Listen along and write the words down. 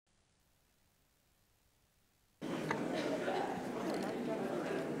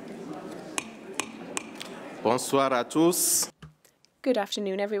Bonsoir à tous. Good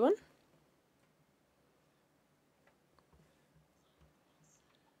afternoon, everyone.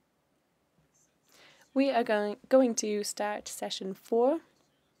 We are going to start session 4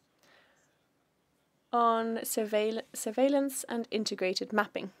 on surveillance and integrated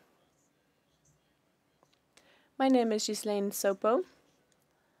mapping. My name is Ghislaine Sopo.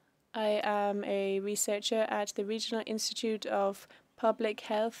 I am a researcher at the Regional Institute of Public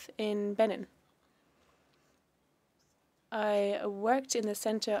Health in Benin. I worked in the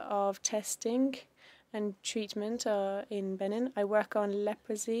Center of Testing and Treatment in Benin. I work on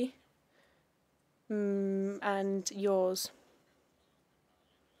leprosy and yaws.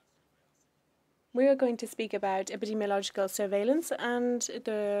 We are going to speak about epidemiological surveillance and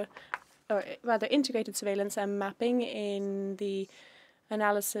integrated surveillance and mapping in the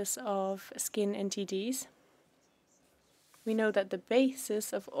analysis of skin NTDs. We know that the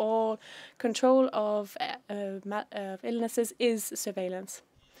basis of all control of illnesses is surveillance.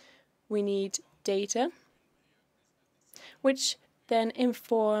 We need data, which then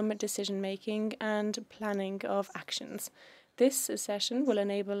inform decision-making and planning of actions. This session will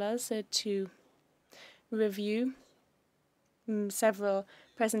enable us to review several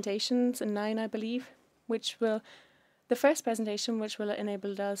presentations, 9 I believe, the first presentation which will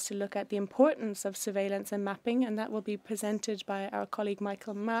enable us to look at the importance of surveillance and mapping, and that will be presented by our colleague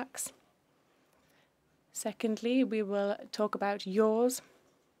Michael Marks. Secondly, we will talk about yaws.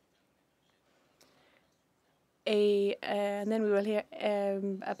 And then we will hear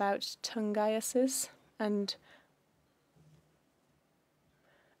about tungiasis and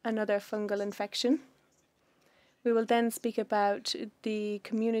another fungal infection. We will then speak about the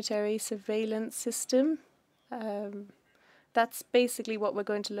community surveillance system. That's basically what we're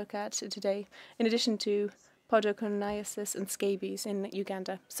going to look at today, in addition to podoconiasis and scabies in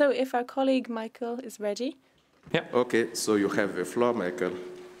Uganda. So if our colleague Michael is ready. Yeah. Okay, so you have the floor, Michael,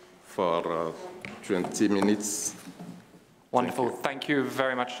 for 20 minutes. Wonderful. Thank you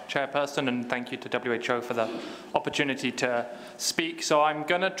very much, Chairperson, and thank you to WHO for the opportunity to speak. So I'm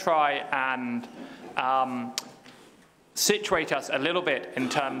going to try and situate us a little bit in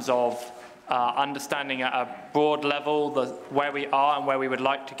terms of understanding at a broad level where we are and where we would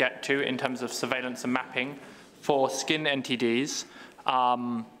like to get to in terms of surveillance and mapping for skin NTDs.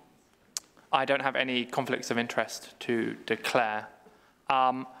 I don't have any conflicts of interest to declare.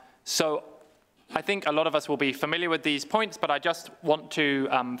 So I think a lot of us will be familiar with these points, but I just want to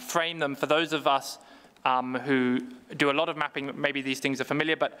frame them for those of us who do a lot of mapping. Maybe these things are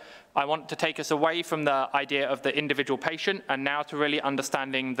familiar, but I want to take us away from the idea of the individual patient and now to really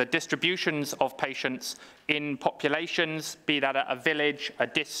understanding the distributions of patients in populations, be that at a village, a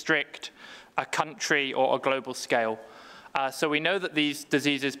district, a country, or a global scale. So we know that these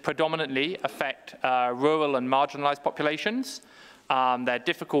diseases predominantly affect rural and marginalized populations. They're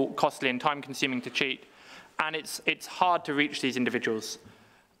difficult, costly, and time-consuming to treat, and it's hard to reach these individuals.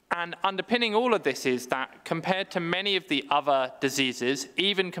 And underpinning all of this is that compared to many of the other diseases,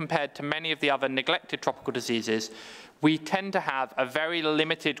 even compared to many of the other neglected tropical diseases, we tend to have a very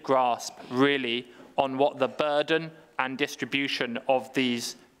limited grasp, really, on what the burden and distribution of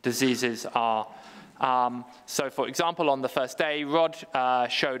these diseases are. So, for example, on the first day, Rod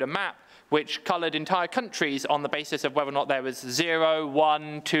showed a map which colored entire countries on the basis of whether or not there was 0,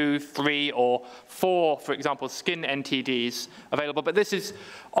 1, 2, 3, or 4, for example, skin NTDs available. But this is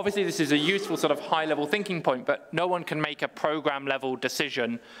a useful sort of high-level thinking point, but no one can make a program-level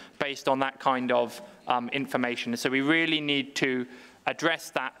decision based on that kind of information. So we really need to address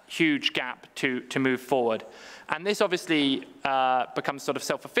that huge gap to move forward. And this obviously becomes sort of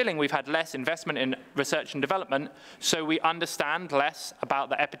self-fulfilling. We've had less investment in research and development, so we understand less about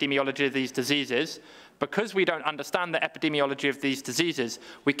the epidemiology of these diseases. Because we don't understand the epidemiology of these diseases,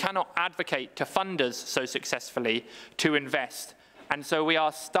 we cannot advocate to funders so successfully to invest. And so we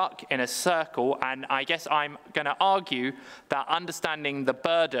are stuck in a circle, and I guess I'm going to argue that understanding the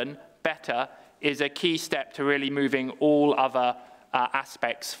burden better is a key step to really moving all other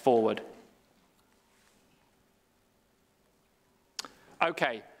aspects forward.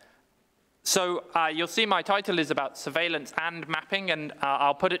 Okay, so you'll see my title is about surveillance and mapping, and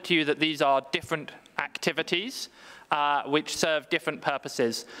I'll put it to you that these are different activities which serve different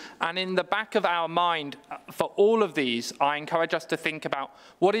purposes. And in the back of our mind, for all of these, I encourage us to think about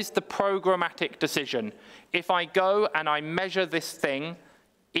what is the programmatic decision. If I go and I measure this thing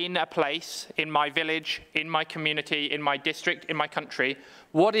in a place, in my village, in my community, in my district, in my country,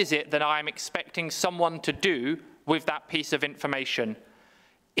 what is it that I'm expecting someone to do with that piece of information?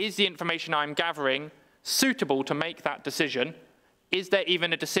 Is the information I'm gathering suitable to make that decision? is there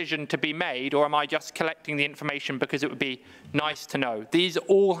even a decision to be made, or am I just collecting the information because it would be nice to know? These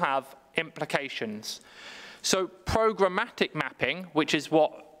all have implications. So programmatic mapping, which is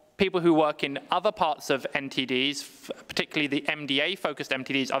what people who work in other parts of NTDs, particularly the MDA-focused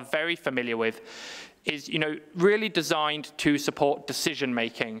NTDs, are very familiar with, is really designed to support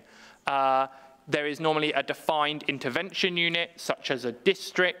decision-making. There is normally a defined intervention unit, such as a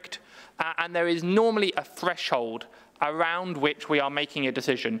district, and there is normally a threshold around which we are making a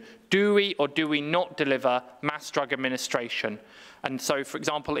decision. Do we or do we not deliver mass drug administration? And so, for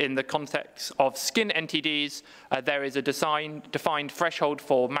example, in the context of skin NTDs, there is a defined threshold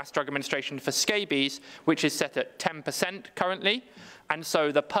for mass drug administration for scabies, which is set at 10% currently. And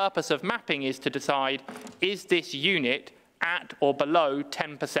so the purpose of mapping is to decide, is this unit at or below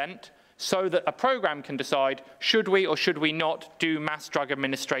 10%, so that a program can decide, should we or should we not do mass drug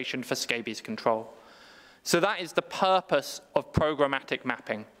administration for scabies control? So that is the purpose of programmatic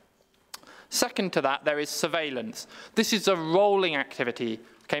mapping. Second to that, there is surveillance. This is a rolling activity.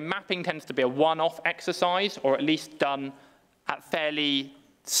 Okay, mapping tends to be a one-off exercise, or at least done at fairly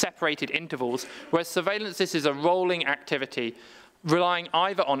separated intervals, whereas surveillance, this is a rolling activity, relying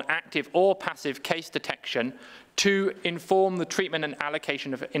either on active or passive case detection to inform the treatment and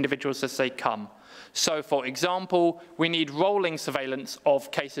allocation of individuals as they come. So, for example, we need rolling surveillance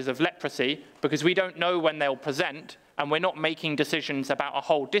of cases of leprosy because we don't know when they'll present, and we're not making decisions about a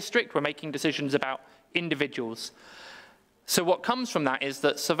whole district, we're making decisions about individuals. So what comes from that is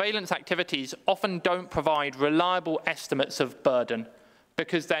that surveillance activities often don't provide reliable estimates of burden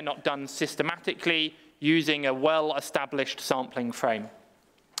because they're not done systematically using a well-established sampling frame.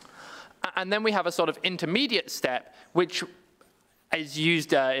 And then we have a sort of intermediate step, which is used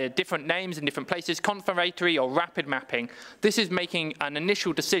different names in different places, confirmatory or rapid mapping. This is making an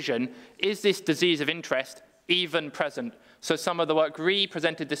initial decision, is this disease of interest even present? So some of the work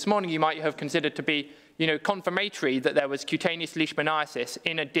presented this morning you might have considered to be confirmatory that there was cutaneous leishmaniasis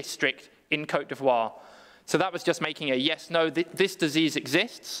in a district in Côte d'Ivoire. So that was just making a yes, no, this disease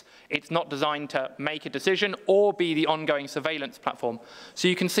exists. It's not designed to make a decision or be the ongoing surveillance platform. So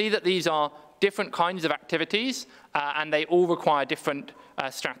you can see that these are different kinds of activities, and they all require different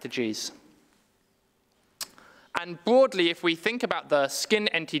strategies. And broadly, if we think about the skin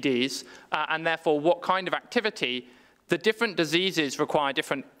NTDs, and therefore what kind of activity, the different diseases require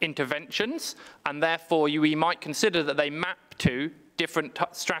different interventions, and therefore we might consider that they map to different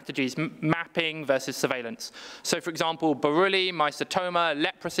strategies, mapping versus surveillance. So for example, Buruli, mycetoma,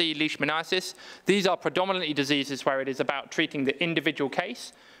 leprosy, leishmaniasis, these are predominantly diseases where it is about treating the individual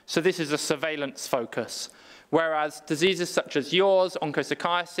case. So this is a surveillance focus. Whereas diseases such as yours,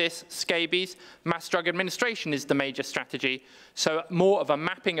 onchocerciasis, scabies, mass drug administration is the major strategy. So more of a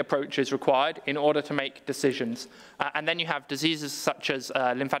mapping approach is required in order to make decisions. And then you have diseases such as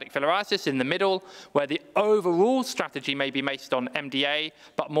lymphatic filariasis in the middle, where the overall strategy may be based on MDA,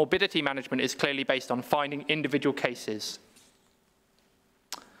 but morbidity management is clearly based on finding individual cases.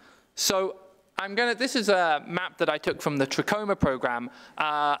 So this is a map that I took from the trachoma program,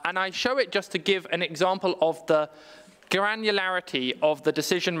 and I show it just to give an example of the granularity of the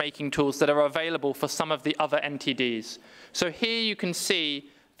decision-making tools that are available for some of the other NTDs. So here you can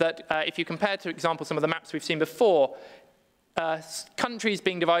see that if you compare, for example, some of the maps we've seen before, countries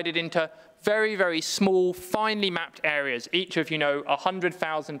being divided into very, very small, finely mapped areas, each of,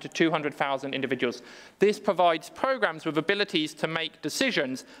 100,000 to 200,000 individuals. This provides programs with abilities to make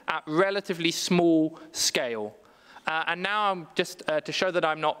decisions at relatively small scale. And now, I'm just to show that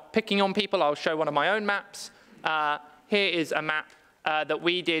I'm not picking on people, I'll show one of my own maps. Here is a map that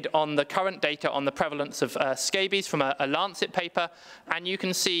we did on the current data on the prevalence of scabies from a Lancet paper. And you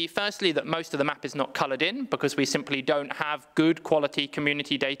can see, firstly, that most of the map is not colored in because we simply don't have good quality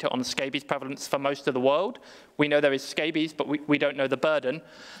community data on scabies prevalence for most of the world. We know there is scabies, but we don't know the burden.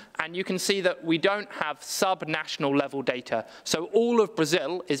 And you can see that we don't have sub-national level data. So all of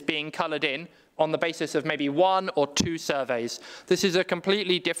Brazil is being colored in on the basis of maybe 1 or 2 surveys. This is a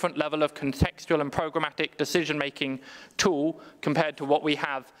completely different level of contextual and programmatic decision-making tool compared to what we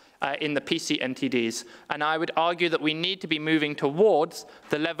have in the PC NTDs. And I would argue that we need to be moving towards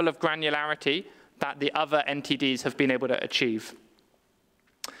the level of granularity that the other NTDs have been able to achieve.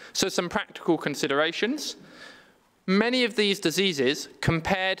 So some practical considerations. Many of these diseases,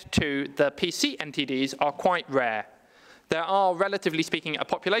 compared to the PC NTDs, are quite rare. There are, relatively speaking, at a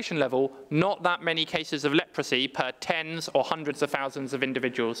population level, not that many cases of leprosy per tens or hundreds of thousands of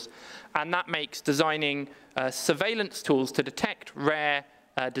individuals. And that makes designing surveillance tools to detect rare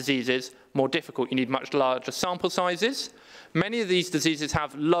diseases more difficult. You need much larger sample sizes. Many of these diseases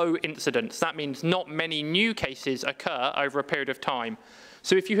have low incidence. That means not many new cases occur over a period of time.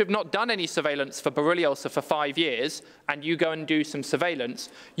 So if you have not done any surveillance for borreliosa for 5 years and you go and do some surveillance,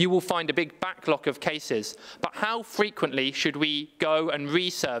 you will find a big backlog of cases. But how frequently should we go and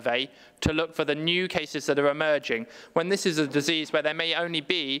resurvey to look for the new cases that are emerging when this is a disease where there may only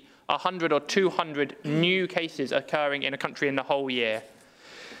be 100 or 200 new cases occurring in a country in the whole year?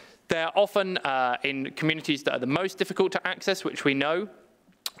 They're often in communities that are the most difficult to access, which we know.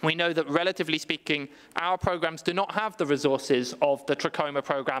 We know that, relatively speaking, our programs do not have the resources of the trachoma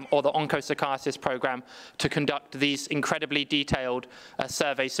program or the onchocerciasis program to conduct these incredibly detailed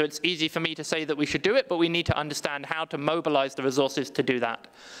surveys. So it's easy for me to say that we should do it, but we need to understand how to mobilize the resources to do that.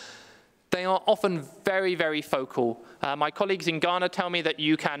 They are often very, very focal. My colleagues in Ghana tell me that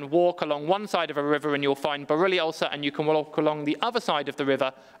you can walk along one side of a river and you'll find borreliosa, and you can walk along the other side of the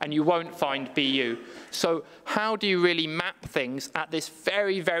river and you won't find BU. So how do you really map things at this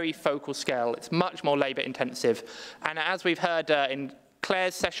very, very focal scale? It's much more labor intensive. And as we've heard in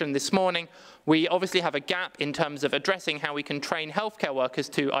Claire's session this morning, we obviously have a gap in terms of addressing how we can train healthcare workers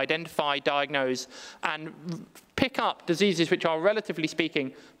to identify, diagnose, and pick up diseases which are, relatively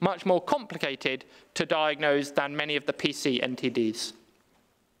speaking, much more complicated to diagnose than many of the PC NTDs.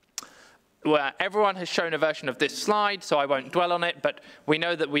 Well, everyone has shown a version of this slide, so I won't dwell on it, but we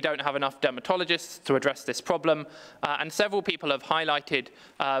know that we don't have enough dermatologists to address this problem, and several people have highlighted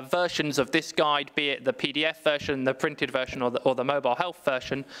versions of this guide, be it the PDF version, the printed version, or the mobile health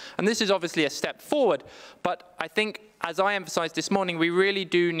version, and this is obviously a step forward, but I think, as I emphasized this morning, we really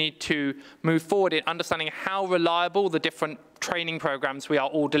do need to move forward in understanding how reliable the different training programs we are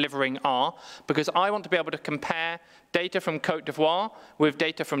all delivering are, because I want to be able to compare data from Côte d'Ivoire with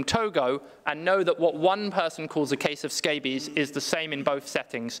data from Togo and know that what one person calls a case of scabies is the same in both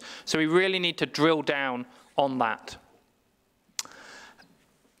settings. So we really need to drill down on that.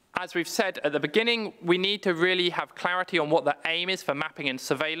 As we've said at the beginning, we need to really have clarity on what the aim is for mapping and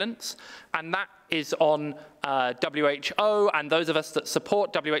surveillance, and that is on WHO and those of us that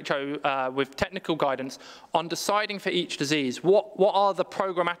support WHO with technical guidance on deciding for each disease. What are the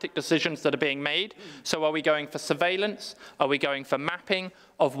programmatic decisions that are being made? So are we going for surveillance? Are we going for mapping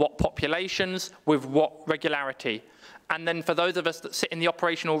of what populations with what regularity? And then for those of us that sit in the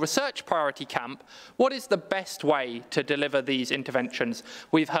operational research priority camp, what is the best way to deliver these interventions?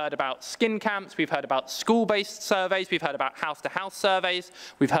 We've heard about skin camps, we've heard about school-based surveys, we've heard about house-to-house surveys,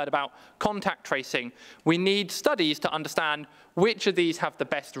 we've heard about contact tracing. We need studies to understand which of these have the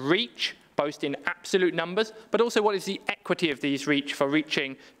best reach, both in absolute numbers, but also what is the equity of these reach for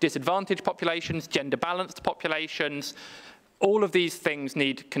reaching disadvantaged populations, gender-balanced populations. All of these things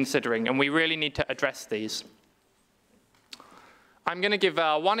need considering, and we really need to address these. I'm going to give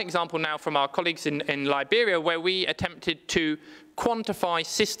one example now from our colleagues in Liberia, where we attempted to quantify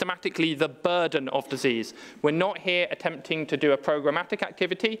systematically the burden of disease. We're not here attempting to do a programmatic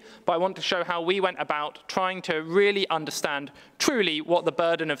activity, but I want to show how we went about trying to really understand truly what the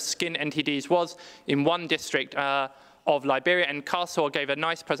burden of skin NTDs was in one district of Liberia, and Karsor gave a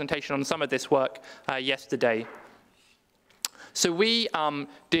nice presentation on some of this work yesterday. So we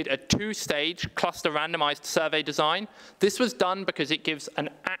did a two-stage cluster randomized survey design. This was done because it gives an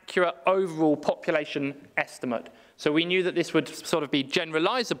accurate overall population estimate. So we knew that this would sort of be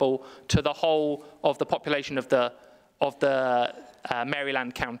generalizable to the whole of the population of the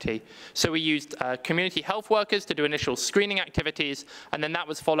Maryland County. So we used community health workers to do initial screening activities, and then that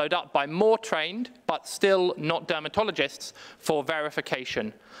was followed up by more trained, but still not dermatologists, for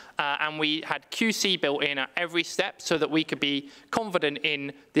verification. And we had QC built in at every step so that we could be confident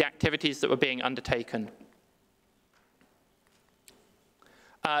in the activities that were being undertaken.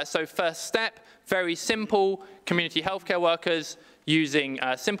 So first step, very simple, community healthcare workers using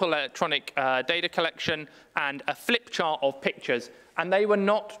simple electronic data collection and a flip chart of pictures. And they were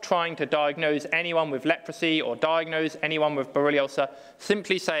not trying to diagnose anyone with leprosy or diagnose anyone with borreliosa,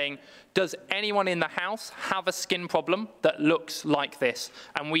 simply saying, does anyone in the house have a skin problem that looks like this?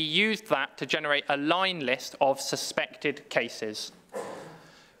 And we used that to generate a line list of suspected cases.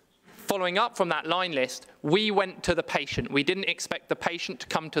 Following up from that line list, we went to the patient. We didn't expect the patient to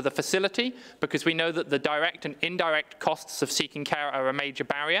come to the facility because we know that the direct and indirect costs of seeking care are a major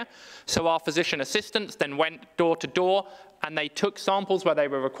barrier. So our physician assistants then went door to door and they took samples where they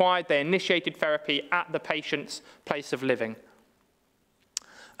were required. They initiated therapy at the patient's place of living.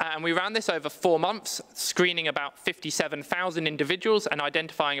 And we ran this over 4 months, screening about 57,000 individuals and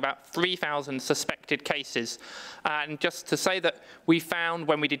identifying about 3,000 suspected cases. And just to say that we found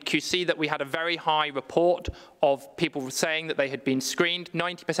when we did QC that we had a very high report of people saying that they had been screened.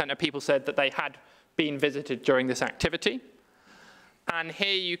 90% of people said that they had been visited during this activity. And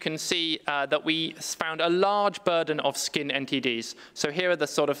here you can see that we found a large burden of skin NTDs. So here are the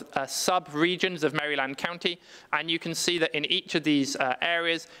sort of sub-regions of Maryland County, and you can see that in each of these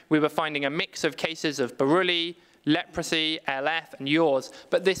areas, we were finding a mix of cases of Buruli, leprosy, LF, and yaws.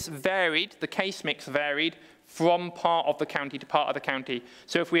 But this varied, the case mix varied from part of the county to part of the county.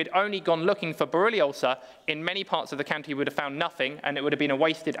 So if we had only gone looking for Buruli ulcer, in many parts of the county we would have found nothing, and it would have been a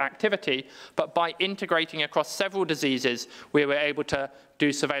wasted activity. But by integrating across several diseases, we were able to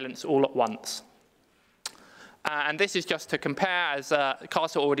do surveillance all at once. And this is just to compare, as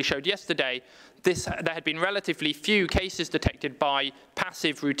Carter already showed yesterday, there had been relatively few cases detected by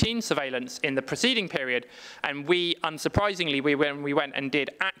passive routine surveillance in the preceding period, and we, unsurprisingly, when we went and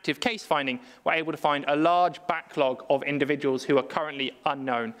did active case finding, were able to find a large backlog of individuals who are currently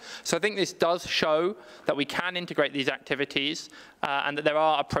unknown. So I think this does show that we can integrate these activities and that there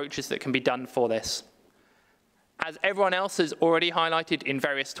are approaches that can be done for this. As everyone else has already highlighted in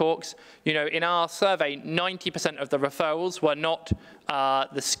various talks, you know, in our survey, 90% of the referrals were not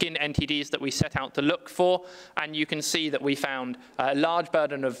the skin NTDs that we set out to look for, and you can see that we found a large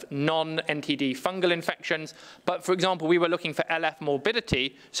burden of non-NTD fungal infections. But for example, we were looking for LF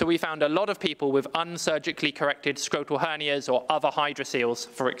morbidity, so we found a lot of people with unsurgically corrected scrotal hernias or other hydroceles,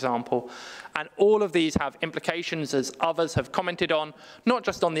 for example. And all of these have implications, as others have commented on, not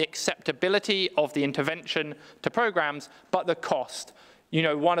just on the acceptability of the intervention to programs, but the cost. You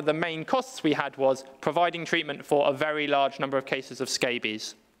know, one of the main costs we had was providing treatment for a very large number of cases of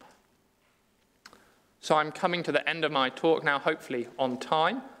scabies. So I'm coming to the end of my talk now, hopefully on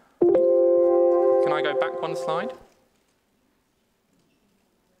time. Can I go back one slide?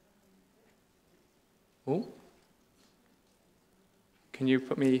 Ooh. Can you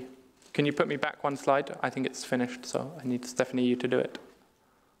put me back one slide? I think it's finished, so I need Stephanie you to do it.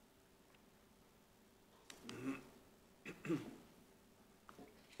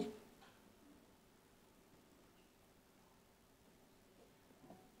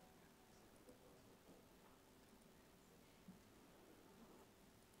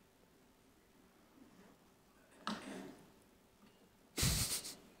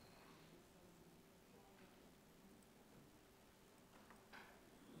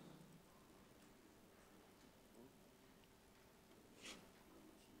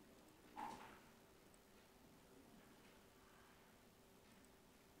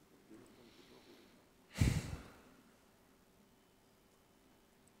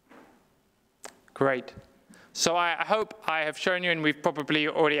 Great. So I hope I have shown you, and we're probably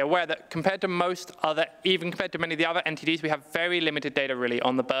already aware, that compared to most other, even compared to many of the other NTDs, we have very limited data really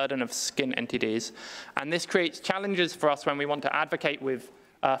on the burden of skin NTDs. And this creates challenges for us when we want to advocate with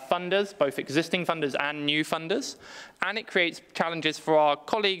funders, both existing funders and new funders. And it creates challenges for our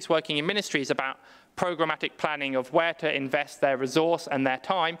colleagues working in ministries about programmatic planning of where to invest their resource and their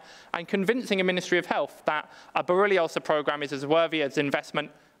time, and convincing a Ministry of Health that a Buruli ulcer program is as worthy as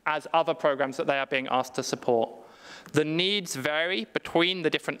investment as other programs that they are being asked to support. The needs vary between the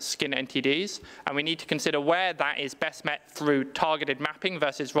different skin NTDs, and we need to consider where that is best met through targeted mapping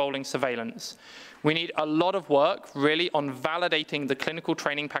versus rolling surveillance. We need a lot of work, really, on validating the clinical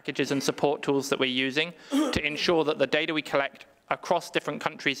training packages and support tools that we're using to ensure that the data we collect across different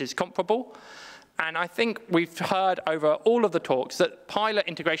countries is comparable. And I think we've heard over all of the talks that pilot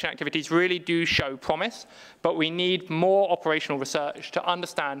integration activities really do show promise, but we need more operational research to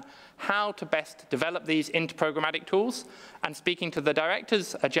understand how to best develop these into programmatic tools. And speaking to the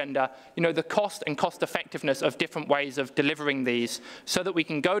director's agenda, you know, the cost and cost effectiveness of different ways of delivering these so that we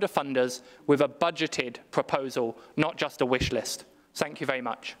can go to funders with a budgeted proposal, not just a wish list. Thank you very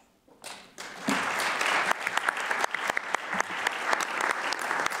much.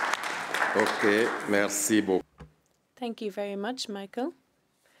 Okay, merci beaucoup. Thank you very much, Michael.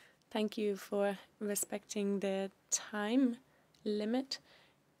 Thank you for respecting the time limit.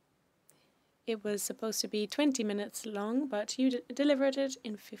 It was supposed to be 20 minutes long, but you delivered it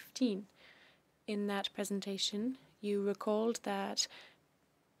in 15. In that presentation, you recalled that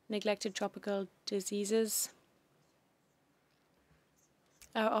neglected tropical diseases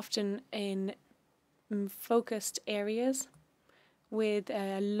are often in focused areas with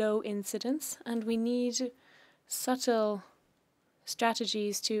low incidence, and we need subtle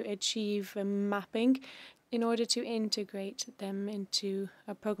strategies to achieve mapping in order to integrate them into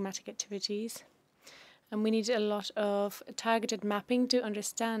programmatic activities. And we need a lot of targeted mapping to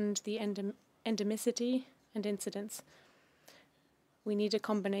understand the endemicity and incidence. We need a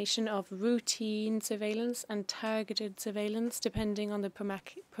combination of routine surveillance and targeted surveillance, depending on the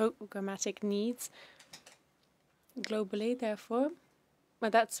programmatic needs globally, therefore. Well,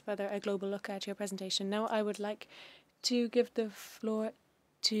 that's rather a global look at your presentation. Now I would like to give the floor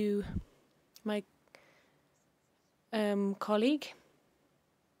to my colleague.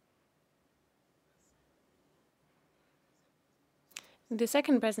 The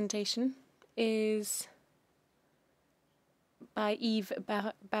second presentation is by Yves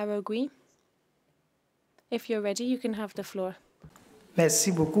Barogui. If you're ready, you can have the floor.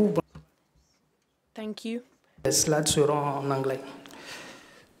 Merci beaucoup. Thank you. Les slides seront en anglais.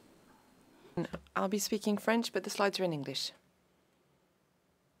 I'll be speaking French, but the slides are in English.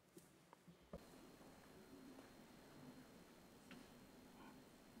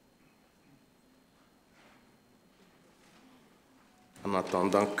 En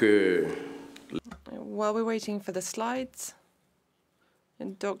attendant que... While we're waiting for the slides,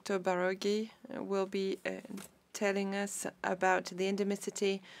 Dr. Barogui will be telling us about the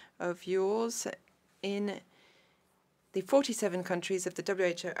endemicity of yaws in the 47 countries of the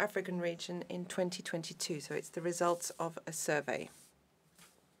WHO African region in 2022. So it's the results of a survey.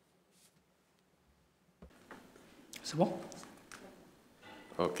 C'est bon?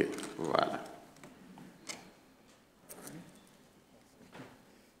 OK, voilà.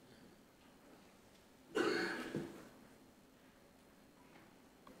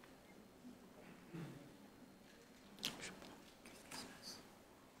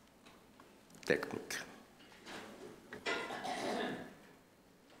 Technique.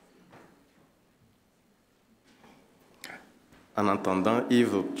 En attendant,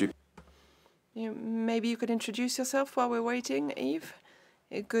 Yves, Maybe you could introduce yourself while we're waiting, Yves.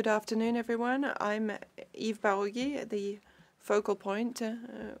 Good afternoon, everyone. I'm Yves Barogui, the focal point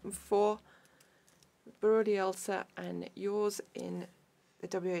for Buruli ulcer and yaws in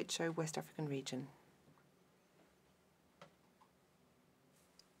the WHO West African region.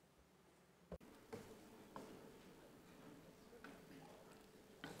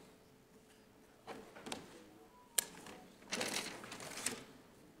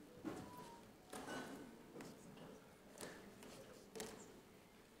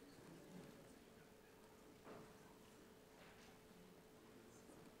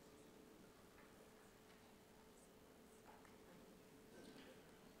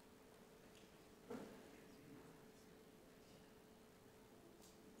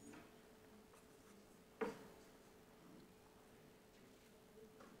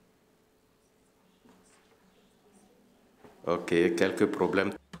 OK, quelques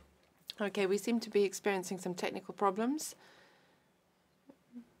problèmes. Okay, we seem to be experiencing some technical problems.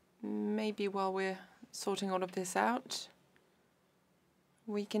 Maybe while we're sorting all of this out,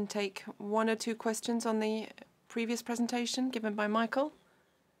 we can take one or two questions on the previous presentation given by Michael.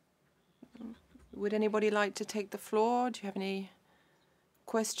 Would anybody like to take the floor? Do you have any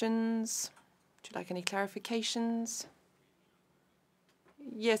questions? Would you like any clarifications?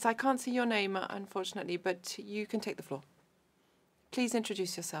 Yes, I can't see your name, unfortunately, but you can take the floor. Please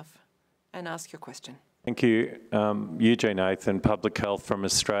introduce yourself and ask your question. Thank you. Eugene Nathan, Public Health from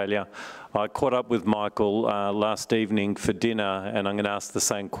Australia. I caught up with Michael last evening for dinner, and I'm going to ask the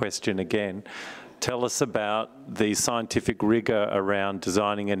same question again. Tell us about the scientific rigour around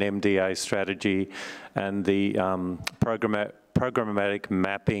designing an MDA strategy and the programmatic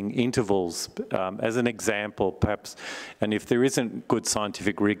mapping intervals as an example, perhaps. And if there isn't good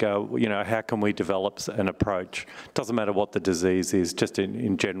scientific rigour, you know, how can we develop an approach? Doesn't matter what the disease is, just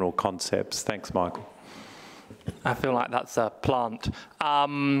in general concepts. Thanks, Michael. I feel like that's a plant.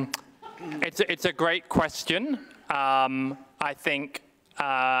 It's a great question. I think,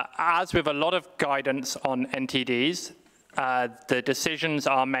 as with a lot of guidance on NTDs, the decisions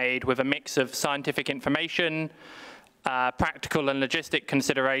are made with a mix of scientific information, practical and logistic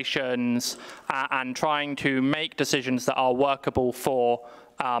considerations, and trying to make decisions that are workable for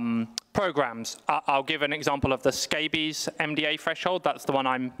programs. I'll give an example of the scabies MDA threshold. That's the one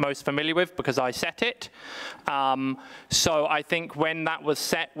I'm most familiar with because I set it. So I think when that was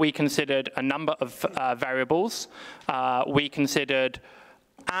set, we considered a number of variables. We considered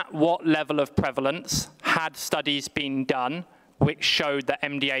at what level of prevalence had studies been done which showed that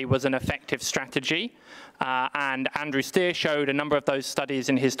MDA was an effective strategy. And Andrew Steer showed a number of those studies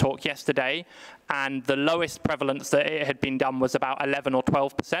in his talk yesterday, and the lowest prevalence that it had been done was about 11 or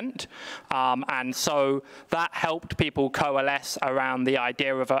 12%. And so that helped people coalesce around the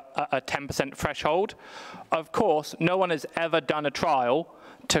idea of a 10% threshold. Of course, no one has ever done a trial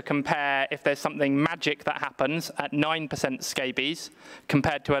to compare if there's something magic that happens at 9% scabies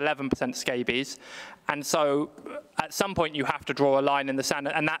compared to 11% scabies. And so at some point you have to draw a line in the sand,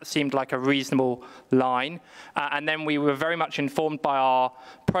 and that seemed like a reasonable line. And then we were very much informed by our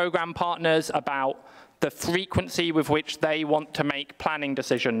program partners about the frequency with which they want to make planning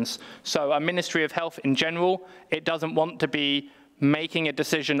decisions. So a Ministry of Health in general, it doesn't want to be making a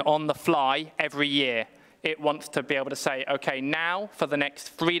decision on the fly every year. It wants to be able to say, okay, now for the next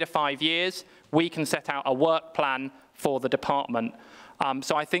 3 to 5 years, we can set out a work plan for the department.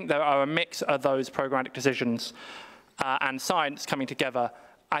 So I think there are a mix of those programmatic decisions and science coming together.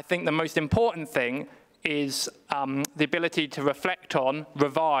 I think the most important thing is the ability to reflect on,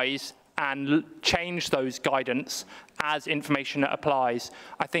 revise, and change those guidance as information applies.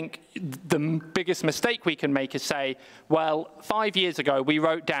 I think the biggest mistake we can make is say, well, 5 years ago we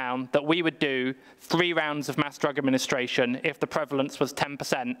wrote down that we would do 3 rounds of mass drug administration if the prevalence was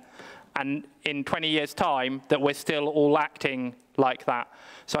 10%, and in 20 years' time that we're still all acting like that.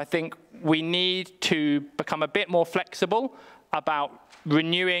 So I think we need to become a bit more flexible about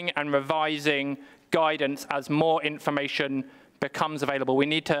renewing and revising guidance as more information becomes available. We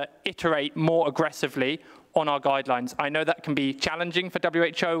need to iterate more aggressively on our guidelines. I know that can be challenging for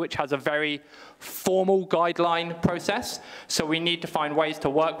WHO, which has a very formal guideline process. So we need to find ways to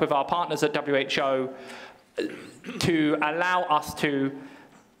work with our partners at WHO to allow us to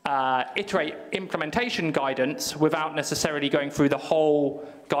iterate implementation guidance without necessarily going through the whole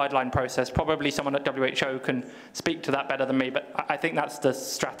guideline process. Probably someone at WHO can speak to that better than me, but I think that's the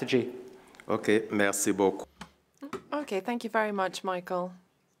strategy. Okay, merci beaucoup. Okay, thank you very much, Michael.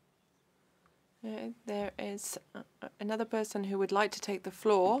 There is another person who would like to take the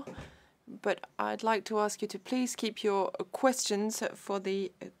floor, but I'd like to ask you to please keep your questions for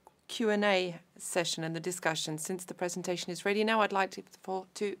the Q&A session and the discussion. Since the presentation is ready now, I'd like to give the floor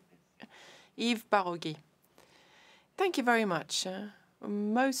to Yves Baroghi. Thank you very much.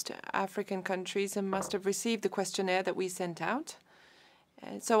 Most African countries must have received the questionnaire that we sent out.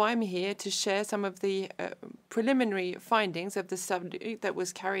 So I'm here to share some of the preliminary findings of the study that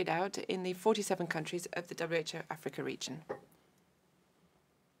was carried out in the 47 countries of the WHO Africa region.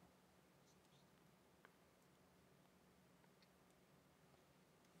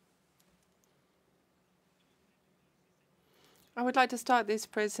 I would like to start this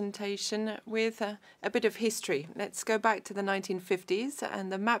presentation with a bit of history. Let's go back to the 1950s,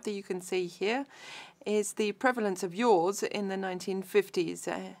 and the map that you can see here is the prevalence of yaws in the 1950s.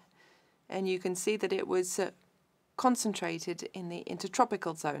 And you can see that it was concentrated in the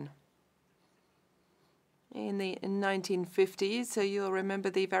intertropical zone. In the 1950s, so you'll remember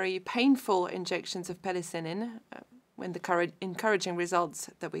the very painful injections of penicillin when the encouraging results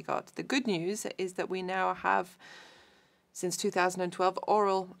that we got. The good news is that we now have, since 2012,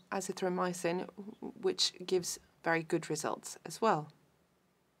 oral azithromycin, which gives very good results as well.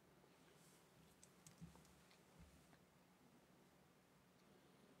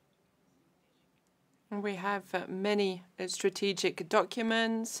 We have many strategic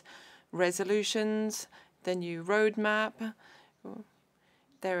documents, resolutions, the new roadmap.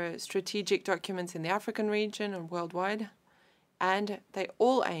 There are strategic documents in the African region and worldwide, and they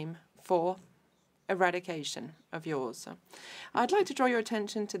all aim for eradication of yaws. I'd like to draw your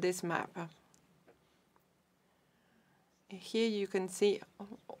attention to this map. Here you can see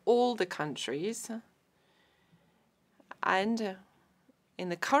all the countries, and in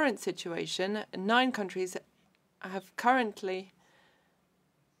the current situation, 9 countries have currently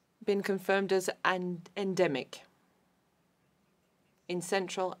been confirmed as endemic in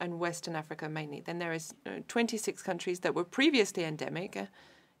Central and Western Africa mainly. Then there is 26 countries that were previously endemic,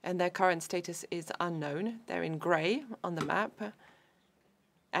 and their current status is unknown. They're in grey on the map.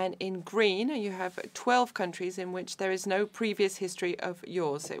 And in green, you have 12 countries in which there is no previous history of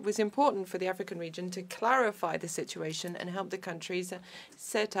yaws. It was important for the African region to clarify the situation and help the countries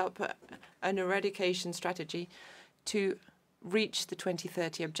set up an eradication strategy to reach the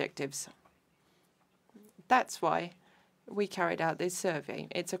 2030 objectives. That's why we carried out this survey.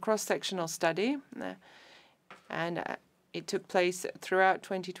 It's a cross-sectional study, and it took place throughout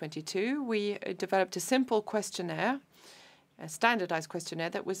 2022. We developed a simple questionnaire, a standardized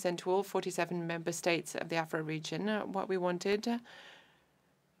questionnaire that was sent to all 47 member states of the Afro region. What we wanted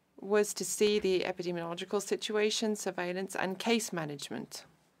was to see the epidemiological situation, surveillance, and case management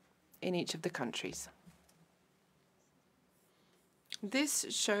in each of the countries. This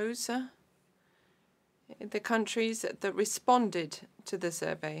shows the countries that responded to the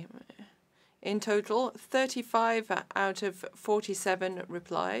survey. In total, 35 out of 47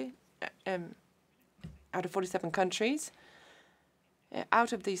 reply, out of 47 countries.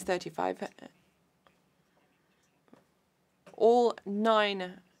 Out of these 35, all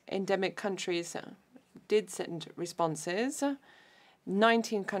 9 endemic countries did send responses.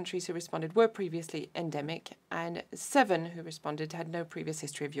 19 countries who responded were previously endemic, and 7 who responded had no previous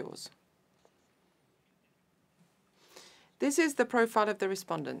history of yaws. This is the profile of the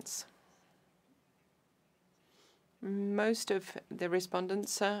respondents. Most of the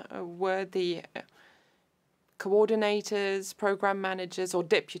respondents were the coordinators, program managers, or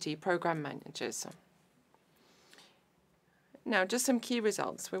deputy program managers. Now, just some key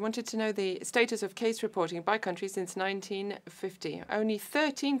results. We wanted to know the status of case reporting by country since 1950. Only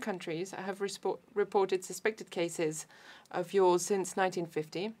 13 countries have reported suspected cases of yaws since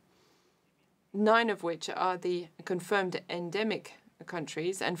 1950, 9 of which are the confirmed endemic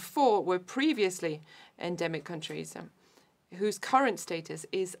countries, and 4 were previously endemic countries whose current status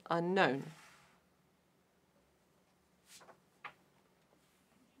is unknown.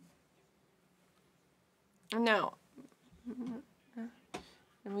 Now,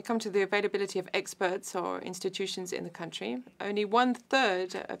 when we come to the availability of experts or institutions in the country, only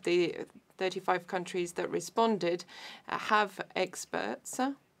 1/3 of the 35 countries that responded have experts,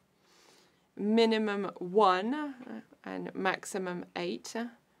 minimum 1 and maximum 8.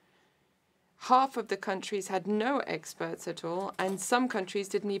 Half of the countries had no experts at all, and some countries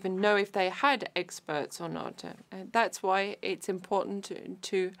didn't even know if they had experts or not. That's why it's important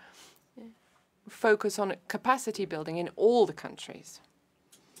to focus on capacity building in all the countries.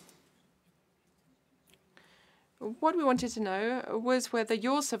 What we wanted to know was whether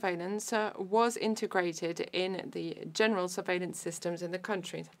your surveillance was integrated in the general surveillance systems in the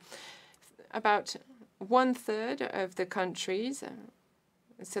country. About 1/3 of the countries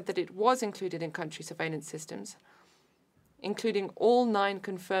said that it was included in country surveillance systems, including all 9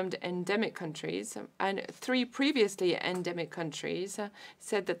 confirmed endemic countries, and 3 previously endemic countries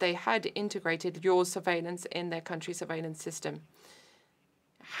said that they had integrated your surveillance in their country surveillance system.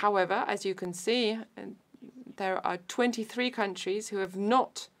 However, as you can see, there are 23 countries who have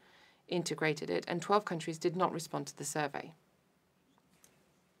not integrated it, and 12 countries did not respond to the survey.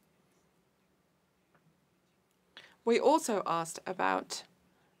 We also asked about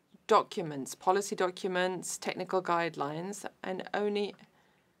documents, policy documents, technical guidelines, and only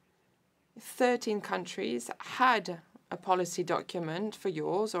 13 countries had a policy document for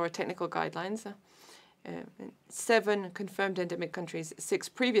yours or a technical guidelines. 7 confirmed endemic countries, 6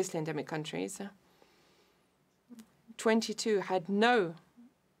 previously endemic countries. 22 had no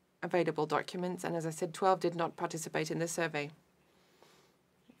available documents, and as I said, 12 did not participate in the survey.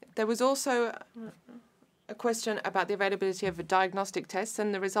 There was also a question about the availability of diagnostic tests,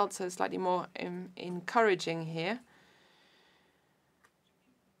 and the results are slightly more encouraging here.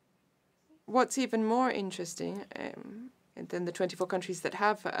 What's even more interesting than the 24 countries that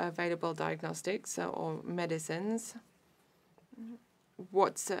have available diagnostics or medicines,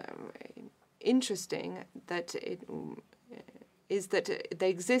 what's interesting is that they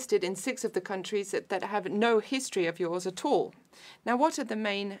existed in 6 of the countries that have no history of yours at all. Now, what are the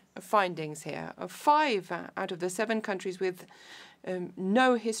main findings here? 5 out of the 7 countries with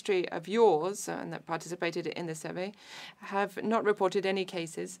no history of yours and that participated in the survey have not reported any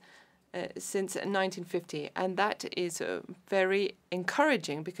cases since 1950. And that is very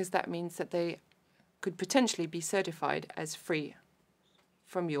encouraging, because that means that they could potentially be certified as free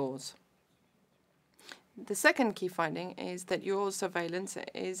from yours. The second key finding is that your surveillance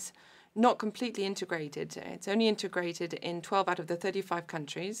is not completely integrated. It's only integrated in 12 out of the 35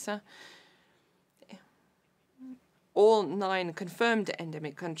 countries. All 9 confirmed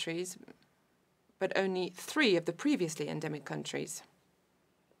endemic countries, but only 3 of the previously endemic countries.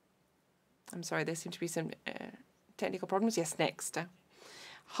 I'm sorry, there seem to be some technical problems. Yes, next.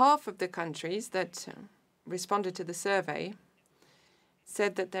 Half of the countries that responded to the survey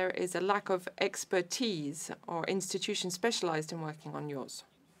said that there is a lack of expertise or institutions specialized in working on yours.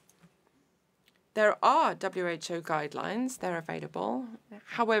 There are WHO guidelines, they're available.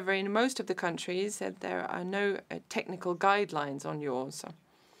 However, in most of the countries, there are no technical guidelines on yours,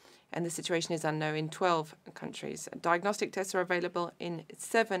 and the situation is unknown in 12 countries. Diagnostic tests are available in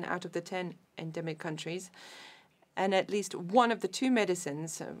 7 out of the 10 endemic countries, and at least one of the 2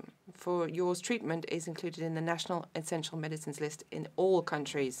 medicines for yaws treatment is included in the National Essential Medicines list in all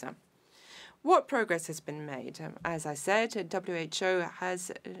countries. What progress has been made? As I said, WHO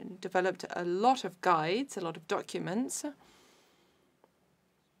has developed a lot of guides, a lot of documents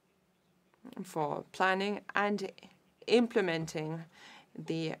for planning and implementing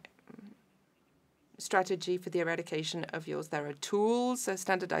the strategy for the eradication of yaws. There are tools,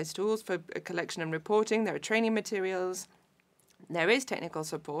 standardized tools for collection and reporting. There are training materials. There is technical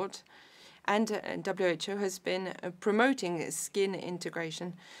support. And WHO has been promoting skin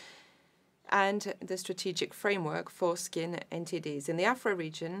integration and the strategic framework for skin NTDs. In the Afro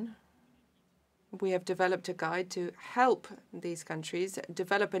region, we have developed a guide to help these countries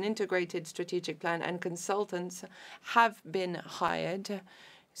develop an integrated strategic plan, and consultants have been hired.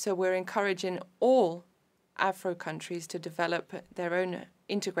 So we're encouraging all Afro countries to develop their own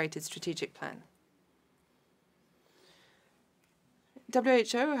integrated strategic plan.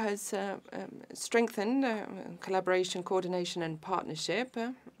 WHO has strengthened collaboration, coordination, and partnership,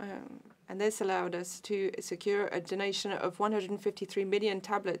 and this allowed us to secure a donation of 153 million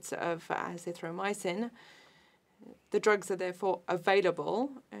tablets of azithromycin. The drugs are therefore available.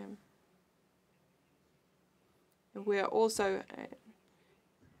 We are also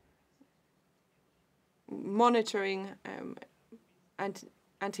monitoring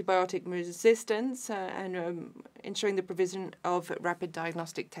antibiotic resistance and ensuring the provision of rapid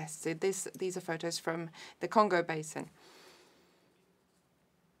diagnostic tests. So these are photos from the Congo Basin.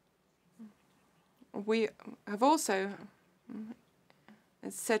 We have also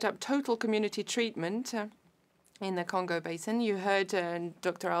set up total community treatment in the Congo Basin. You heard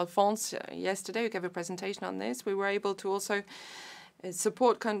Dr. Alphonse yesterday, who gave a presentation on this. We were able to also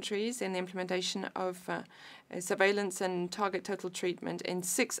support countries in the implementation of surveillance and target total treatment in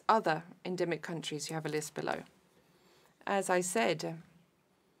 6 other endemic countries. You have a list below. As I said,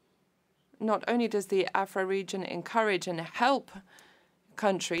 not only does the Afro region encourage and help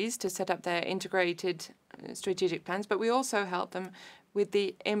countries to set up their integrated strategic plans, but we also help them with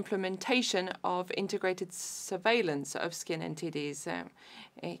the implementation of integrated surveillance of skin NTDs.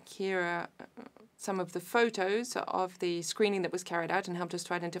 Here are some of the photos of the screening that was carried out and helped us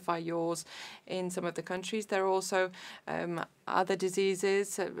to identify yaws in some of the countries. There are also other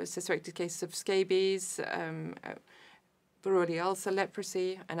diseases, suspected cases of scabies, Buruli ulcer,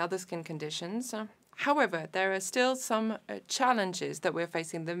 leprosy, and other skin conditions. However, there are still some challenges that we're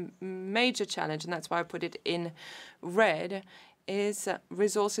facing. The major challenge, and that's why I put it in red, is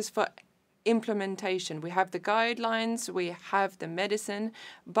resources for implementation. We have the guidelines, we have the medicine,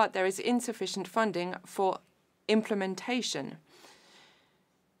 but there is insufficient funding for implementation.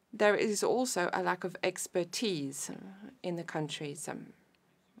 There is also a lack of expertise in the countries.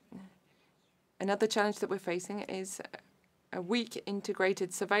 Another challenge that we're facing is a weak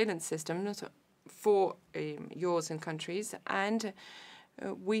integrated surveillance system for yaws in countries, and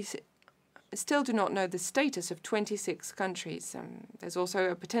we still do not know the status of 26 countries. There's also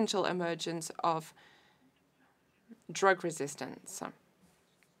a potential emergence of drug resistance.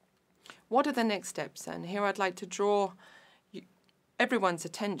 What are the next steps? And here I'd like to draw everyone's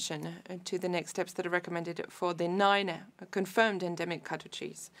attention to the next steps that are recommended for the 9 confirmed endemic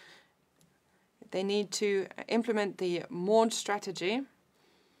countries. They need to implement the MORD strategy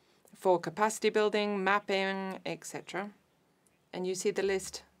for capacity building, mapping, etc. And you see the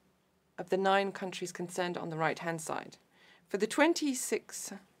list of the 9 countries concerned on the right-hand side. For the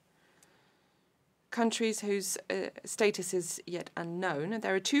 26 countries whose status is yet unknown,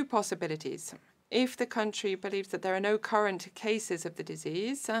 there are 2 possibilities. If the country believes that there are no current cases of the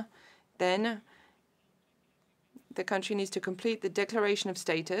disease, then the country needs to complete the declaration of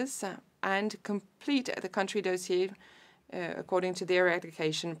status and complete the country dossier according to the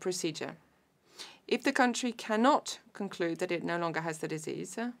eradication procedure. If the country cannot conclude that it no longer has the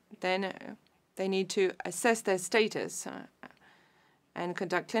disease, then they need to assess their status and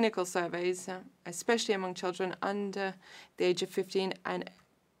conduct clinical surveys, especially among children under the age of 15, and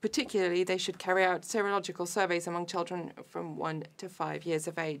particularly they should carry out serological surveys among children from 1 to 5 years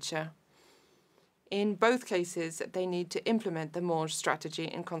of age. In both cases, they need to implement the MORD strategy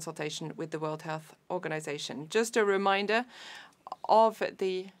in consultation with the World Health Organization. Just a reminder of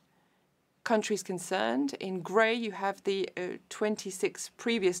the countries concerned. In grey, you have the 26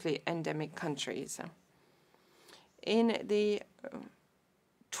 previously endemic countries. In the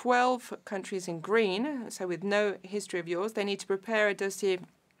 12 countries in green, so with no history of yaws, they need to prepare a dossier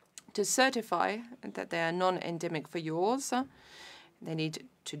to certify that they are non-endemic for yaws. They need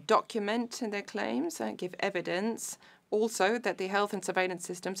to document their claims and give evidence Also, that the health and surveillance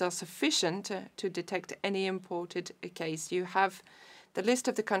systems are sufficient to detect any imported case. You have the list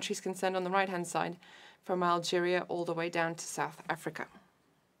of the countries concerned on the right-hand side, from Algeria all the way down to South Africa.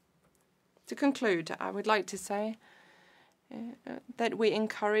 To conclude, I would like to say that we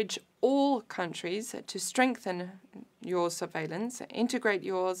encourage all countries to strengthen your surveillance, integrate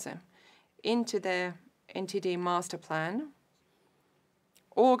yours into their NTD master plan,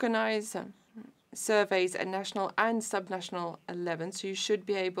 organize surveys at national and subnational levels. So you should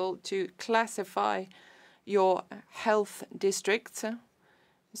be able to classify your health districts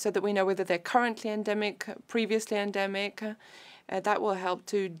so that we know whether they're currently endemic, previously endemic. That will help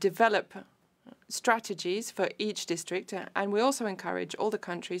to develop strategies for each district. And we also encourage all the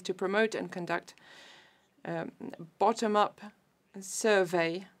countries to promote and conduct bottom-up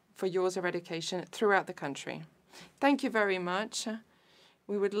survey for yaws eradication throughout the country. Thank you very much.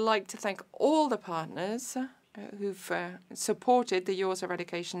 We would like to thank all the partners who've supported the yaws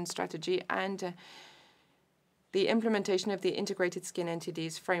eradication strategy and the implementation of the Integrated Skin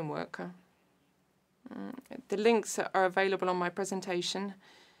NTDs framework. The links are available on my presentation,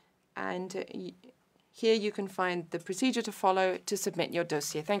 and here you can find the procedure to follow to submit your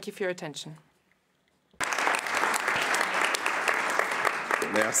dossier. Thank you for your attention.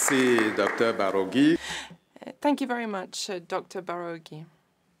 Merci, Dr. Baroghi. Thank you very much, Dr. Baroghi.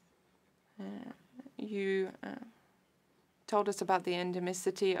 You told us about the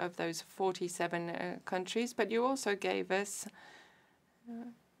endemicity of those 47 countries, but you also gave us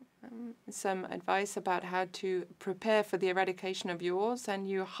some advice about how to prepare for the eradication of yaws, and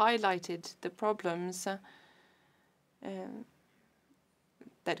you highlighted the problems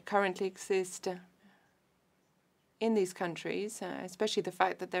that currently exist in these countries, especially the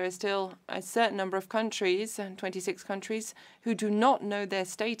fact that there is still a certain number of countries, 26 countries, who do not know their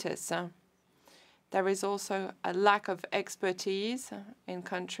status. There is also a lack of expertise in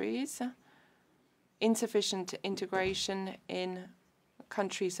countries, insufficient integration in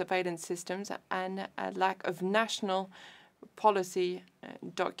country surveillance systems, and a lack of national policy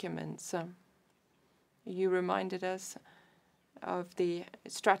documents. You reminded us of the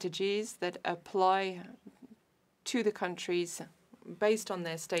strategies that apply to the countries based on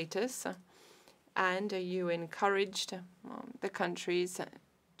their status, and you encouraged the countries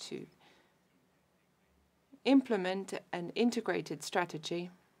to implement an integrated strategy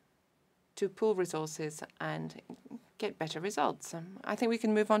to pool resources and get better results. I think we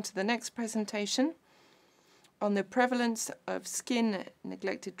can move on to the next presentation on the prevalence of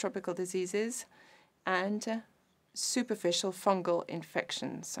skin-neglected tropical diseases and superficial fungal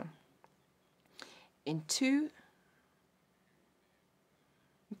infections in 2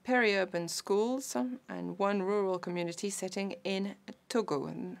 peri-urban schools and 1 rural community setting in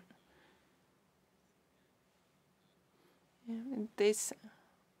Togo. This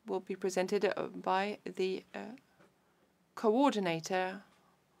will be presented by the coordinator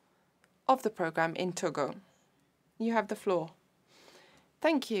of the program in Togo. You have the floor.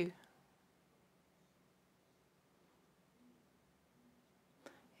 Thank you.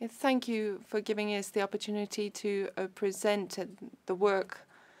 Thank you for giving us the opportunity to present the work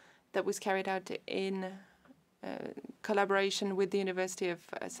that was carried out in collaboration with the University of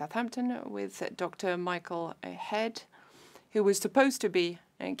Southampton with Dr. Michael Head, who was supposed to be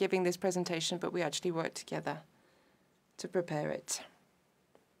giving this presentation, but we actually worked together to prepare it.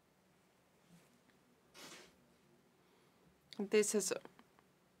 This has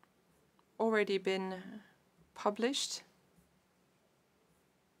already been published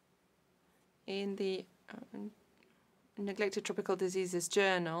in the Neglected Tropical Diseases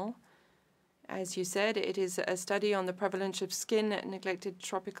Journal. As you said, it is a study on the prevalence of skin-neglected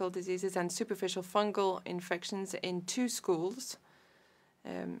tropical diseases and superficial fungal infections in 2 schools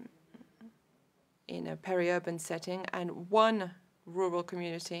in a peri-urban setting and 1 rural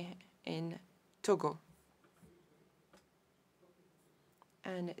community in Togo.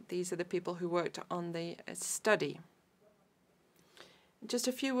 And these are the people who worked on the study. Just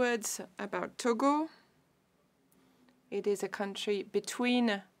a few words about Togo. It is a country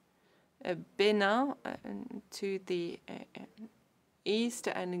between Benin to the east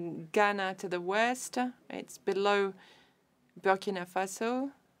and Ghana to the west. It's below Burkina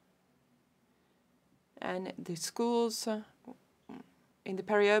Faso. And the schools in the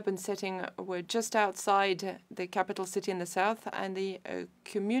peri-urban setting were just outside the capital city in the south, and the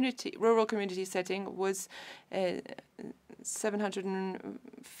rural community setting was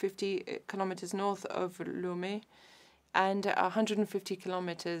 750 kilometers north of Lomé and 150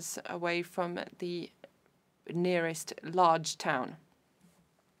 kilometers away from the nearest large town.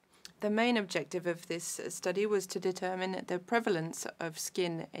 The main objective of this study was to determine the prevalence of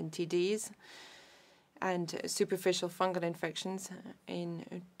skin NTDs and superficial fungal infections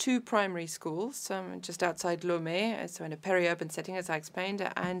in 2 primary schools, just outside Lomé, so in a peri-urban setting, as I explained,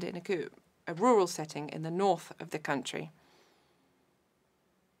 and in a rural setting in the north of the country.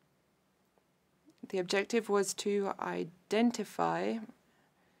 The objective was to identify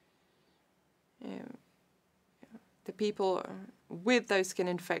the people with those skin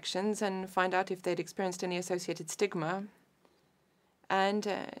infections and find out if they'd experienced any associated stigma, and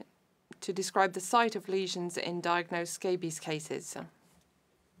to describe the site of lesions in diagnosed scabies cases.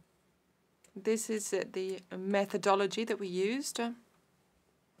 This is the methodology that we used.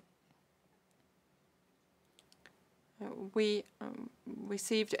 We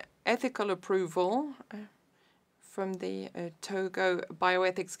received ethical approval from the Togo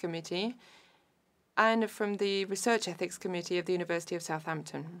Bioethics Committee and from the Research Ethics Committee of the University of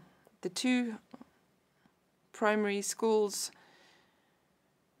Southampton. The 2 primary schools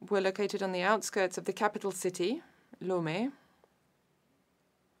were located on the outskirts of the capital city, Lomé.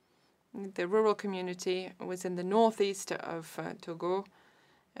 The rural community was in the northeast of Togo,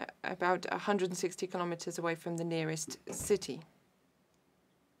 about 160 kilometers away from the nearest city.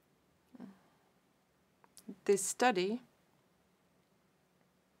 This study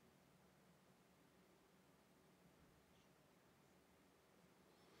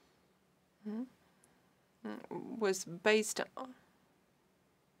was based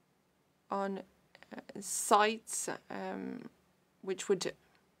on sites which would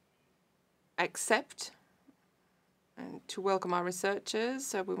accept and to welcome our researchers.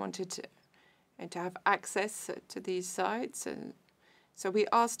 So we wanted to have access to these sites. So we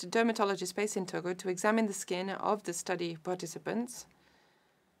asked dermatologists based in Togo to examine the skin of the study participants.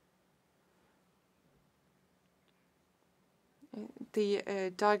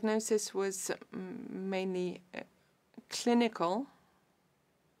 The diagnosis was mainly clinical,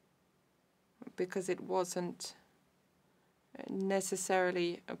 because it wasn't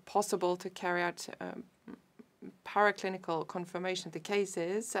necessarily possible to carry out paraclinical confirmation of the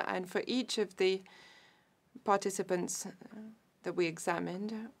cases. And for each of the participants that we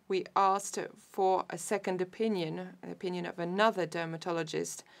examined, we asked for a second opinion, an opinion of another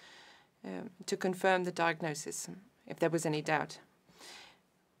dermatologist, to confirm the diagnosis, if there was any doubt.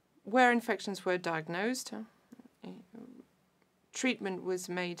 Where infections were diagnosed, treatment was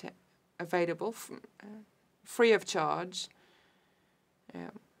made available free of charge,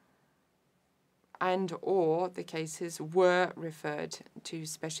 and or the cases were referred to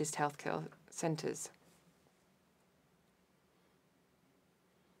specialist healthcare centres.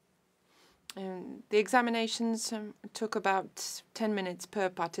 The examinations took about 10 minutes per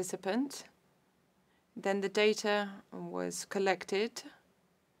participant. Then the data was collected,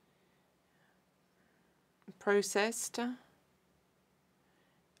 processed,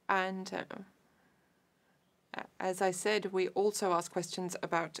 and as I said, we also asked questions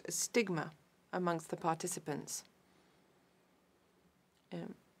about stigma amongst the participants.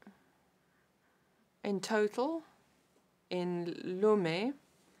 In total, in Lomé,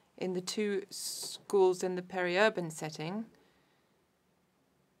 in the 2 schools in the peri-urban setting,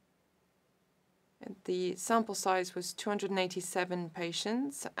 the sample size was 287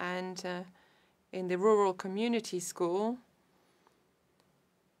 patients, and in the rural community school,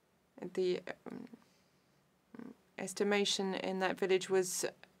 the estimation in that village was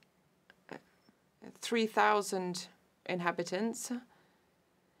 3,000 inhabitants,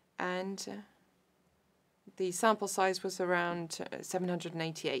 and the sample size was around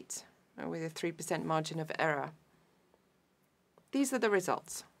 788, with a 3% margin of error. These are the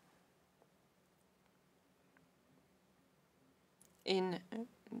results. In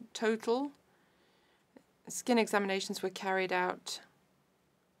total, skin examinations were carried out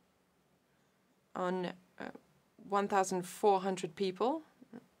on 1,400 people,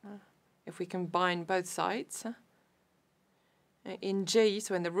 if we combine both sites. In G,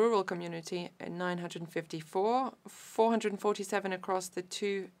 so in the rural community, 954, 447 across the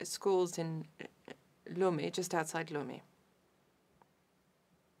 2 schools in Lomé, just outside Lomé.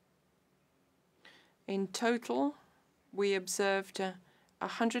 In total, we observed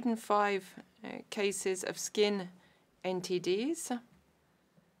 105 cases of skin NTDs,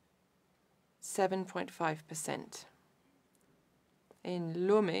 7.5%. In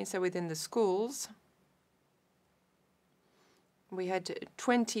Lomé, so within the schools, we had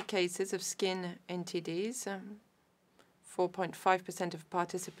 20 cases of skin NTDs, 4.5% of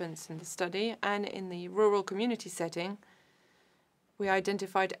participants in the study, and in the rural community setting, we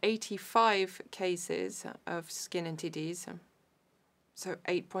identified 85 cases of skin NTDs, so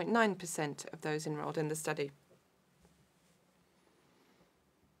 8.9% of those enrolled in the study.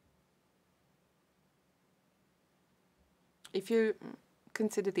 If you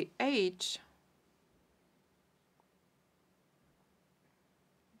consider the age,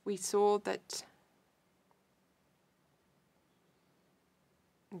 we saw that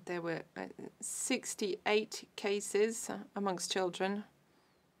there were 68 cases amongst children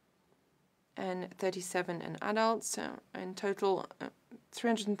and 37 in adults. In total,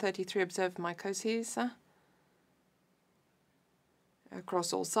 333 observed mycoses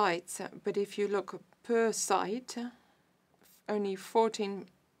across all sites. But if you look per site, only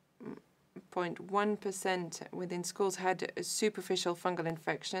 14.1% within schools had superficial fungal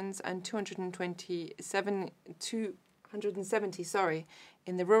infections, and 270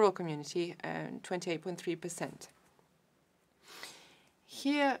 in the rural community, 28.3%.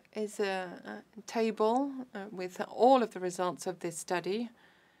 Here is a table with all of the results of this study.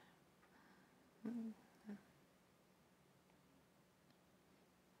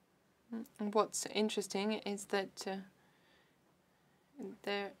 What's interesting is that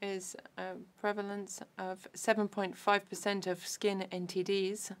there is a prevalence of 7.5% of skin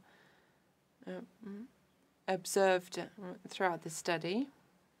NTDs observed throughout the study,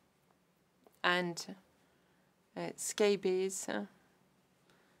 and scabies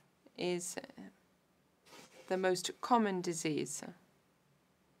is the most common disease.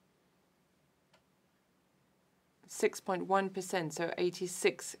 6.1%, so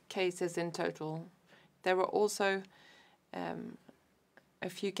 86 cases in total. There were also a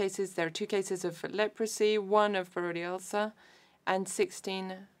few cases. There are 2 cases of leprosy, 1 of borreliosa, and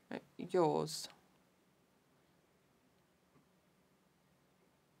 16 yaws.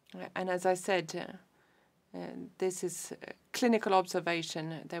 And as I said, this is clinical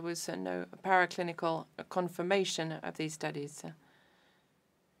observation. There was no paraclinical confirmation of these studies.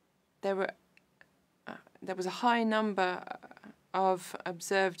 There was a high number of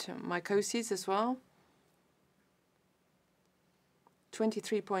observed mycoses as well.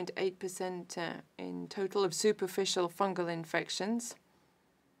 23.8% in total of superficial fungal infections.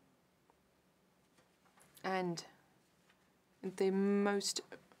 And the most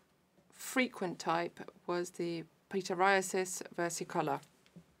frequent type was the pityriasis versicolor.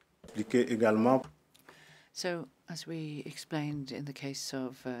 So, as we explained in the case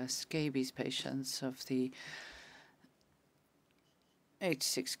of scabies patients, of the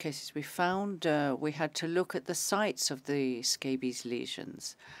 86 cases we found, we had to look at the sites of the scabies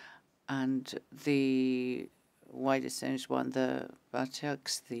lesions. And the widest range one, the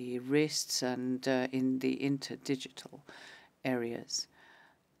buttocks, the wrists, and in the interdigital areas.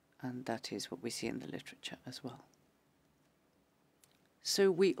 And that is what we see in the literature as well. So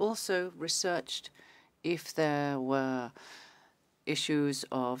we also researched if there were issues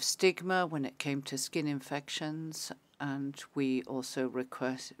of stigma when it came to skin infections, and we also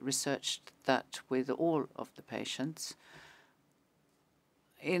researched that with all of the patients.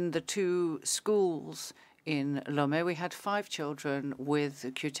 In the 2 schools in Lomé, we had 5 children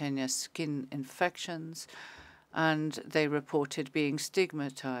with cutaneous skin infections, and they reported being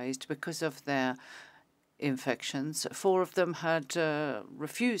stigmatized because of their infections. 4 of them had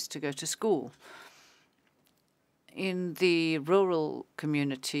refused to go to school. In the rural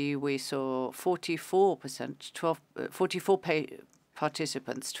community, we saw 44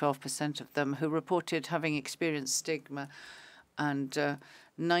 participants, 12% of them, who reported having experienced stigma, and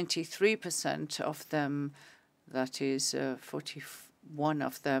 93% of them, that is 41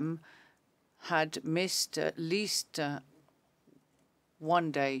 of them, had missed at least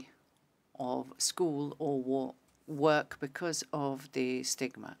 1 day of school or work because of the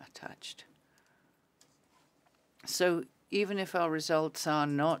stigma attached. So even if our results are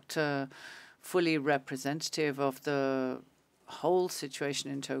not fully representative of the whole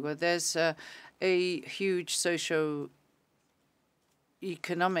situation in Togo, there's a huge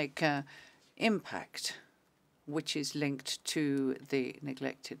socio-economic impact which is linked to the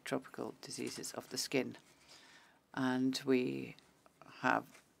neglected tropical diseases of the skin. And we have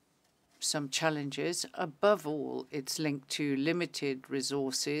some challenges. Above all, it's linked to limited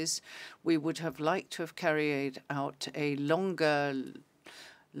resources. We would have liked to have carried out a longer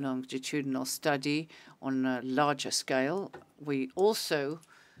longitudinal study on a larger scale. We also,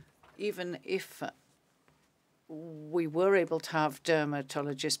 even if we were able to have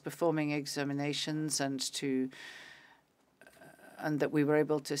dermatologists performing examinations and that we were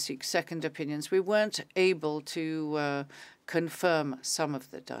able to seek second opinions, we weren't able to confirm some of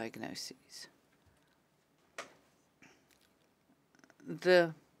the diagnoses.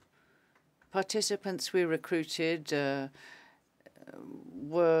 The participants we recruited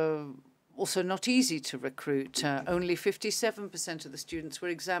were also not easy to recruit. Only 57% of the students were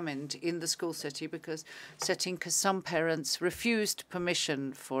examined in the school setting because some parents refused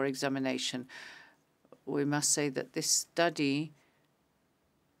permission for examination. We must say that this study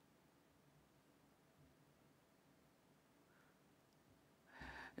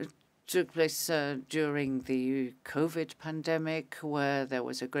took place during the COVID pandemic, where there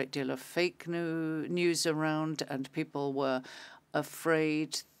was a great deal of fake news around and people were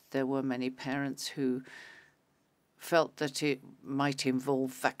afraid. There were many parents who felt that it might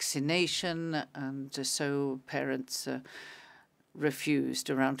involve vaccination, and so parents refused.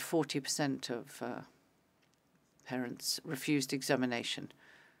 Around 40% of parents refused examination.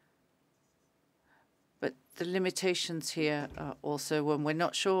 But the limitations here are also when we're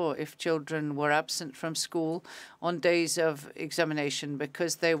not sure if children were absent from school on days of examination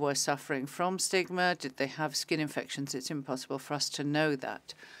because they were suffering from stigma. Did they have skin infections? It's impossible for us to know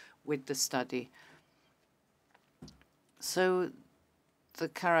that with the study. So the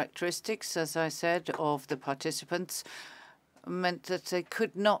characteristics, as I said, of the participants meant that they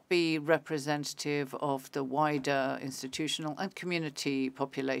could not be representative of the wider institutional and community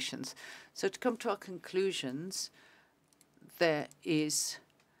populations. So to come to our conclusions, there is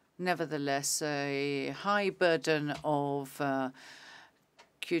nevertheless a high burden of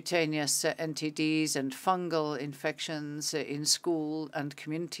cutaneous NTDs and fungal infections in school and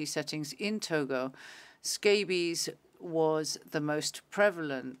community settings in Togo. Scabies was the most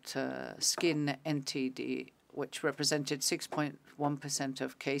prevalent skin NTD, which represented 6.1%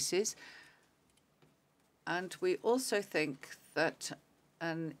 of cases. And we also think that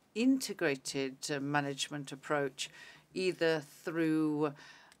an integrated management approach, either through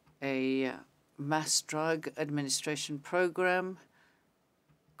a mass drug administration program,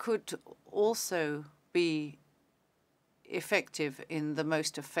 could also be effective in the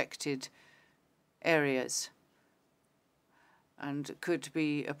most affected areas and could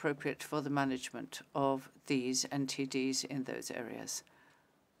be appropriate for the management of these NTDs in those areas.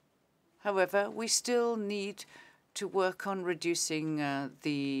 However, we still need to work on reducing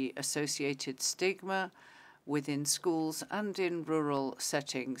the associated stigma within schools and in rural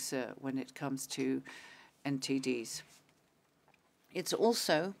settings when it comes to NTDs. It's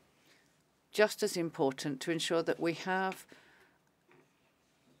also just as important to ensure that we have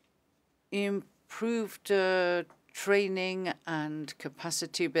improved training and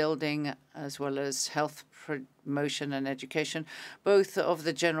capacity building, as well as health promotion and education, both of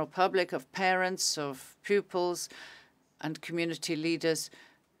the general public, of parents, of pupils, and community leaders,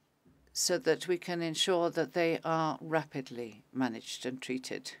 so that we can ensure that they are rapidly managed and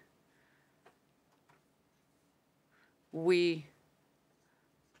treated. We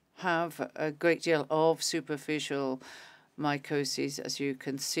have a great deal of superficial mycoses, as you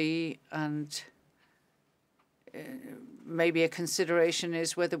can see, and maybe a consideration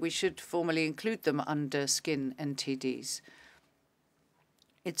is whether we should formally include them under skin NTDs.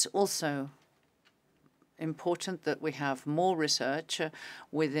 It's also important that we have more research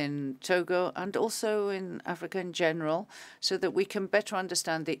within Togo and also in Africa in general, so that we can better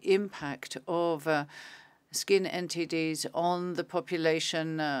understand the impact of skin NTDs on the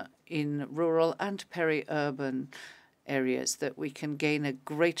population in rural and peri-urban areas, that we can gain a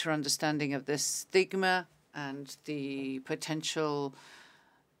greater understanding of the stigma and the potential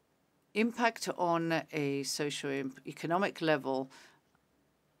impact on a socio-economic level,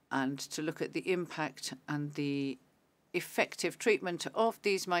 and to look at the impact and the effective treatment of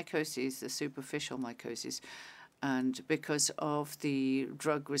these mycoses, the superficial mycoses, and because of the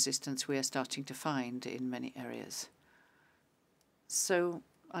drug resistance we are starting to find in many areas. So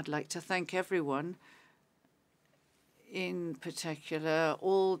I'd like to thank everyone, in particular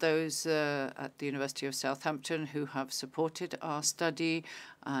all those at the University of Southampton who have supported our study,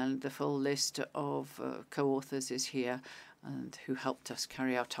 and the full list of co-authors is here and who helped us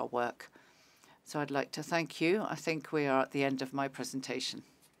carry out our work. So I'd like to thank you. I think we are at the end of my presentation.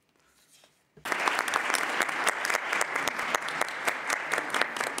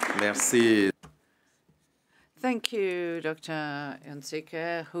 Merci. Thank you, Dr.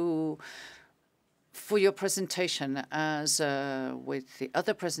 Yonsike, for your presentation. As with the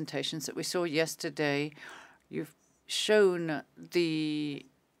other presentations that we saw yesterday, you've shown the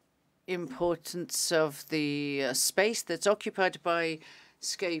importance of the space that's occupied by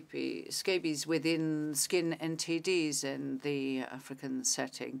scabies within skin NTDs in the African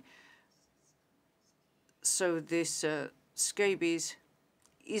setting. So this scabies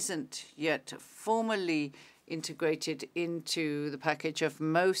isn't yet formally integrated into the package of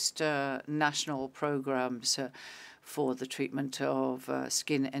most national programs for the treatment of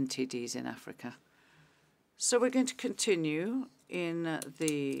skin NTDs in Africa. So we're going to continue in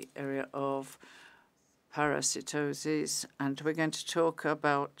the area of parasitosis, and we're going to talk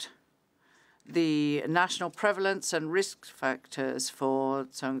about the national prevalence and risk factors for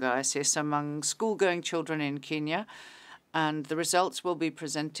tongiasis among school-going children in Kenya, and the results will be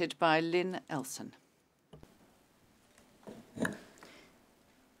presented by Lynn Elson.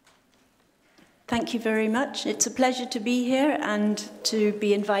 Thank you very much. It's a pleasure to be here and to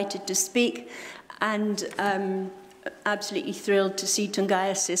be invited to speak, and absolutely thrilled to see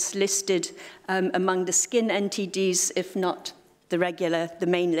tongiasis listed among the skin NTDs, if not the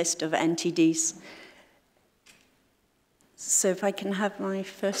main list of NTDs. So if I can have my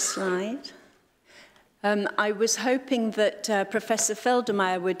first slide. I was hoping that Professor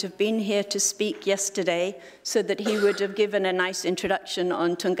Feldermeyer would have been here to speak yesterday so that he would have given a nice introduction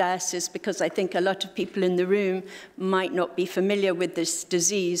on tongiasis, because I think a lot of people in the room might not be familiar with this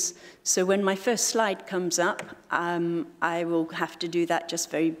disease. So when my first slide comes up, I will have to do that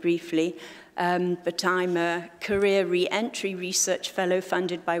just very briefly. But I'm a career re-entry research fellow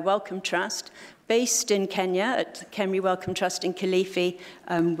funded by Wellcome Trust, based in Kenya at Kemri Wellcome Trust in Kilifi,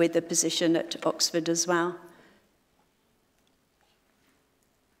 with a position at Oxford as well.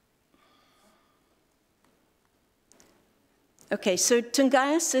 Okay, so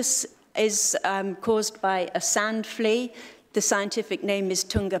tongiasis is caused by a sand flea. The scientific name is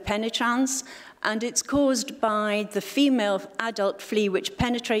Tunga penetrans, and it's caused by the female adult flea, which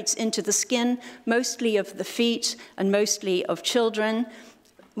penetrates into the skin, mostly of the feet and mostly of children.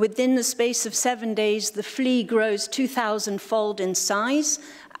 Within the space of 7 days, the flea grows 2,000-fold in size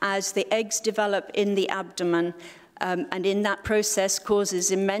as the eggs develop in the abdomen, and in that process causes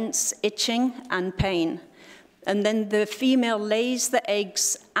immense itching and pain. And then the female lays the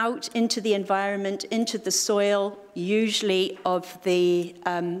eggs out into the environment, into the soil, usually of the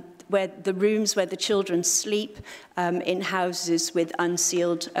rooms where the children sleep, in houses with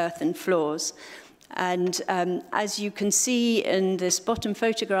unsealed earthen floors. And as you can see in this bottom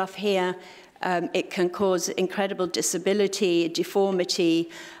photograph here, it can cause incredible disability, deformity.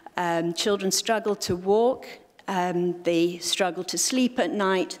 Children struggle to walk, they struggle to sleep at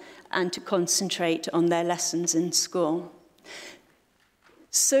night, and to concentrate on their lessons in school.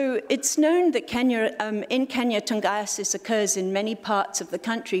 So it's known that in Kenya, tongiasis occurs in many parts of the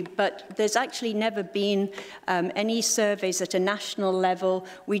country, but there's actually never been any surveys at a national level.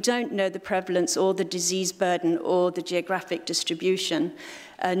 We don't know the prevalence or the disease burden or the geographic distribution.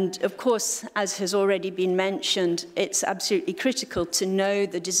 And of course, as has already been mentioned, it's absolutely critical to know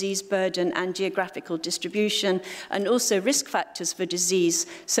the disease burden and geographical distribution, and also risk factors for disease,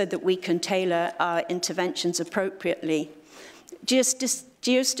 so that we can tailor our interventions appropriately.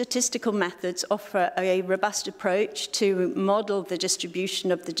 Geostatistical methods offer a robust approach to model the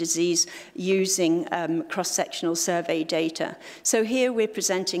distribution of the disease using cross-sectional survey data. So here we're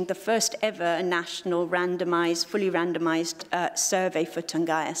presenting the first ever national fully randomized survey for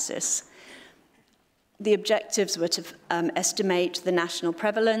tongiasis. The objectives were to estimate the national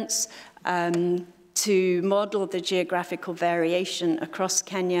prevalence, to model the geographical variation across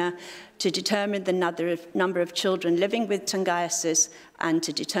Kenya, to determine the number of children living with tongiasis, and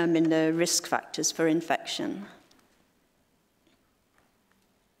to determine the risk factors for infection.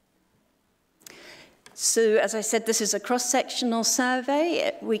 So, as I said, this is a cross-sectional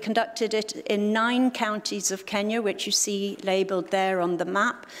survey. We conducted it in 9 counties of Kenya, which you see labeled there on the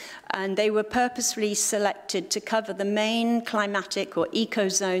map, and they were purposefully selected to cover the main climatic or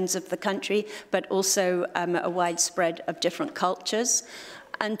ecozones of the country, but also a wide spread of different cultures.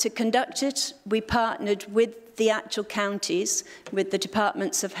 And to conduct it, we partnered with the actual counties, with the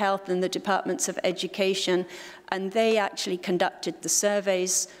Departments of Health and the Departments of Education, and they actually conducted the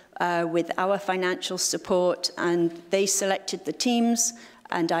surveys with our financial support, and they selected the teams,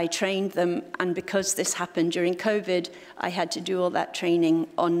 and I trained them. And because this happened during COVID, I had to do all that training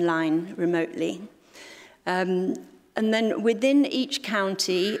online, remotely. And then within each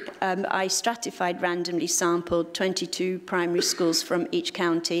county, I stratified, randomly sampled 22 primary schools from each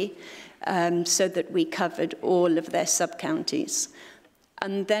county, so that we covered all of their sub-counties.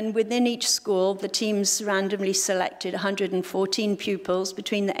 And then within each school, the teams randomly selected 114 pupils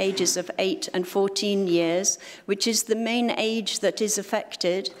between the ages of 8 and 14 years, which is the main age that is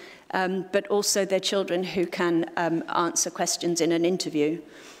affected, but also their children who can answer questions in an interview.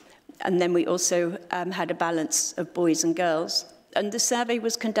 And then we also had a balance of boys and girls. And the survey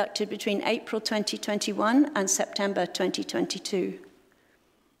was conducted between April 2021 and September 2022.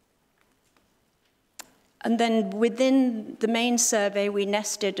 And then within the main survey, we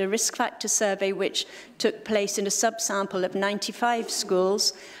nested a risk factor survey which took place in a subsample of 95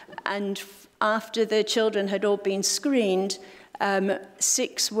 schools. And after the children had all been screened,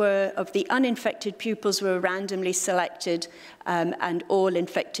 6 of the uninfected pupils were randomly selected, and all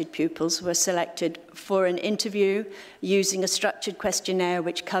infected pupils were selected for an interview using a structured questionnaire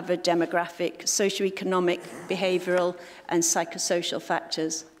which covered demographic, socioeconomic, behavioral, and psychosocial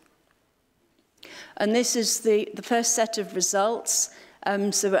factors. And this is the first set of results.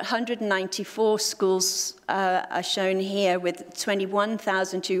 So 194 schools are shown here with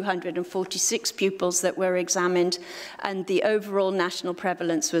 21,246 pupils that were examined, and the overall national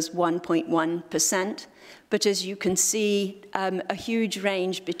prevalence was 1.1%. But as you can see, a huge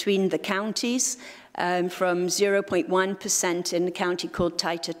range between the counties, from 0.1% in a county called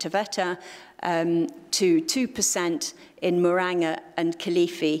Taita Taveta to 2% in Murang'a and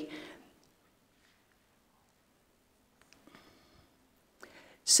Kilifi.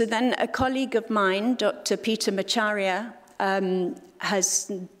 So then a colleague of mine, Dr. Peter Macharia,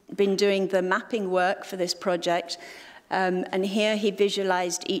 has been doing the mapping work for this project. And here he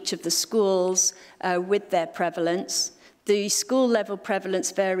visualized each of the schools with their prevalence. The school level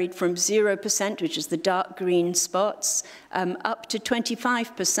prevalence varied from 0%, which is the dark green spots, up to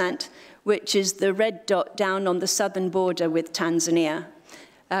 25%, which is the red dot down on the southern border with Tanzania.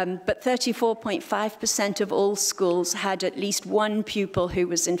 But 34.5% of all schools had at least one pupil who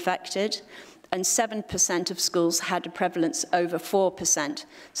was infected, and 7% of schools had a prevalence over 4%.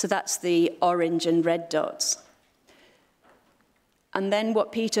 So that's the orange and red dots. And then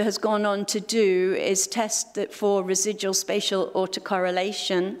what Peter has gone on to do is test that for residual spatial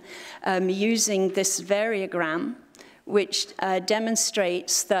autocorrelation using this variogram, which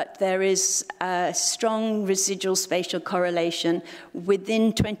demonstrates that there is a strong residual spatial correlation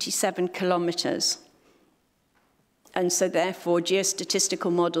within 27 kilometers. And so therefore,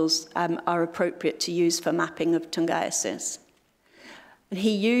 geostatistical models are appropriate to use for mapping of Tungiasis. And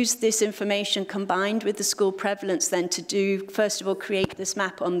he used this information combined with the school prevalence then to do, first of all, create this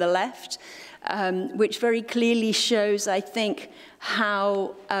map on the left, which very clearly shows, I think,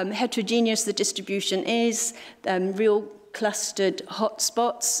 how heterogeneous the distribution is, real clustered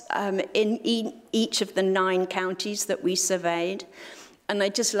hotspots in each of the 9 counties that we surveyed. And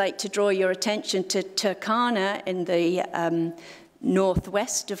I'd just like to draw your attention to Turkana in the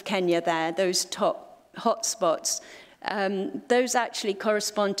northwest of Kenya there, those top hotspots. Those actually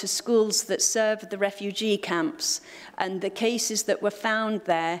correspond to schools that serve the refugee camps. And the cases that were found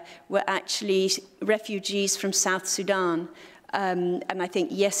there were actually refugees from South Sudan. And I think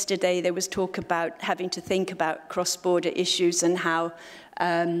yesterday there was talk about having to think about cross-border issues and how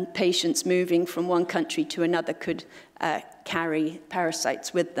patients moving from one country to another could carry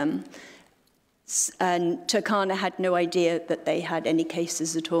parasites with them. And Turkana had no idea that they had any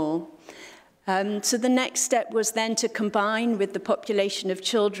cases at all. So the next step was then to combine with the population of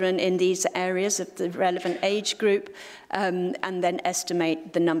children in these areas of the relevant age group and then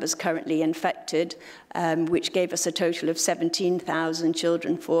estimate the numbers currently infected, which gave us a total of 17,000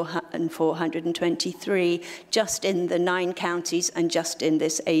 children and 423 just in the 9 counties and just in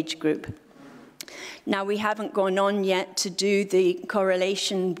this age group. Now, we haven't gone on yet to do the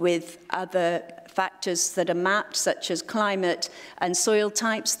correlation with other factors that are mapped, such as climate and soil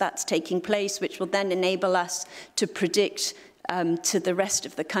types. That's taking place, which will then enable us to predict to the rest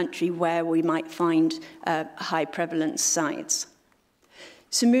of the country where we might find high prevalence sites.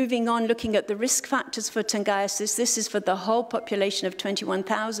 So moving on, looking at the risk factors for Tungiasis, this is for the whole population of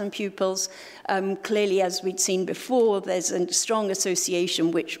 21,000 pupils. Clearly, as we'd seen before, there's a strong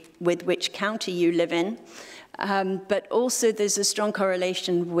association with which county you live in. But also there's a strong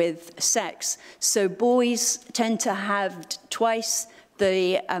correlation with sex. So boys tend to have twice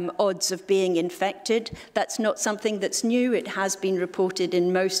the odds of being infected. That's not something that's new. It has been reported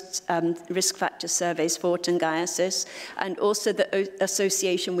in most risk factor surveys for Tungiasis, and also the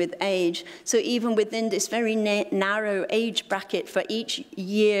association with age. So even within this very narrow age bracket, for each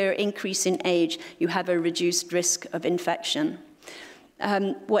year increase in age, you have a reduced risk of infection.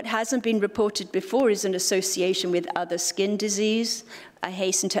 What hasn't been reported before is an association with other skin disease. I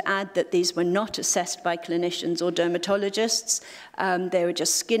hasten to add that these were not assessed by clinicians or dermatologists. They were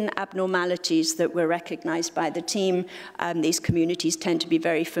just skin abnormalities that were recognized by the team. These communities tend to be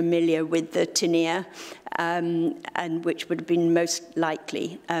very familiar with the tinea, and which would have been most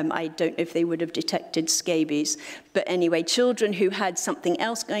likely. I don't know if they would have detected scabies. But anyway, children who had something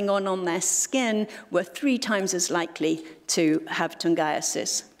else going on their skin were 3 times as likely to have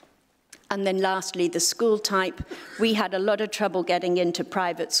Tungiasis. And then lastly, the school type. We had a lot of trouble getting into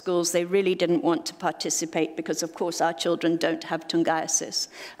private schools. They really didn't want to participate because, of course, our children don't have tungiasis,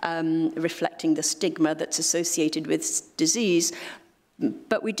 reflecting the stigma that's associated with disease.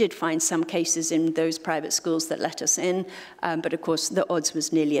 But we did find some cases in those private schools that let us in. But, of course, the odds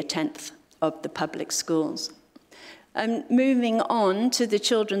was nearly a tenth of the public schools. Moving on to the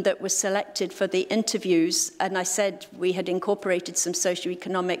children that were selected for the interviews, and I said we had incorporated some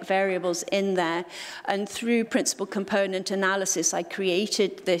socioeconomic variables in there, and through principal component analysis, I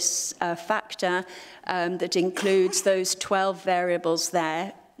created this factor that includes those 12 variables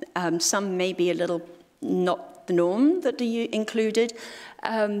there. Some may be a little not the norm that are included,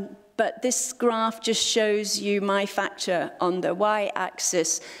 but this graph just shows you my factor on the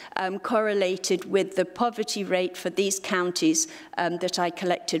y-axis correlated with the poverty rate for these counties that I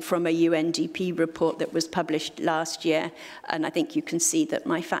collected from a UNDP report that was published last year. And I think you can see that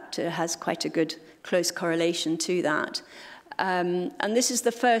my factor has quite a good close correlation to that. And this is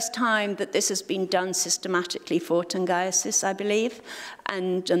the first time that this has been done systematically for tungiasis, I believe.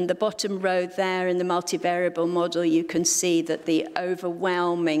 And on the bottom row there in the multivariable model, you can see that the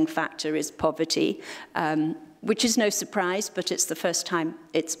overwhelming factor is poverty, which is no surprise, but it's the first time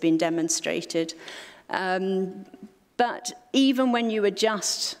it's been demonstrated. But even when you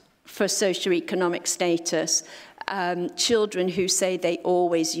adjust for socioeconomic status, children who say they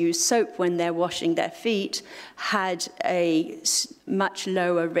always use soap when they're washing their feet had a much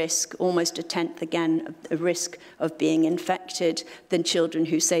lower risk, almost a tenth again, a risk of being infected than children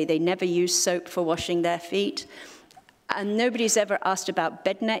who say they never use soap for washing their feet. And nobody's ever asked about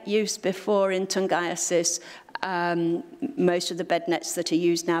bed net use before in tungiasis. Most of the bed nets that are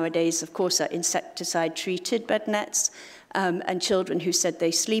used nowadays, of course, are insecticide-treated bed nets. And children who said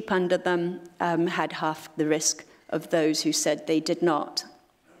they sleep under them had half the risk of those who said they did not.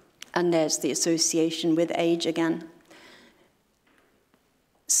 And there's the association with age again.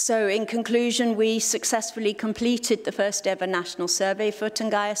 So in conclusion, we successfully completed the first ever national survey for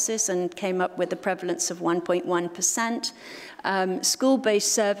tungiasis and came up with a prevalence of 1.1%.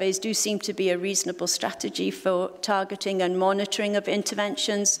 School-based surveys do seem to be a reasonable strategy for targeting and monitoring of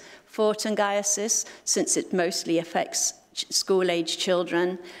interventions for tungiasis, since it mostly affects school-age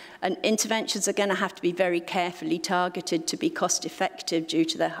children. And interventions are going to have to be very carefully targeted to be cost-effective due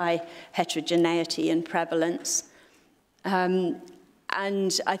to the high heterogeneity and prevalence. And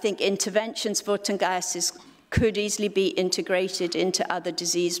I think interventions for tungiasis could easily be integrated into other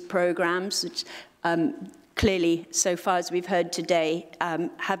disease programs, which clearly, so far as we've heard today,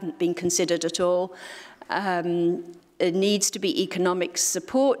 haven't been considered at all. It needs to be economic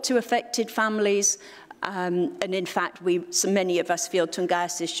support to affected families. And in fact, so many of us feel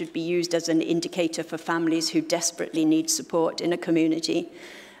tungiasis should be used as an indicator for families who desperately need support in a community.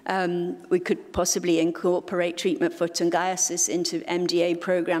 We could possibly incorporate treatment for tungiasis into MDA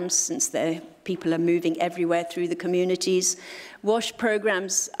programs, since people are moving everywhere through the communities. WASH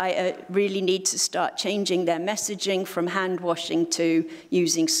programs really need to start changing their messaging from hand washing to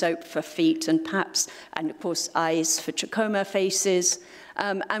using soap for feet and perhaps, and of course, eyes for trachoma faces.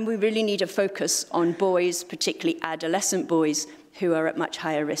 And we really need a focus on boys, particularly adolescent boys, who are at much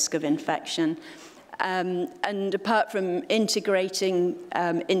higher risk of infection. And apart from integrating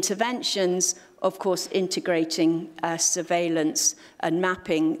interventions, of course, integrating surveillance and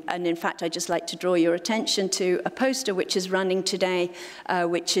mapping. And in fact, I'd just like to draw your attention to a poster which is running today,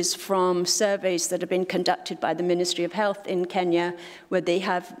 which is from surveys that have been conducted by the Ministry of Health in Kenya, where they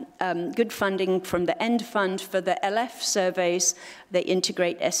have good funding from the END Fund for the LF surveys. They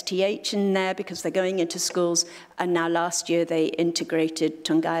integrate STH in there because they're going into schools. And now last year, they integrated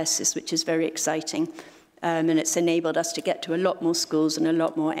tungiasis, which is very exciting. And it's enabled us to get to a lot more schools and a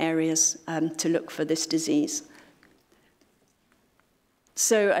lot more areas to look for this disease.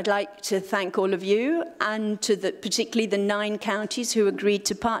 So I'd like to thank all of you, and to particularly the 9 counties who agreed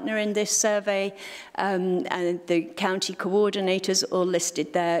to partner in this survey, and the county coordinators all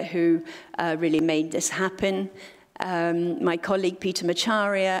listed there who really made this happen. My colleague Peter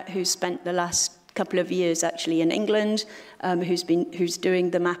Macharia, who spent the last couple of years actually in England, who's doing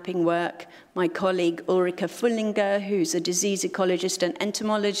the mapping work. My colleague Ulrika Fullinger, who's a disease ecologist and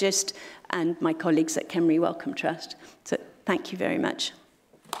entomologist, and my colleagues at Kemry Wellcome Trust. So thank you very much.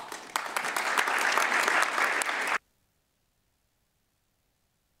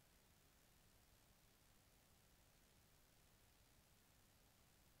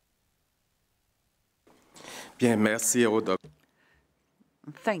 Bien, merci au docteur.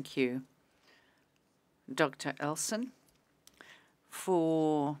 Thank you, Dr. Elson,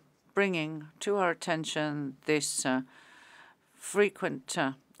 for bringing to our attention this frequent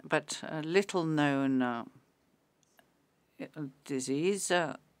but a little known disease,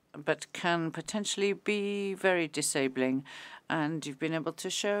 but can potentially be very disabling. And you've been able to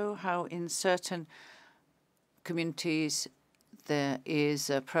show how in certain communities there is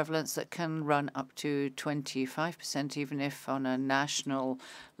a prevalence that can run up to 25%, even if on a national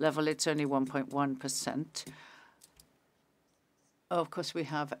level it's only 1.1%. Of course, we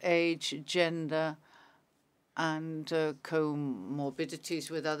have age, gender, and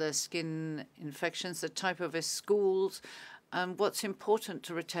comorbidities with other skin infections, the type of schools. And what's important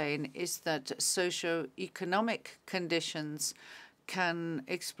to retain is that socio-economic conditions can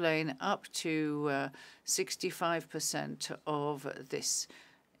explain up to 65% of this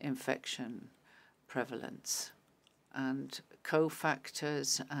infection prevalence. And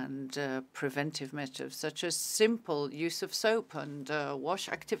cofactors and preventive measures, such as simple use of soap and wash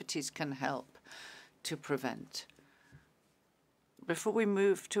activities, can help to prevent. Before we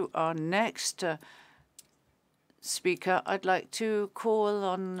move to our next speaker, I'd like to call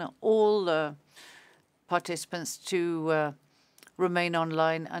on all participants to remain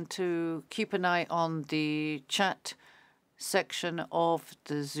online and to keep an eye on the chat section of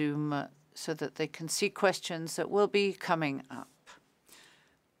the Zoom so that they can see questions that will be coming up.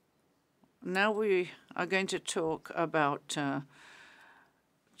 Now we are going to talk about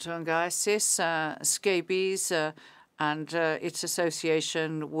Tungiasis, scabies, and its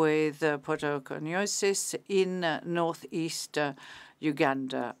association with poroconiosis in northeast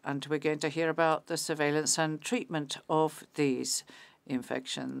Uganda. And we're going to hear about the surveillance and treatment of these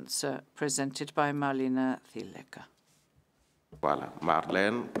infections presented by Marlene Thieleke. Voilà,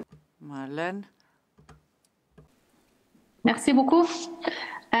 Marlene. Marlene. Merci beaucoup.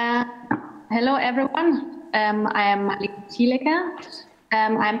 Hello, everyone. I am Marlene Thieleke.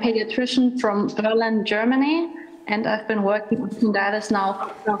 I'm a pediatrician from Berlin, Germany, and I've been working with Tungiasis now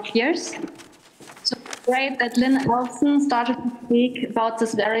for 12 years. So it's great that Lynn Elson started to speak about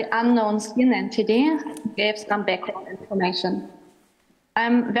this very unknown skin NTD, gave some background information.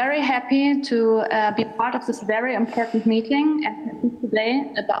 I'm very happy to be part of this very important meeting and speak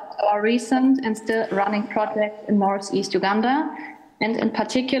today about our recent and still running project in Northeast Uganda, and in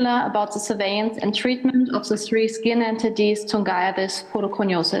particular about the surveillance and treatment of the 3 skin NTDs, Tungiasis,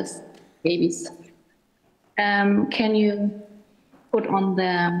 poroconiosis, babies. Can you put on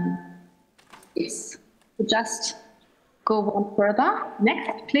the, yes, just go one further.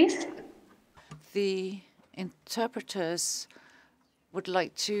 Next, please. The interpreters would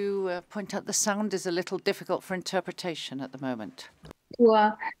like to point out the sound is a little difficult for interpretation at the moment.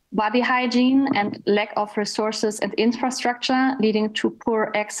 Poor body hygiene and lack of resources and infrastructure, leading to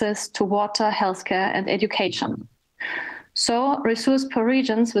poor access to water, healthcare, and education. So resource-poor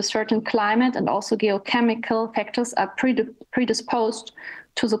regions with certain climate and also geochemical factors are predisposed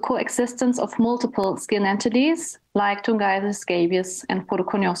to the coexistence of multiple skin entities like Tungiasis, scabies, and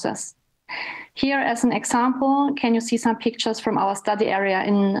poroconiosis. Here, as an example, can you see some pictures from our study area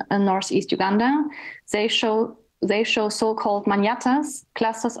in northeast Uganda? They show so-called manyatas,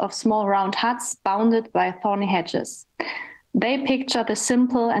 clusters of small round huts bounded by thorny hedges. They picture the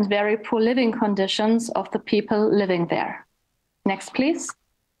simple and very poor living conditions of the people living there. Next, please.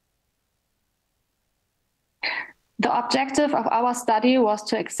 The objective of our study was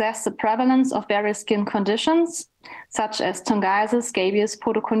to assess the prevalence of various skin conditions, such as Tungiasis, scabies,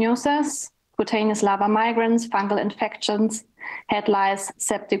 poroconiosis, cutaneous larva migrants, fungal infections, head lice,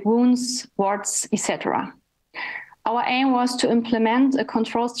 septic wounds, warts, etc. Our aim was to implement a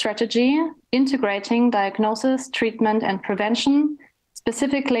control strategy integrating diagnosis, treatment, and prevention,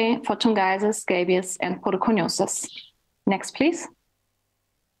 specifically for Tungiasis, scabies, and poroconiosis. Next, please.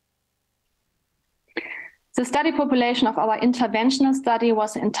 The study population of our interventional study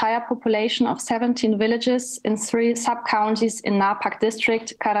was the entire population of 17 villages in 3 sub-counties in Narpak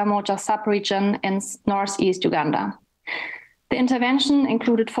district, Karamoja sub-region, and northeast Uganda. The intervention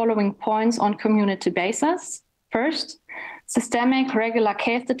included following points on community basis. First, systemic regular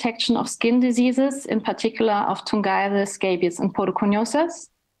case detection of skin diseases, in particular of Tungiasis, scabies, and poroconiosis.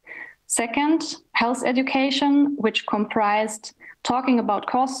 Second, health education, which comprised talking about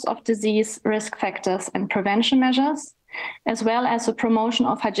causes of disease, risk factors, and prevention measures, as well as the promotion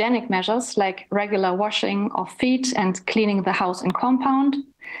of hygienic measures like regular washing of feet and cleaning the house and compound,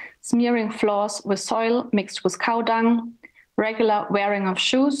 smearing floors with soil mixed with cow dung, regular wearing of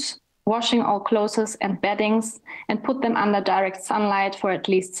shoes, washing all clothes and beddings, and put them under direct sunlight for at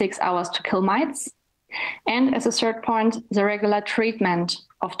least 6 hours to kill mites. And as a third point, the regular treatment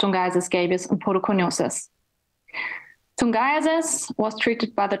of Tungiasis, scabies, and poroconiosis. Tungiasis was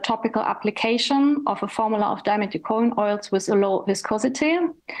treated by the topical application of a formula of dimethyl oils with a low viscosity,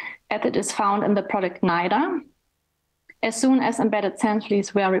 as it is found in the product NIDA, as soon as embedded sand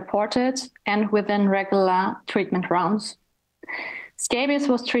fleas were reported and within regular treatment rounds. Scabies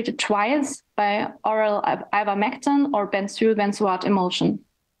was treated twice by oral ivermectin or benzyl benzoate emulsion.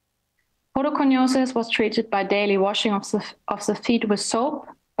 Podoconiosis was treated by daily washing of the feet with soap,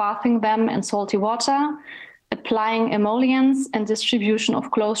 bathing them in salty water, applying emollients, and distribution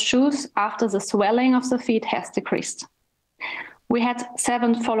of closed shoes after the swelling of the feet has decreased. We had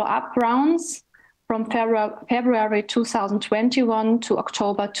 7 follow-up rounds from February 2021 to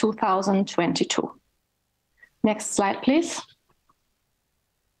October 2022. Next slide, please.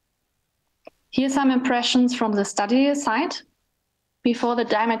 Here's some impressions from the study site. Before the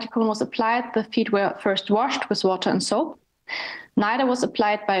dimethicone was applied, the feet were first washed with water and soap. NIDA was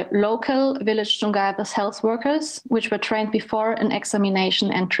applied by local village Tungiasis health workers, which were trained before in examination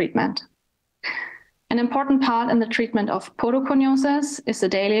and treatment. An important part in the treatment of podoconiosis is the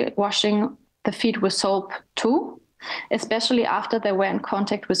daily washing the feet with soap too, especially after they were in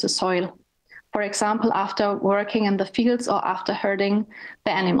contact with the soil. For example, after working in the fields or after herding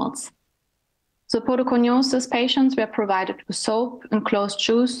the animals. So podoconiosis patients were provided with soap and closed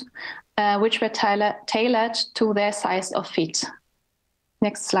shoes, which were tailored to their size of feet.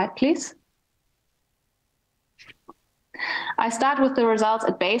 Next slide, please. I start with the results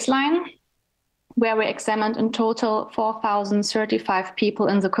at baseline, where we examined in total 4,035 people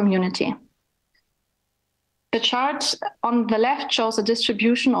in the community. The chart on the left shows a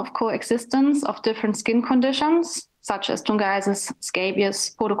distribution of coexistence of different skin conditions, such as Tungiasis,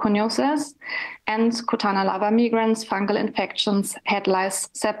 scabies, podoconiosis, and cutana lava migrans, fungal infections, head lice,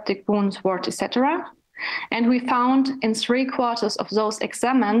 septic wounds, wart, etc. And we found in 3/4 of those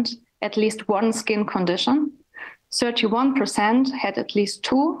examined at least one skin condition, 31% had at least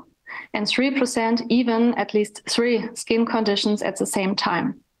 2, and 3% even at least 3 skin conditions at the same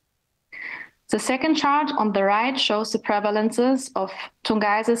time. The second chart on the right shows the prevalences of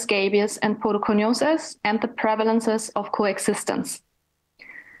Tungiasis, scabies, and podoconiosis and the prevalences of coexistence.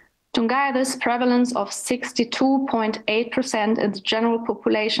 Tungiasis prevalence of 62.8% in the general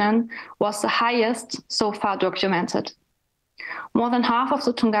population was the highest so far documented. More than half of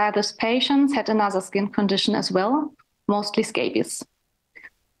the Tungiasis patients had another skin condition as well, mostly scabies.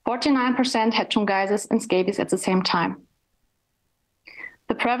 49% had Tungiasis and scabies at the same time.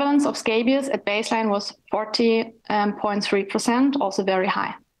 The prevalence of scabies at baseline was 40.3%, also very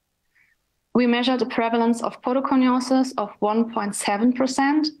high. We measured the prevalence of podoconiosis of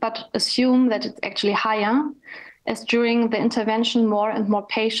 1.7%, but assume that it's actually higher, as during the intervention more and more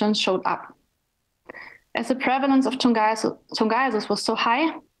patients showed up. As the prevalence of Tungiasis was so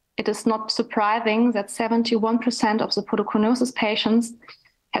high, it is not surprising that 71% of the podoconiosis patients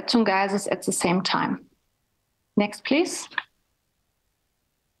had Tungiasis at the same time. Next, please.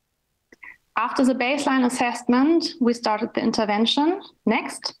 After the baseline assessment, we started the intervention.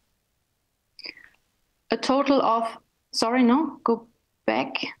 Next. A total of, go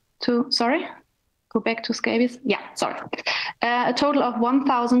back to scabies. A total of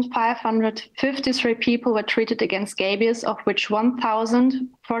 1,553 people were treated against scabies, of which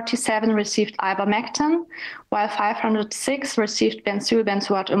 1,047 received ivermectin, while 506 received benzyl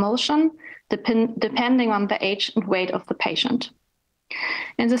benzoate emulsion, depending on the age and weight of the patient.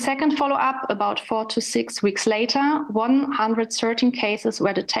 In the second follow-up, about 4 to 6 weeks later, 113 cases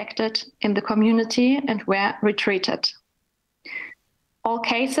were detected in the community and were retreated. All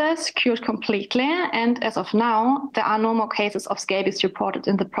cases cured completely, and as of now, there are no more cases of scabies reported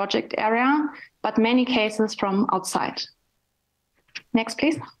in the project area, but many cases from outside. Next,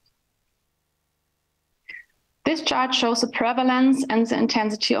 please. This chart shows the prevalence and the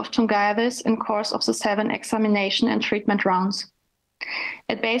intensity of Tungiasis in course of the 7 examination and treatment rounds.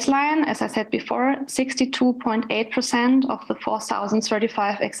 At baseline, as I said before, 62.8% of the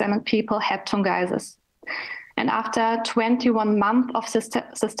 4,035 examined people had Tungiasis. And after 21 months of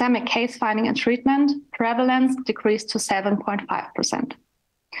systemic case finding and treatment, prevalence decreased to 7.5%.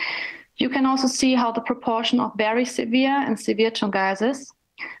 You can also see how the proportion of very severe and severe Tungiasis,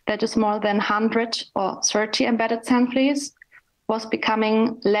 that is more than 100 or 30 embedded sand fleas, was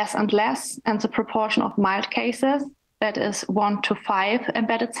becoming less and less, and the proportion of mild cases, that is 1 to 5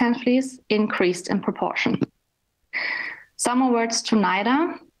 embedded sand fleas, increased in proportion. Some more words to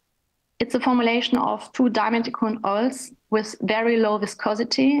NIDA. It's a formulation of 2 dimethicone oils with very low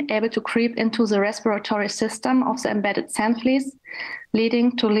viscosity, able to creep into the respiratory system of the embedded sand fleas,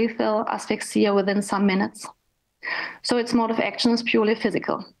 leading to lethal asphyxia within some minutes. So its mode of action is purely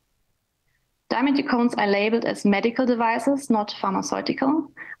physical. Dimethicones are labeled as medical devices, not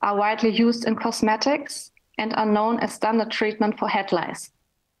pharmaceutical, are widely used in cosmetics, and are known as standard treatment for head lice.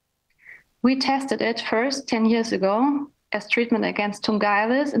 We tested it first 10 years ago as treatment against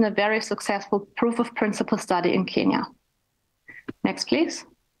Tungitis in a very successful proof of principle study in Kenya. Next, please.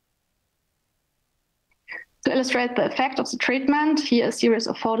 To illustrate the effect of the treatment, here a series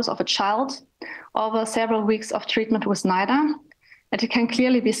of photos of a child over several weeks of treatment with NIDA. And it can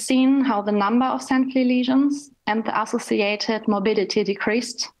clearly be seen how the number of sand flea lesions and the associated morbidity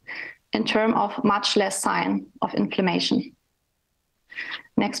decreased in terms of much less sign of inflammation.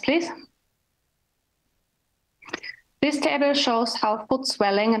 Next, please. This table shows how foot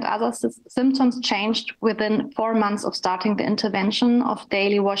swelling and other symptoms changed within 4 months of starting the intervention of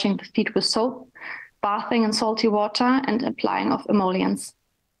daily washing the feet with soap, bathing in salty water, and applying of emollients.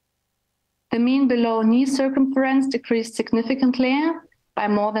 The mean below knee circumference decreased significantly by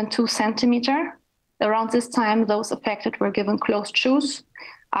more than 2 centimeters. Around this time, those affected were given closed shoes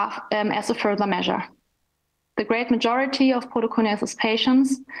as a further measure. The great majority of podoconiosis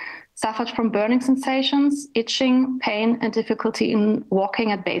patients suffered from burning sensations, itching, pain, and difficulty in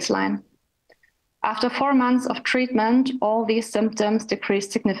walking at baseline. After 4 months of treatment, all these symptoms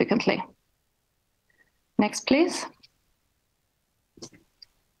decreased significantly. Next, please.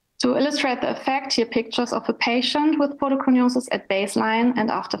 To illustrate the effect, here pictures of a patient with podoconiosis at baseline and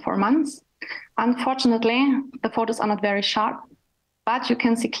after 4 months. Unfortunately, the photos are not very sharp, but you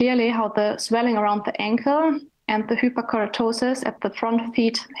can see clearly how the swelling around the ankle and the hyperkeratosis at the front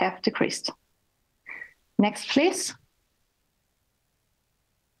feet have decreased. Next, please.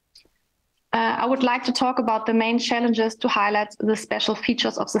 I would like to talk about the main challenges to highlight the special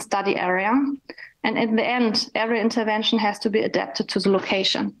features of the study area. And in the end, every intervention has to be adapted to the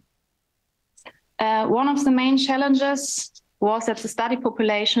location. One of the main challenges was that the study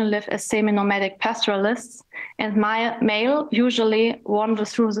population live as semi-nomadic pastoralists, and male usually wander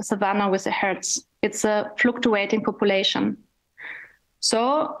through the savanna with the herds. It's a fluctuating population.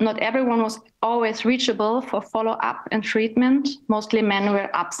 So not everyone was always reachable for follow-up and treatment. Mostly men were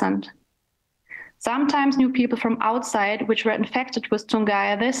absent. Sometimes new people from outside, which were infected with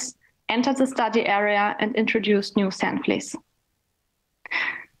Tungitis, entered the study area and introduced new sand fleas.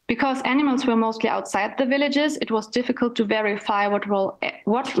 Because animals were mostly outside the villages, it was difficult to verify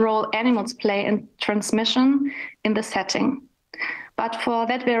what role animals play in transmission in the setting. But for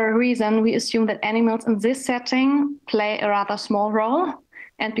that very reason, we assume that animals in this setting play a rather small role.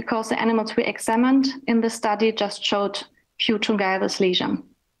 And because the animals we examined in the study just showed few Tungitis lesions.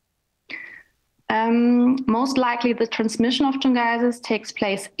 Most likely the transmission of Tungitis takes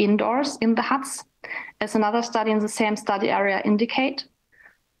place indoors in the huts, as another study in the same study area indicate.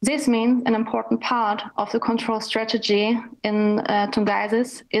 This means an important part of the control strategy in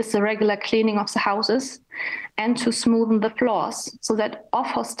Tungitis is the regular cleaning of the houses and to smoothen the floors so that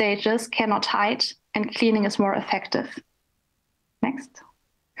off-house stages cannot hide and cleaning is more effective. Next.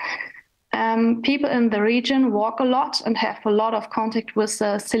 People in the region walk a lot and have a lot of contact with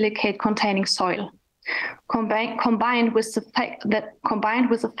silicate-containing soil. Combined with the fact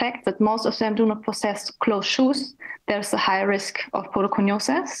that most of them do not possess closed shoes, there's a high risk of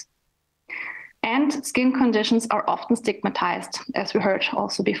podoconiosis. And skin conditions are often stigmatized, as we heard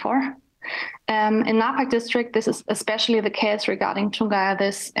also before. In Napak district, this is especially the case regarding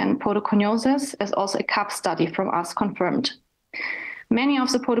Tungitis and podoconiosis, as also a CAP study from us confirmed. Many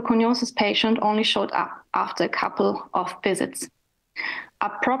of the podoconiosis patients only showed up after a couple of visits.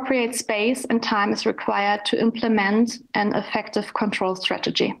 Appropriate space and time is required to implement an effective control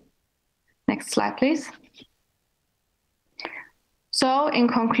strategy. Next slide, please. So in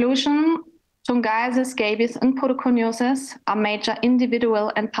conclusion, Tungitis, scabies, and podoconiosis are major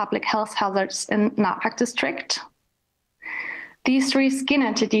individual and public health hazards in Napak district. These 3 skin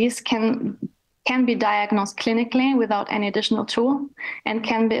NTDs can be diagnosed clinically without any additional tool and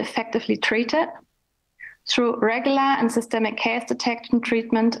can be effectively treated through regular and systemic case detection,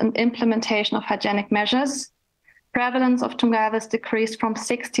 treatment, and implementation of hygienic measures. Prevalence of Tungitis decreased from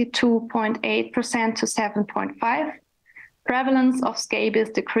 62.8% to 7.5%. Prevalence of scabies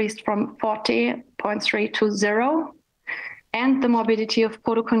decreased from 40.3 to 0. And the morbidity of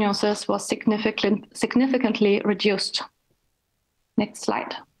podoconiosis was significantly reduced. Next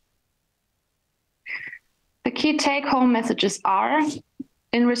slide. The key take-home messages are: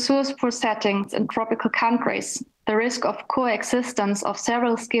 in resource-poor settings in tropical countries, the risk of coexistence of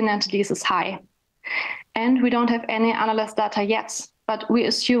several skin entities is high. And we don't have any analyzed data yet, but we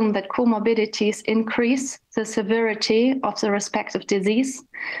assume that comorbidities increase the severity of the respective disease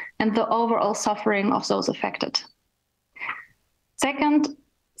and the overall suffering of those affected. Second,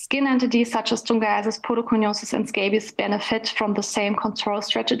 Skin NTDs such as Tungiasis, podoconiosis, and scabies benefit from the same control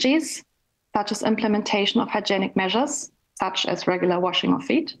strategies, such as implementation of hygienic measures, such as regular washing of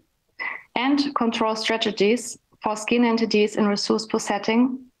feet, and control strategies for skin NTDs in resource-poor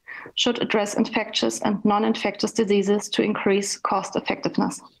setting should address infectious and non-infectious diseases to increase cost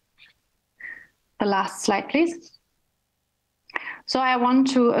effectiveness. The last slide, please. So I want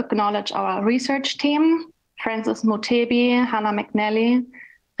to acknowledge our research team, Francis Mutebi, Hannah McNally,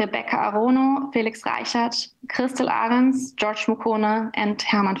 Rebecca Arono, Felix Reichert, Crystal Ahrens, George Mukone, and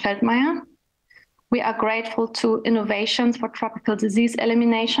Hermann Feldmeier. We are grateful to Innovations for Tropical Disease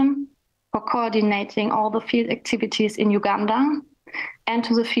Elimination for coordinating all the field activities in Uganda, and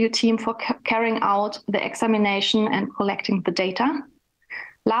to the field team for carrying out the examination and collecting the data.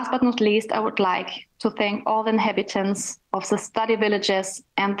 Last but not least, I would like to thank all the inhabitants of the study villages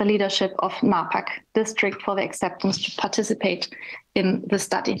and the leadership of Napak district for the acceptance to participate in the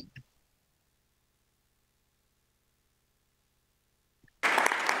study.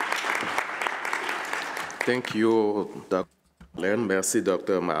 Thank you, Dr. Marlene. Merci,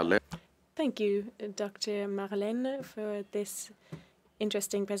 Dr. Marlene. Thank you, Dr. Marlene, for this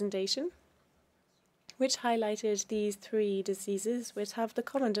interesting presentation, which highlighted these three diseases which have the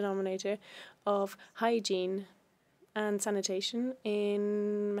common denominator of hygiene and sanitation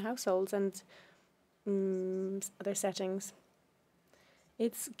in households and other settings.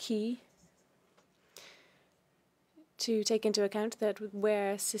 It's key to take into account that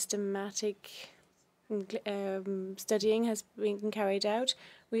where systematic studying has been carried out,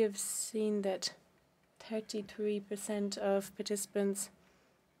 we have seen that 33% of participants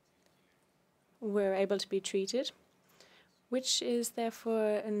were able to be treated, which is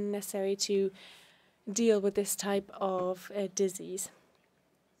therefore necessary to deal with this type of disease.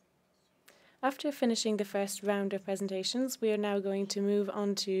 After finishing the first round of presentations, we are now going to move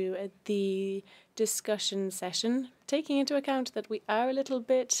on to the discussion session, taking into account that we are a little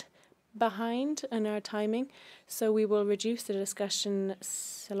bit behind in our timing, so we will reduce the discussion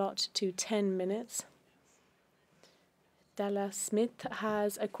slot to 10 minutes. Dalla Smith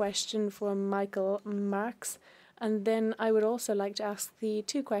has a question for Michael Marks, and then I would also like to ask the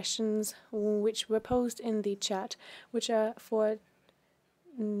two questions which were posed in the chat, which are for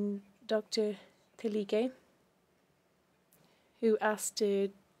Dr. Telige, who asked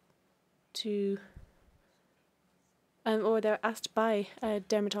or they're asked by a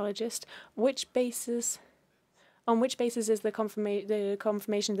dermatologist, on which basis is the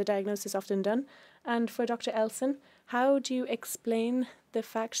confirmation of the diagnosis often done? And for Dr. Elson, how do you explain the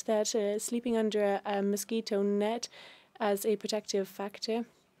fact that sleeping under a mosquito net as a protective factor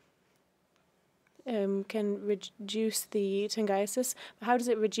can reduce the tungiasis? How does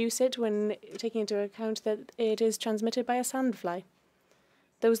it reduce it when taking into account that it is transmitted by a sandfly?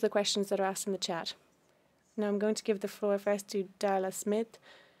 Those are the questions that are asked in the chat. Now I'm going to give the floor first to Darla Smith,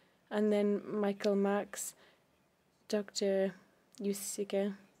 and then Michael Marks, Dr.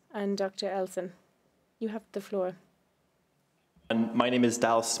 Yusike, and Dr. Elson. You have the floor. And my name is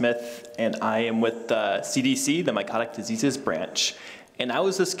Dallas Smith, and I am with the CDC, the Mycotic Diseases Branch. And I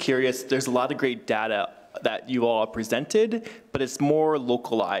was just curious, there's a lot of great data that you all presented, but it's more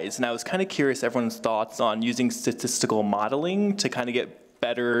localized. And I was kind of curious everyone's thoughts on using statistical modeling to kind of get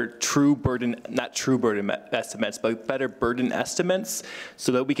better not true burden estimates, but better burden estimates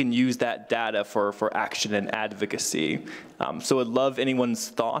so that we can use that data for action and advocacy. So I'd love anyone's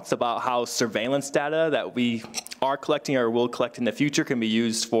thoughts about how surveillance data that we are collecting or will collect in the future can be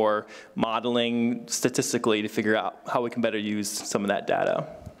used for modeling statistically to figure out how we can better use some of that data.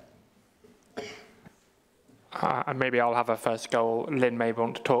 And maybe I'll have a first go. Lynn may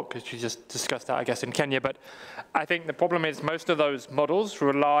want to talk because she just discussed that, I guess, in Kenya. But I think the problem is most of those models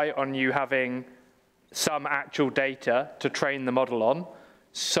rely on you having some actual data to train the model on.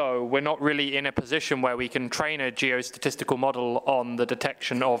 So we're not really in a position where we can train a geostatistical model on the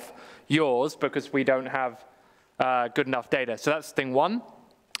detection of yours because we don't have good enough data. So that's thing one.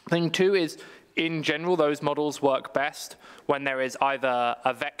 Thing two is, in general, those models work best when there is either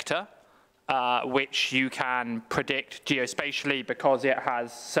a vector which you can predict geospatially because it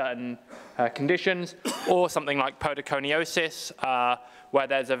has certain conditions, or something like podoconiosis, where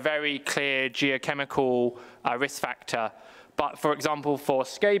there's a very clear geochemical risk factor. But for example, for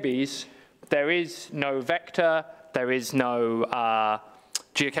scabies, there is no vector, there is no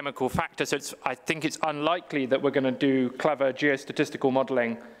geochemical factor, so I think it's unlikely that we're going to do clever geostatistical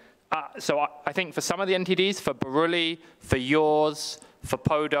modeling. So I think for some of the NTDs, for Buruli, for yours, for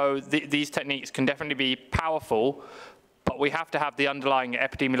Podo, these techniques can definitely be powerful, but we have to have the underlying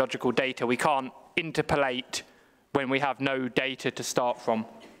epidemiological data. We can't interpolate when we have no data to start from.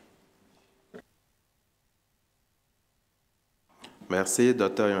 Merci,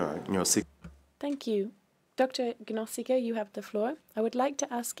 Dr. Gnosika. Thank you. Dr. Gnosika, you have the floor. I would like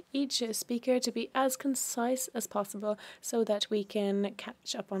to ask each speaker to be as concise as possible so that we can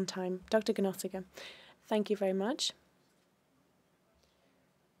catch up on time. Dr. Gnosika, thank you very much.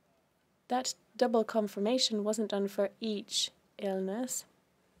 That double confirmation wasn't done for each illness.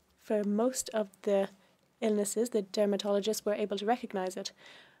 For most of the illnesses, the dermatologists were able to recognize it.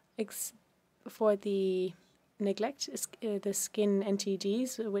 For the neglect, the skin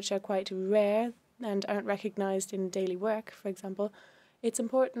NTDs, which are quite rare and aren't recognized in daily work, for example, it's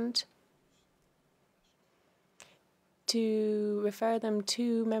important to refer them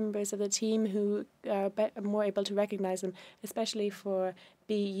to members of the team who are more able to recognize them, especially for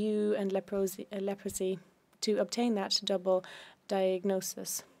BU and leprosy, to obtain that double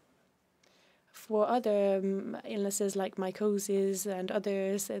diagnosis. For other illnesses like mycosis and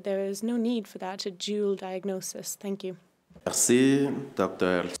others, there is no need for that dual diagnosis. Thank you. Merci,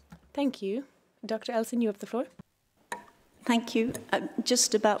 Dr. Thank you. Dr. Elson, you have the floor. Thank you.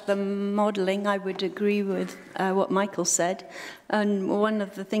 Just about the modelling, I would agree with what Michael said. And one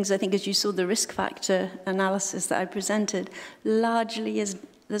of the things I think, as you saw the risk factor analysis that I presented, largely is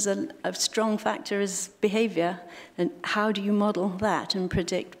there's a strong factor is behaviour, and how do you model that and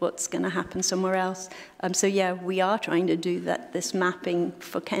predict what's going to happen somewhere else? So yeah, we are trying to do that, this mapping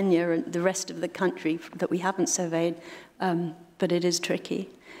for Kenya and the rest of the country that we haven't surveyed, but it is tricky.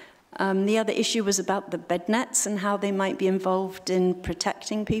 The other issue was about the bed nets and how they might be involved in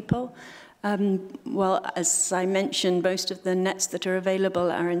protecting people. Well, as I mentioned, most of the nets that are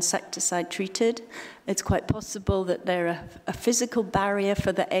available are insecticide treated. It's quite possible that they're a physical barrier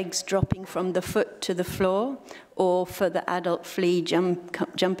for the eggs dropping from the foot to the floor, or for the adult flea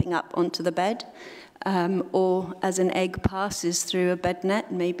jumping up onto the bed. Or as an egg passes through a bed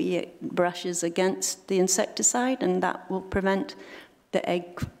net, maybe it brushes against the insecticide, and that will prevent the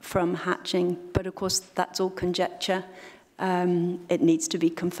egg from hatching. But of course, that's all conjecture. It needs to be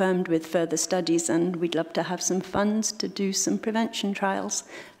confirmed with further studies, and we'd love to have some funds to do some prevention trials,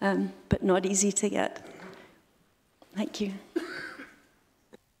 but not easy to get. Thank you.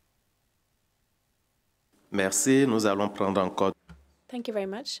 Merci. Nous allons prendre encore. Thank you very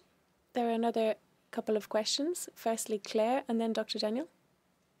much. There are another couple of questions. Firstly, Claire, and then Dr. Daniel.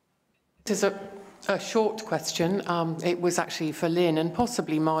 There's a short question. It was actually for Lynn and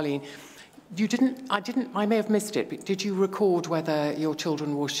possibly Marlene. I may have missed it, but did you record whether your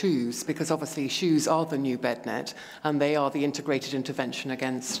children wore shoes? Because obviously shoes are the new bed net, and they are the integrated intervention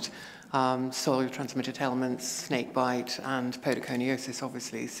against soil transmitted ailments, snake bite, and podoconiosis,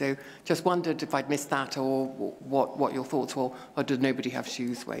 obviously. So just wondered if I'd missed that, or what your thoughts were, or did nobody have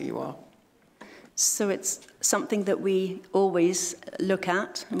shoes where you are? So it's something that we always look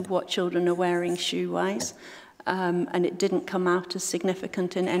at, what children are wearing shoe-wise. And it didn't come out as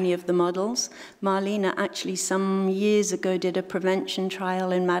significant in any of the models. Marlena actually some years ago did a prevention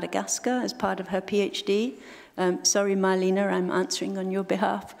trial in Madagascar as part of her PhD. Sorry, Marlena, I'm answering on your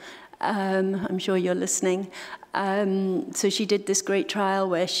behalf. I'm sure you're listening. So she did this great trial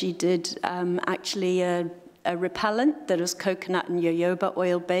where she did actually a repellent that was coconut and jojoba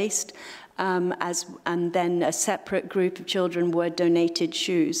oil based, and then a separate group of children were donated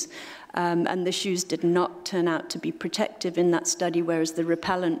shoes. And the shoes did not turn out to be protective in that study, whereas the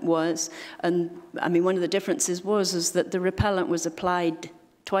repellent was. And I mean, one of the differences was that the repellent was applied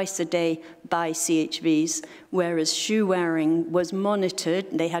twice a day by CHVs, whereas shoe wearing was monitored.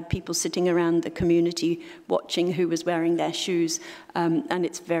 They had people sitting around the community watching who was wearing their shoes, and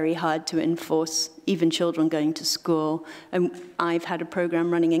it's very hard to enforce, even children going to school. And I've had a program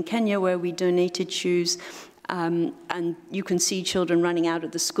running in Kenya where we donated shoes, and you can see children running out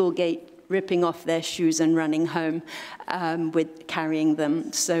of the school gate, ripping off their shoes and running home with carrying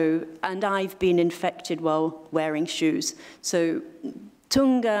them. So, and I've been infected while wearing shoes. So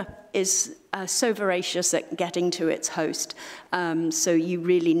Tunga is so voracious at getting to its host. So you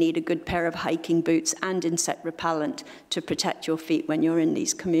really need a good pair of hiking boots and insect repellent to protect your feet when you're in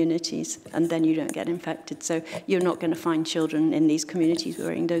these communities, and then you don't get infected. So you're not going to find children in these communities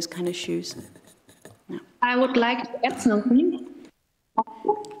wearing those kind of shoes. No. I would like to add something.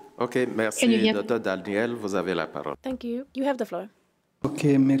 Okay, merci. Dr. Daniel, vous avez la parole. Thank you. You have the floor.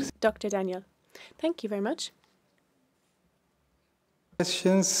 Okay, merci. Dr. Daniel. Thank you very much.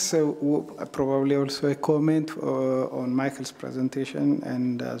 Questions, probably also a comment on Michael's presentation,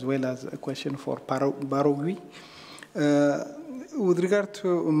 and as well as a question for Barogui. With regard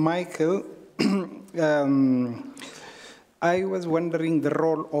to Michael, I was wondering the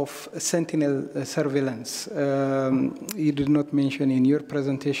role of sentinel surveillance. You did not mention in your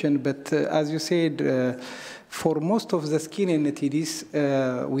presentation, but as you said, for most of the skin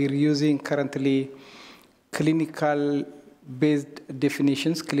NTDs, we're using currently clinical-based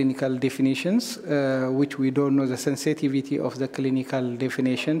definitions, which we don't know the sensitivity of the clinical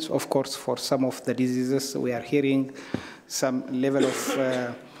definitions. Of course, for some of the diseases, we are hearing some level of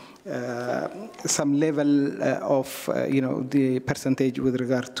the percentage with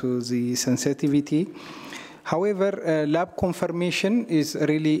regard to the sensitivity. However, lab confirmation is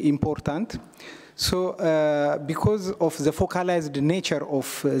really important. So because of the focalized nature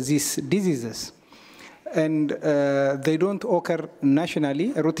of these diseases, and they don't occur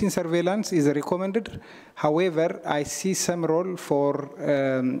nationally, routine surveillance is recommended. However, I see some role for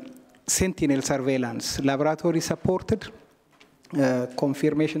sentinel surveillance, laboratory supported,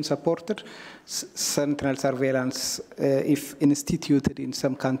 confirmation supported, sentinel surveillance, if instituted in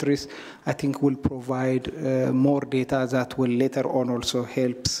some countries, I think will provide more data that will later on also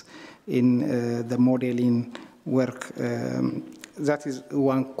helps in the modeling work. That is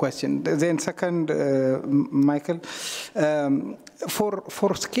one question. Then second, Michael,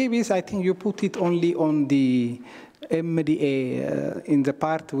 for scabies, I think you put it only on the MDA in the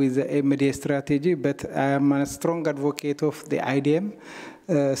part with the MDA strategy, but I am a strong advocate of the IDM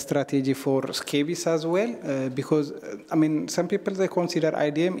strategy for scabies as well, because, I mean, some people, they consider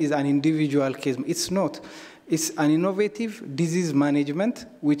IDM is an individual case. It's not. It's an innovative disease management,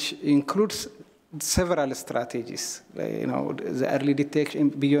 which includes several strategies, the early detection,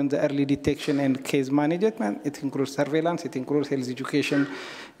 beyond the early detection and case management. It includes surveillance, it includes health education,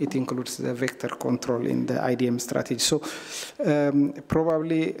 it includes the vector control in the IDM strategy. So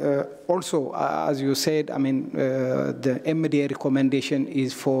probably also, as you said, I mean, the MDA recommendation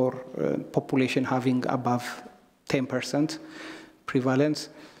is for population having above 10% prevalence.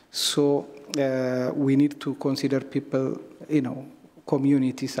 So we need to consider people,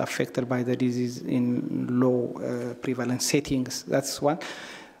 communities affected by the disease in low prevalence settings. That's one.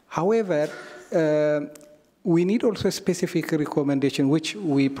 However, we need also a specific recommendation, which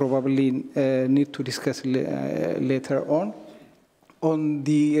we probably need to discuss later on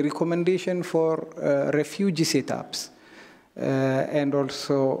the recommendation for refugee setups and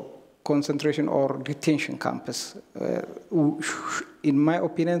also concentration or detention campus. In my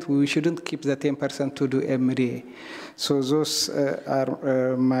opinion, we shouldn't keep the 10% to do MDA. So those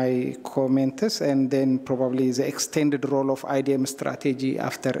are my comments, and then probably the extended role of IDM strategy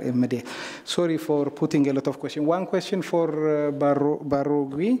after MDA. Sorry for putting a lot of questions. One question for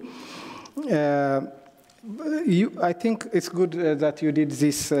Barogui. I think it's good that you did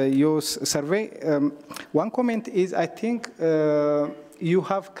this YOS survey. One comment is, I think you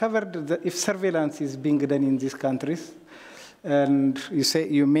have covered if surveillance is being done in these countries. And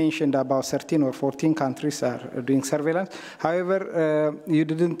you mentioned about 13 or 14 countries are doing surveillance. However, you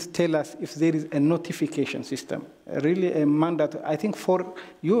didn't tell us if there is a notification system, really a mandate. I think for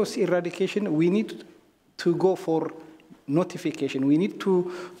US eradication, we need to go for notification. We need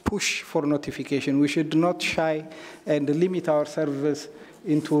to push for notification. We should not shy and limit our service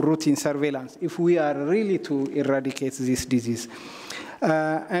into routine surveillance if we are really to eradicate this disease.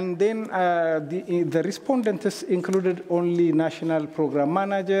 And then the respondents included only national program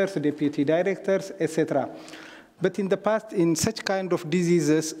managers, deputy directors, etc. But in the past, in such kind of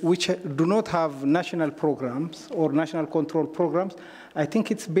diseases which do not have national programs or national control programs, I think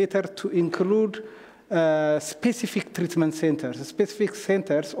it's better to include specific treatment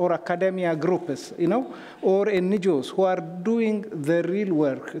centers or academia groups, or NGOs who are doing the real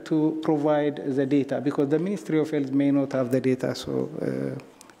work to provide the data, because the Ministry of Health may not have the data. So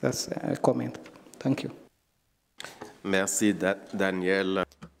that's a comment. Thank you. Merci, Daniel.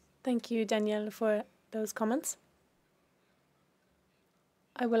 Thank you, Daniel, for those comments.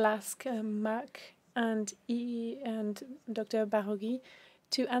 I will ask Marc and Dr. Barogui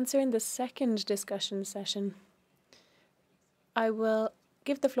to answer in the second discussion session. I will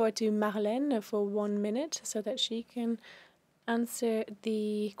give the floor to Marlène for 1 minute so that she can answer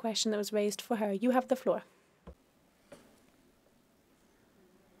the question that was raised for her. You have the floor.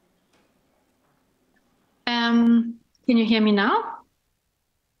 Can you hear me now?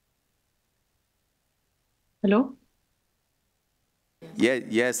 Hello? Yeah,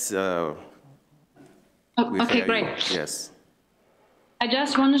 yes. Okay, great. Yes. I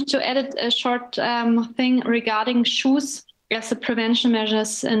just wanted to add a short thing regarding shoes as a prevention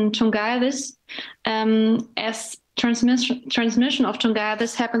measures in Tungavis. As transmission of Tungaya,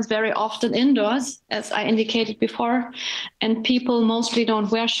 this happens very often indoors, as I indicated before, and people mostly don't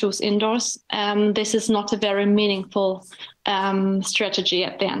wear shoes indoors. This is not a very meaningful strategy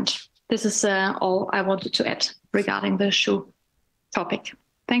at the end. This is all I wanted to add regarding the shoe topic.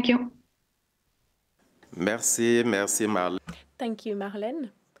 Thank you. Merci, Marlene. Thank you, Marlene.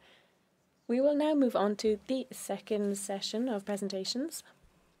 We will now move on to the second session of presentations.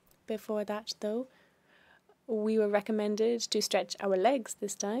 Before that, though, we were recommended to stretch our legs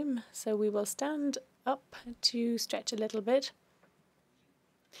this time, so we will stand up to stretch a little bit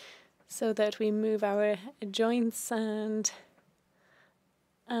so that we move our joints and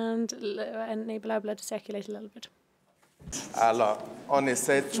enable our blood to circulate a little bit. Alors, on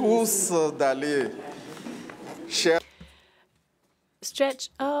essaie tous d'aller stretch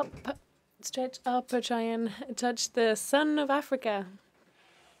up, or try and touch the sun of Africa.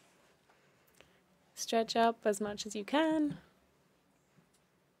 Stretch up as much as you can.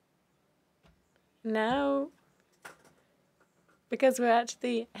 Now, because we're at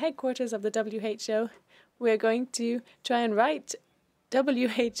the headquarters of the WHO, we're going to try and write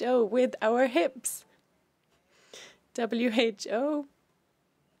WHO with our hips. WHO.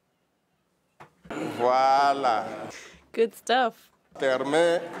 Voilà. Good stuff.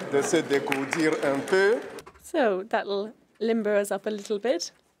 Permet de se décourdir un peu. So that'll limber us up a little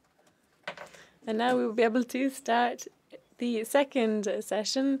bit. And now we will be able to start the second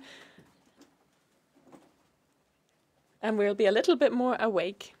session. And we'll be a little bit more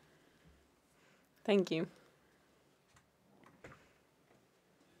awake. Thank you.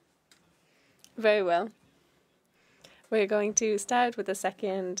 Very well. We're going to start with the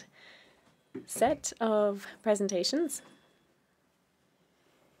second set of presentations.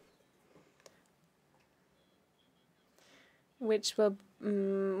 Which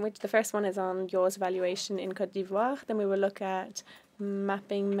the first one is on yaws evaluation in Côte d'Ivoire. Then we will look at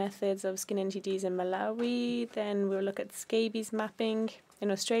mapping methods of skin NTDs in Malawi. Then we'll look at scabies mapping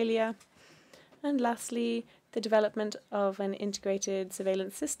in Australia. And lastly, the development of an integrated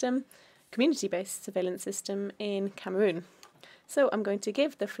surveillance system, community-based surveillance system in Cameroon. So I'm going to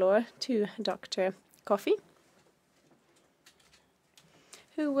give the floor to Dr. Kofi,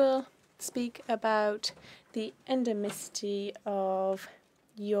 who will speak about the endemicity of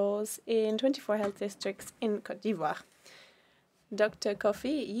yaws in 24 health districts in Côte d'Ivoire. Dr.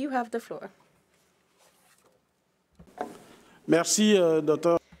 Kofi, you have the floor. Merci,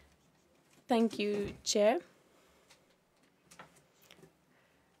 Doctor. Thank you, Chair.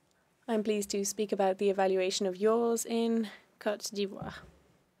 I'm pleased to speak about the evaluation of yaws in Côte d'Ivoire.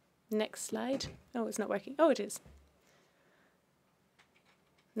 Next slide. Oh, it's not working. Oh, it is.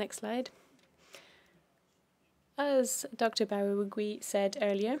 Next slide. As Dr. Barougui said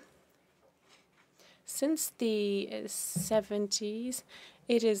earlier, since the 70s,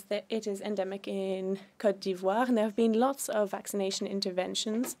 it is endemic in Côte d'Ivoire, and there have been lots of vaccination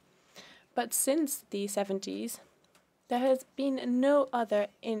interventions. But since the 70s, there has been no other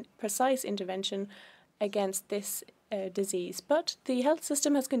precise intervention against this disease. But the health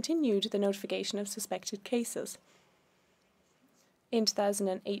system has continued the notification of suspected cases. In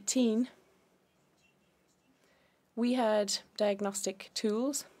 2018, we had diagnostic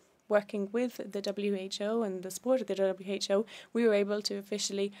tools working with the WHO and the support of the WHO. We were able to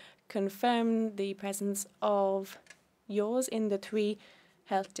officially confirm the presence of yaws in the 3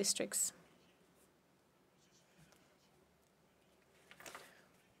 health districts.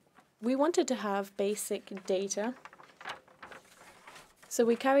 We wanted to have basic data, so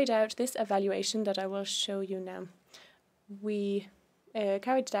we carried out this evaluation that I will show you now. We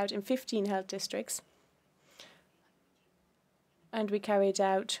carried it out in 15 health districts, and we carried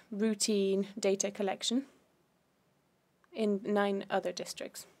out routine data collection in 9 other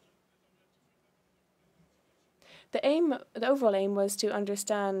districts. The overall aim was to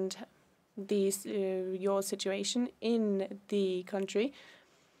understand your situation in the country,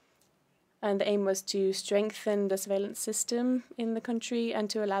 and the aim was to strengthen the surveillance system in the country and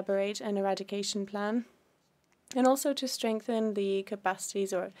to elaborate an eradication plan, and also to strengthen the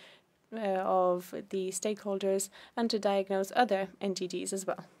capacities of the stakeholders and to diagnose other NTDs as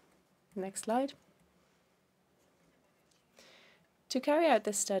well. Next slide. To carry out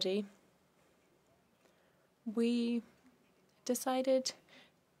this study, we decided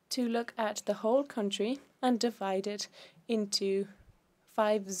to look at the whole country and divide it into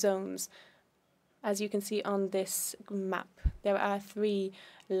 5 zones. As you can see on this map, there are 3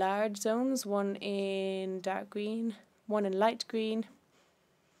 large zones, one in dark green, one in light green,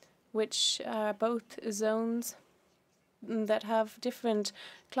 which are both zones that have different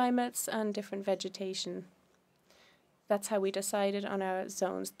climates and different vegetation. That's how we decided on our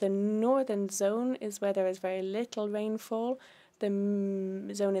zones. The northern zone is where there is very little rainfall. The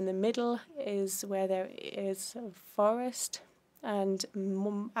zone in the middle is where there is forest and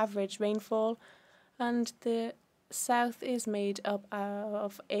average rainfall. And the south is made up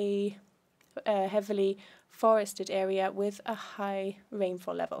of a heavily forested area with a high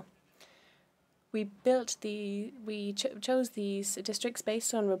rainfall level. We chose these districts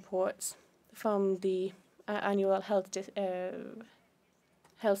based on reports from the annual health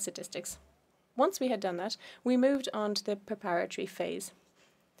statistics. Once we had done that, we moved on to the preparatory phase,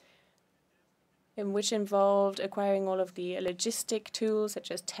 in which involved acquiring all of the logistic tools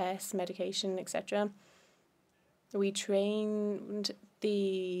such as tests, medication, etc. We trained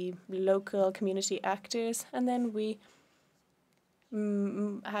the local community actors, and then we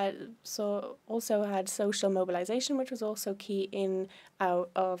also had social mobilization, which was also key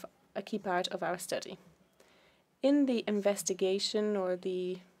a key part of our study. In the investigation or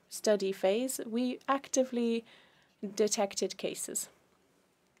the study phase, we actively detected cases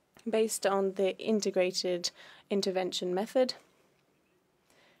based on the integrated intervention method.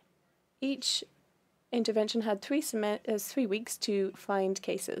 Each intervention had 3 weeks to find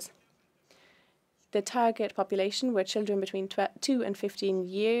cases. The target population were children between 2 and 15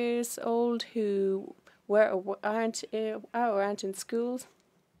 years old who were or aren't in schools,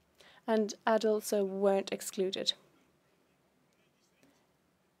 and adults weren't excluded.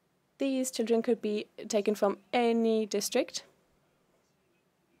 These children could be taken from any district.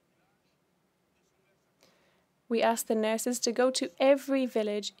 We asked the nurses to go to every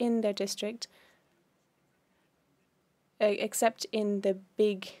village in their district, except in the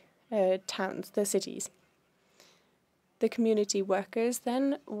big towns, the cities. The community workers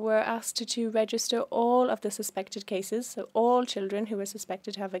then were asked to register all of the suspected cases, so all children who were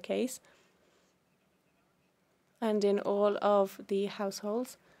suspected to have a case, and in all of the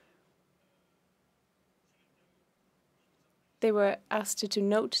households. They were asked to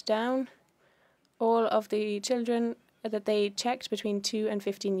note down all of the children that they checked between 2 and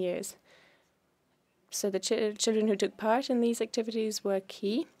 15 years. So the children who took part in these activities were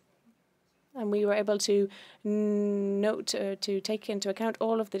key. And we were able to note, to take into account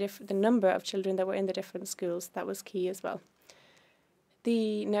all of the number of children that were in the different schools. That was key as well.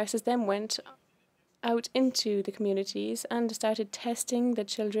 The nurses then went out into the communities and started testing the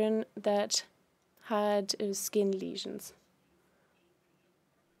children that had skin lesions.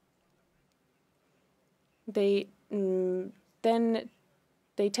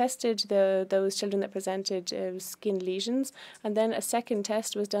 They tested those children that presented skin lesions, and then a second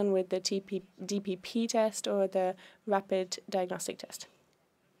test was done with the DPP test or the rapid diagnostic test.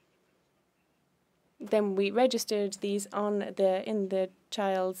 Then we registered these in the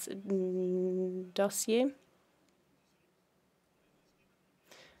child's dossier,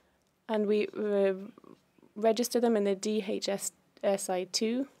 and we registered them in the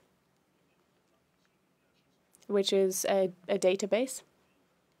DHSI2, which is a database.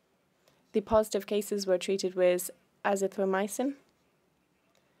 The positive cases were treated with azithromycin.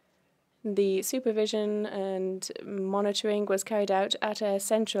 The supervision and monitoring was carried out at a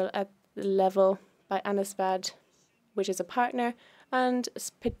central level by ANISVAD, which is a partner, and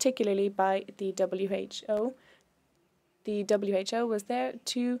particularly by the WHO. The WHO was there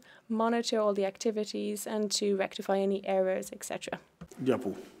to monitor all the activities and to rectify any errors, etc.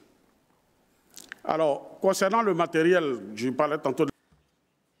 Diapo. Alors, concernant le matériel, je parlais tantôt.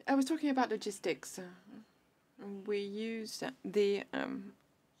 I was talking about logistics. We used the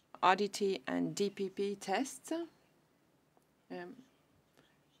RDT and DPP tests.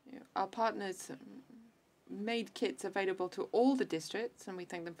 Our partners made kits available to all the districts, and we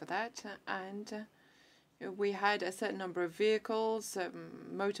thank them for that. And we had a certain number of vehicles,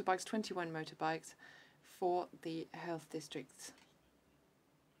 motorbikes, 21 motorbikes, for the health districts,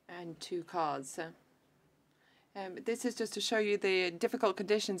 and 2 cars. This is just to show you the difficult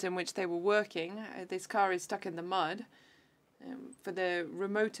conditions in which they were working. This car is stuck in the mud. For the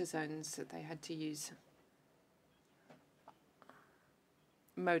remoter zones, that they had to use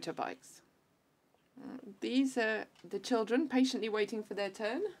motorbikes. These are the children patiently waiting for their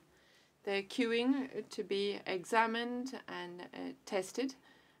turn. They're queuing to be examined and tested.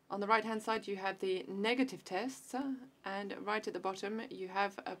 On the right-hand side, you have the negative tests, and right at the bottom, you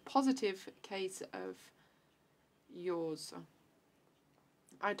have a positive case of yours.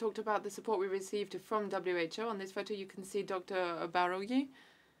 I talked about the support we received from WHO. On this photo, you can see Dr. Barogi,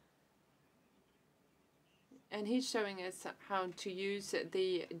 and he's showing us how to use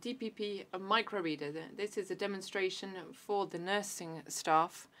the DPP microreader. This is a demonstration for the nursing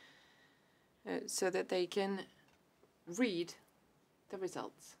staff so that they can read the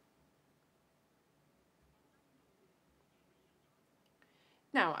results.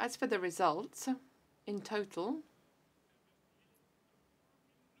 Now, as for the results, in total,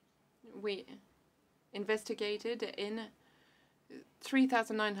 we investigated in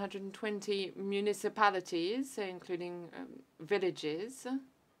 3,920 municipalities, including villages,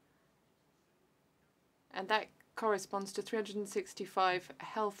 and that corresponds to 365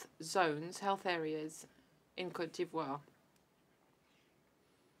 health zones, health areas in Côte d'Ivoire.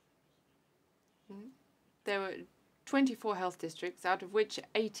 There were 24 health districts, out of which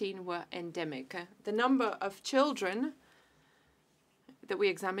 18 were endemic. The number of children that we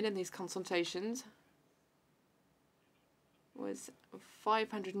examined in these consultations was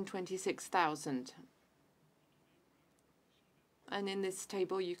 526,000. And in this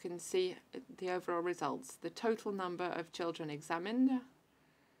table, you can see the overall results. The total number of children examined,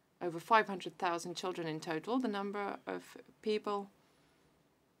 over 500,000 children in total. The number of people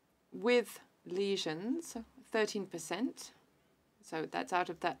with lesions, 13%. So that's out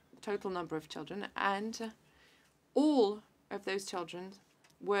of that total number of children. And all of those children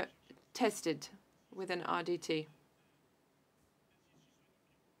were tested with an RDT.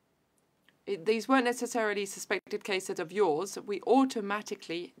 These weren't necessarily suspected cases of yours. We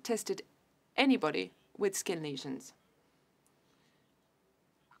automatically tested anybody with skin lesions.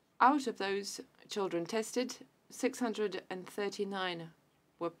 Out of those children tested, 639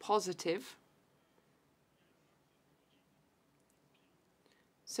 were positive.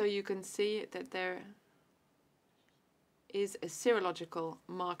 So you can see that there is a serological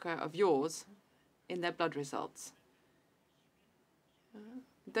marker of yours in their blood results.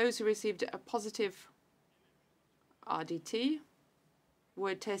 Those who received a positive RDT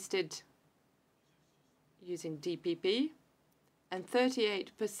were tested using DPP, and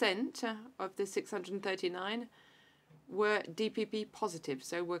 38% of the 639 were DPP positive,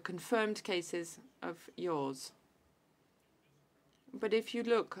 so were confirmed cases of yours. But if you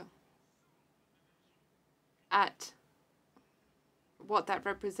look at what that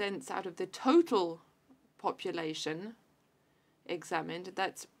represents out of the total population examined,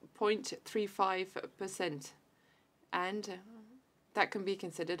 that's 0.35%, and that can be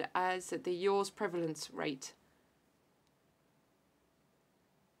considered as the yours prevalence rate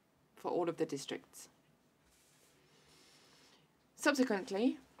for all of the districts.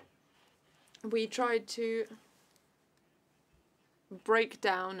 Subsequently, we tried to break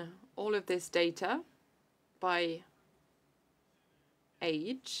down all of this data by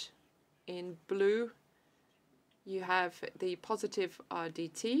age. In blue, you have the positive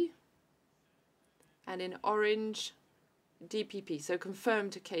RDT, and in orange, DPP, so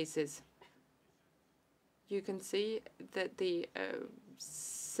confirmed cases. You can see that the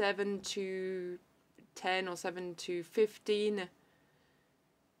 7 to 10 or 7 to 15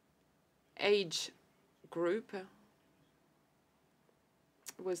 age group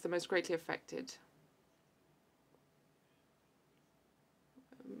was the most greatly affected.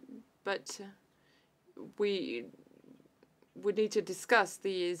 But we would need to discuss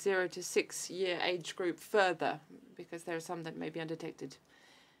the 0 to 6 year age group further, because there are some that may be undetected.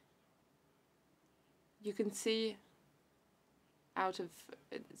 You can see out of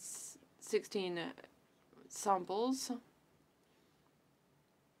 16 samples,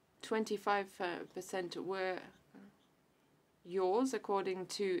 25% were yours, according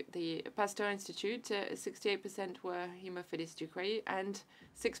to the Pasteur Institute. 68% were Haemophilus ducrei, and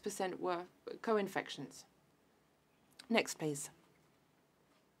 6% were co-infections. Next, please.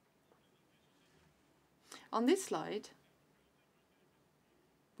 On this slide,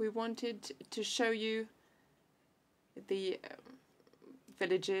 we wanted to show you the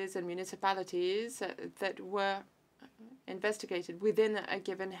villages and municipalities that were investigated within a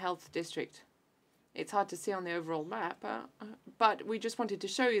given health district. It's hard to see on the overall map, but we just wanted to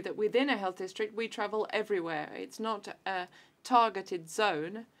show you that within a health district, we travel everywhere. It's not a targeted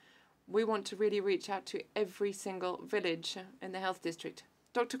zone. We want to really reach out to every single village in the health district.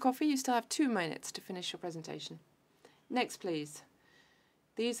 Dr. Coffey, you still have 2 minutes to finish your presentation. Next, please.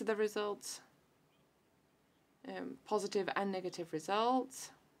 These are the results, positive and negative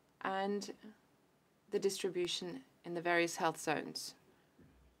results, and the distribution in the various health zones.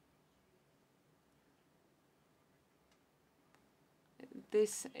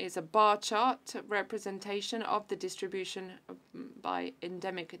 This is a bar chart representation of the distribution by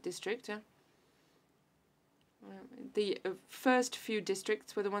endemic district. The first few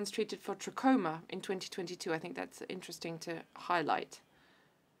districts were the ones treated for trachoma in 2022. I think that's interesting to highlight.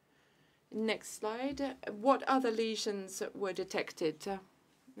 Next slide. What other lesions were detected?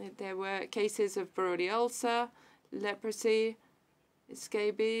 There were cases of Brody ulcer, leprosy,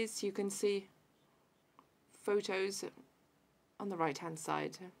 scabies. You can see photos on the right-hand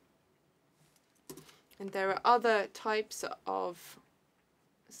side. And there are other types of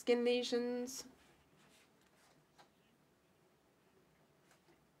skin lesions.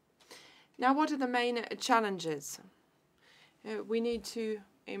 Now, what are the main challenges? We need to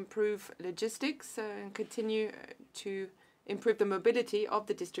improve logistics and continue to improve the mobility of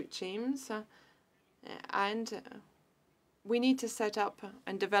the district teams. And we need to set up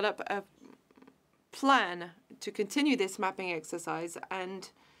and develop a plan to continue this mapping exercise and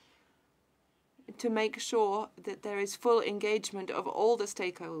to make sure that there is full engagement of all the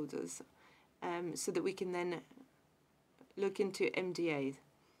stakeholders so that we can then look into MDA.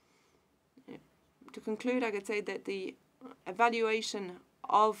 To conclude, I could say that the evaluation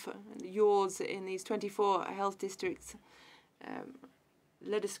of yaws in these 24 health districts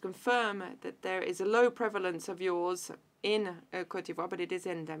let us confirm that there is a low prevalence of yaws in Côte d'Ivoire, but it is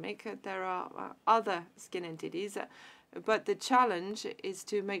endemic. There are other skin entities, but the challenge is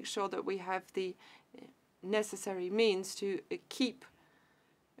to make sure that we have the necessary means to keep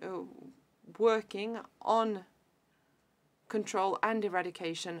working on control and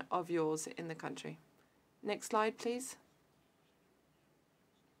eradication of yaws in the country. Next slide, please.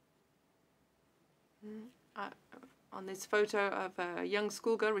 On this photo of a young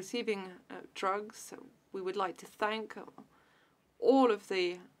schoolgirl receiving drugs, we would like to thank all of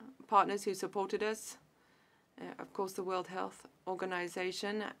the partners who supported us, of course the World Health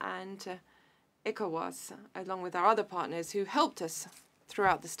Organization and ECOWAS, along with our other partners who helped us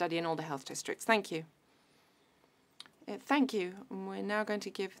throughout the study in all the health districts. Thank you. Thank you. We're now going to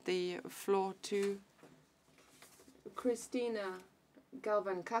give the floor to Cristina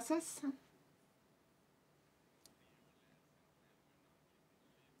Galvan-Casas.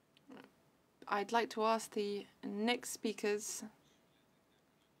 I'd like to ask the next speakers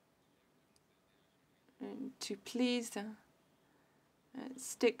to please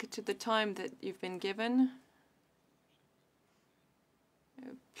stick to the time that you've been given.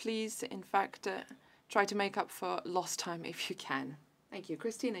 Please, in fact, try to make up for lost time if you can. Thank you.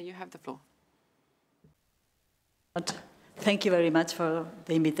 Christina, you have the floor. Thank you very much for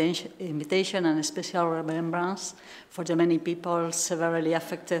the invitation and a special remembrance for the many people severely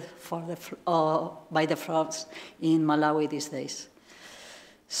affected by the floods in Malawi these days.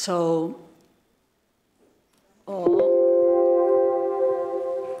 So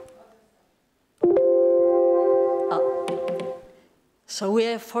we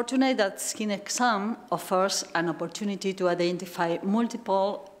are fortunate that Skin Exam offers an opportunity to identify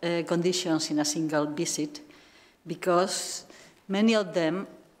multiple conditions in a single visit, because many of them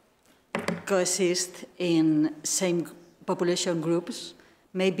coexist in same population groups,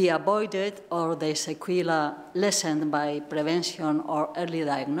 may be avoided or their sequelae lessened by prevention or early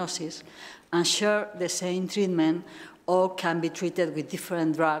diagnosis, and share the same treatment or can be treated with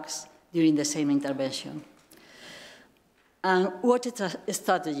different drugs during the same intervention. And what are the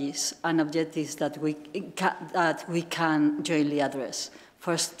strategies and objectives that we can jointly address?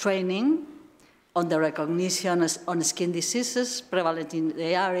 First, training on the recognition on skin diseases prevalent in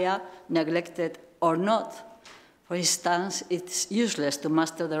the area, neglected or not. For instance, it's useless to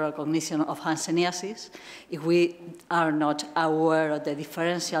master the recognition of hanseníasis if we are not aware of the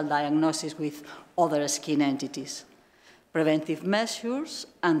differential diagnosis with other skin entities, preventive measures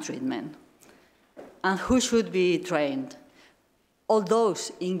and treatment. And who should be trained? All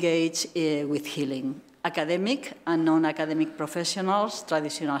those engaged with healing, academic and non-academic professionals,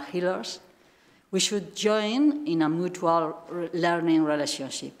 traditional healers. We should join in a mutual learning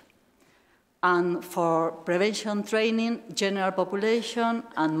relationship. And for prevention training, general population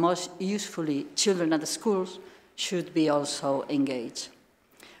and most usefully children at the schools should be also engaged.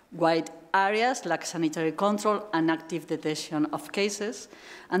 Wide areas lack sanitary control and active detection of cases,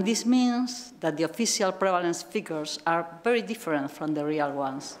 and this means that the official prevalence figures are very different from the real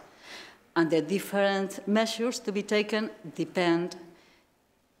ones, and the different measures to be taken depend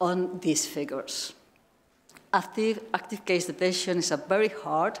on these figures. Active case detection is a very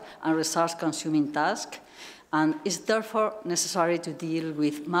hard and resource-consuming task, and is therefore necessary to deal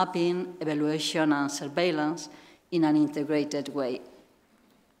with mapping, evaluation, and surveillance in an integrated way.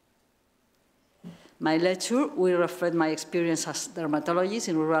 My lecture will reflect my experience as dermatologist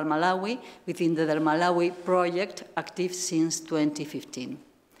in rural Malawi within the Dermalawi project, active since 2015.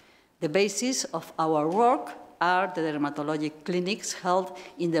 The basis of our work are the dermatology clinics held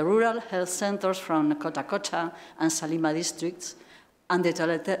in the rural health centers from Kota Kota and Salima districts, and the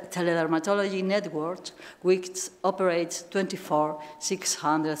teledermatology network, which operates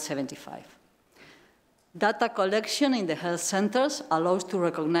 24/675. Data collection in the health centers allows to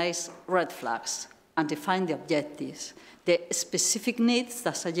recognize red flags and define the objectives, the specific needs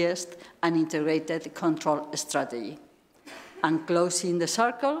that suggest an integrated control strategy. And closing the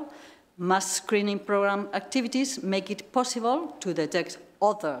circle, mass screening program activities make it possible to detect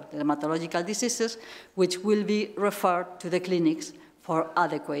other dermatological diseases which will be referred to the clinics for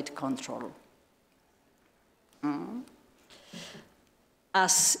adequate control.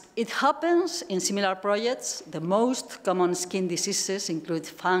 As it happens in similar projects, the most common skin diseases include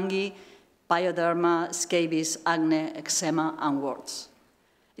fungi, pyoderma, scabies, acne, eczema, and warts.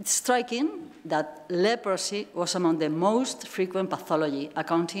 It's striking that leprosy was among the most frequent pathology,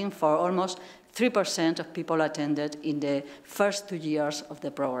 accounting for almost 3% of people attended in the first 2 years of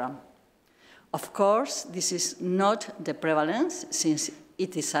the program. Of course, this is not the prevalence, since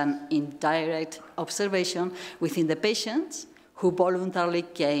it is an indirect observation within the patients who voluntarily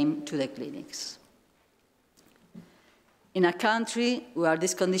came to the clinics. In a country where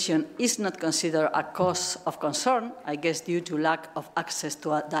this condition is not considered a cause of concern, I guess due to lack of access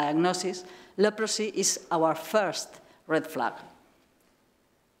to a diagnosis, leprosy is our first red flag.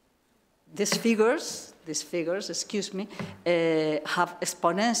 These figures, have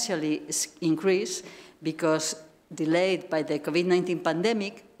exponentially increased because, delayed by the COVID-19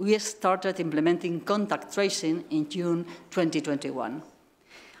 pandemic, we started implementing contact tracing in June 2021.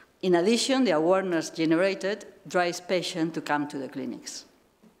 In addition, the awareness generated drives patients to come to the clinics.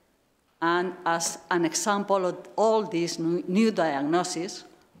 And as an example of all these new diagnoses,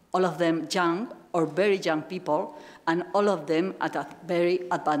 all of them young or very young people, and all of them at a very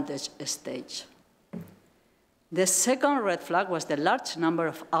advanced stage. The second red flag was the large number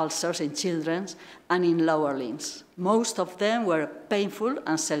of ulcers in children and in lower limbs. Most of them were painful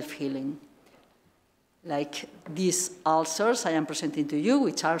and self-healing. Like these ulcers I am presenting to you,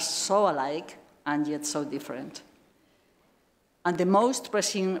 which are so alike and yet so different. And the most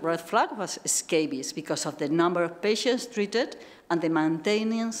pressing red flag was scabies because of the number of patients treated and the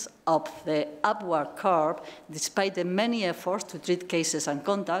maintenance of the upward curve despite the many efforts to treat cases and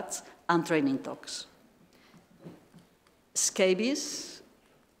contacts and training talks. Scabies,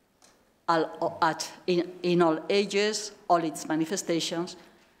 in all ages, all its manifestations,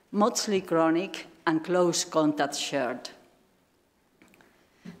 mostly chronic and close contact shared.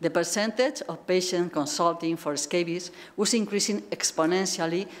 The percentage of patients consulting for scabies was increasing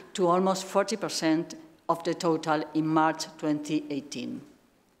exponentially to almost 40% of the total in March 2018.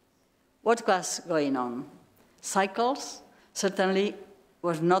 What was going on? Cycles certainly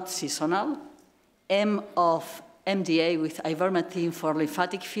was not seasonal. M of MDA with ivermectin for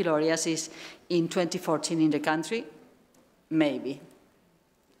lymphatic filariasis in 2014 in the country? Maybe.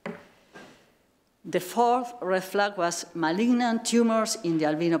 The fourth red flag was malignant tumors in the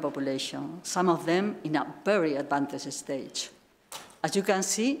albino population, some of them in a very advanced stage. As you can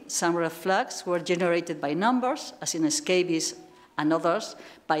see, some red flags were generated by numbers, as in scabies, and others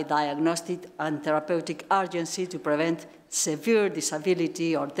by diagnostic and therapeutic urgency to prevent severe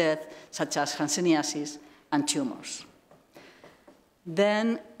disability or death, such as hanseníasis and tumors.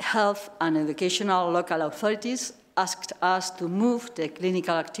 Then health and educational local authorities asked us to move the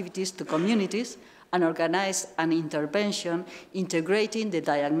clinical activities to communities and organize an intervention integrating the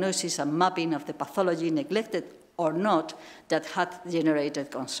diagnosis and mapping of the pathology, neglected or not, that had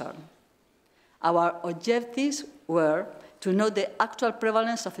generated concern. Our objectives were to know the actual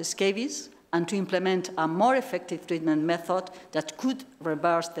prevalence of scabies and to implement a more effective treatment method that could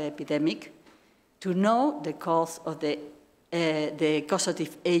reverse the epidemic, to know the cause of the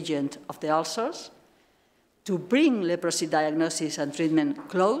causative agent of the ulcers, to bring leprosy diagnosis and treatment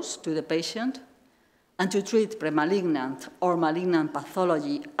close to the patient, and to treat premalignant or malignant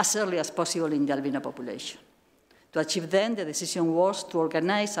pathology as early as possible in the albino population. To achieve then, the decision was to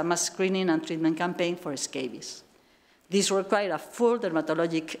organize a mass screening and treatment campaign for scabies. This required a full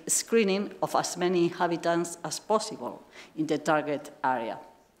dermatologic screening of as many inhabitants as possible in the target area.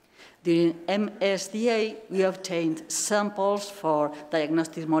 During MSDA, we obtained samples for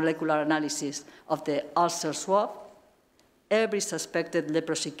diagnostic molecular analysis of the ulcer swab. Every suspected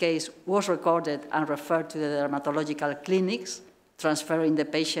leprosy case was recorded and referred to the dermatological clinics, transferring the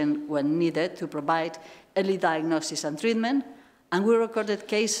patient when needed to provide early diagnosis and treatment, and we recorded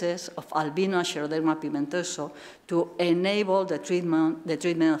cases of albino Xeroderma pigmentoso to enable the treatment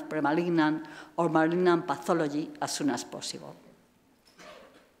of premalignant or malignant pathology as soon as possible.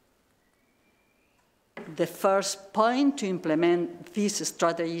 The first point to implement these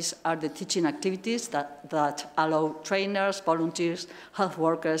strategies are the teaching activities that allow trainers, volunteers, health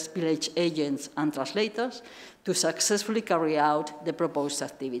workers, village agents, and translators to successfully carry out the proposed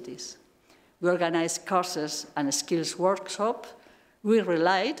activities. We organized courses and skills workshops. We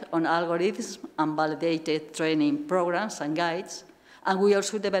relied on algorithms and validated training programs and guides, and we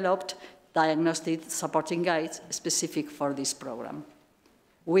also developed diagnostic supporting guides specific for this program.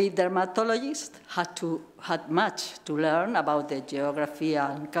 We dermatologists had much to learn about the geography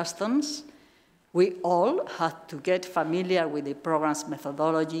and customs. We all had to get familiar with the program's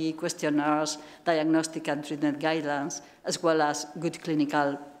methodology, questionnaires, diagnostic and treatment guidelines, as well as good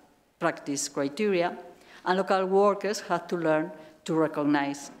clinical practice criteria, and local workers had to learn to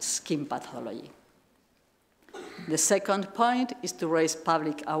recognize skin pathology. The second point is to raise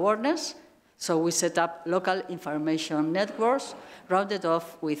public awareness, so we set up local information networks rounded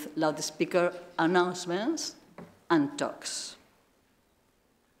off with loudspeaker announcements and talks.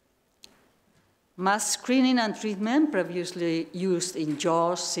 Mass screening and treatment previously used in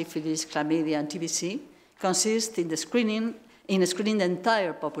JOS, syphilis, chlamydia, and TBC consist in screening the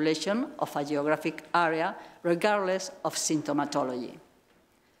entire population of a geographic area, regardless of symptomatology.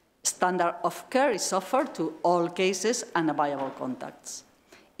 Standard of care is offered to all cases and available contacts.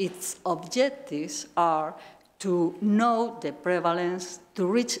 Its objectives are to know the prevalence, to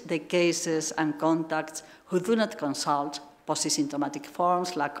reach the cases and contacts who do not consult, post-symptomatic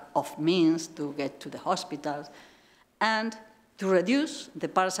forms, lack of means to get to the hospitals, and to reduce the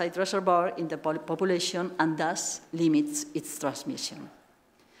parasite reservoir in the population and thus limits its transmission.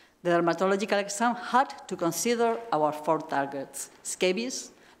 The dermatological exam had to consider our 4 targets: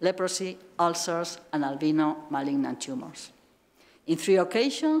 scabies, leprosy, ulcers, and albino malignant tumors. In 3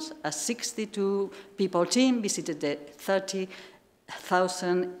 occasions, a 62-people team visited the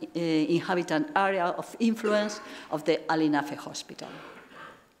 30,000 inhabitant area of influence of the Alinafe Hospital.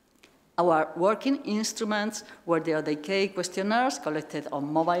 Our working instruments were the ODK questionnaires collected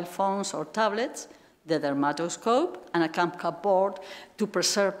on mobile phones or tablets, the dermatoscope, and a CAMCA board to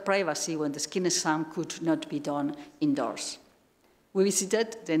preserve privacy when the skin exam could not be done indoors. We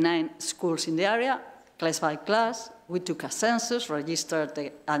visited the 9 schools in the area, class by class. We took a census, registered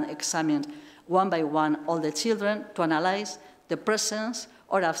and examined one by one all the children to analyze the presence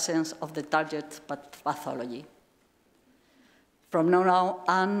or absence of the target pathology. From now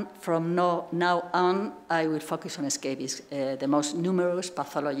on, I will focus on scabies, the most numerous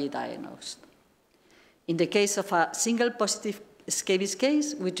pathology diagnosed. In the case of a single positive scabies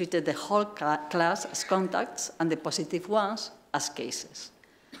case, we treated the whole class as contacts and the positive ones as cases.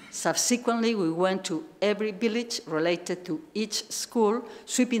 Subsequently, we went to every village related to each school,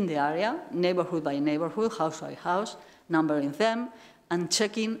 sweeping the area, neighborhood by neighborhood, house by house, numbering them, and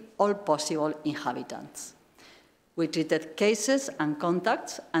checking all possible inhabitants. We treated cases and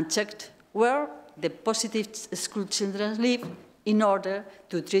contacts and checked where the positive school children live in order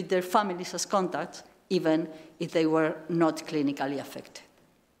to treat their families as contacts, even if they were not clinically affected.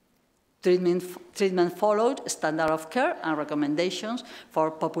 Treatment followed standard of care and recommendations for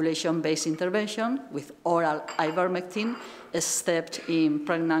population-based intervention with oral ivermectin, except in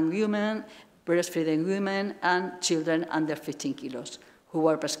pregnant women, breastfeeding women, and children under 15 kilos, who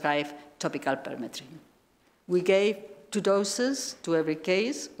were prescribed topical permethrin. We gave 2 doses to every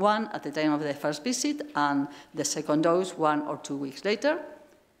case, 1 at the time of the first visit and the second dose 1 or 2 weeks later.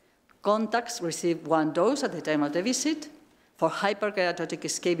 Contacts received 1 dose at the time of the visit. For hyperkeratotic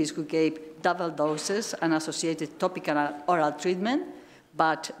scabies, we gave double doses and associated topical and oral treatment,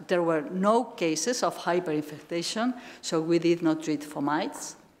 but there were no cases of hyperinfestation, so we did not treat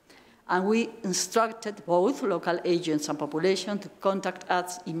fomites. And we instructed both local agents and population to contact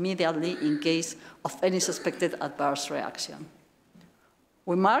us immediately in case of any suspected adverse reaction.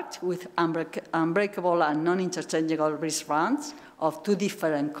 We marked with unbreakable and non-interchangeable wristbands of 2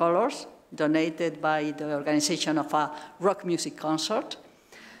 different colors, donated by the organization of a rock music concert.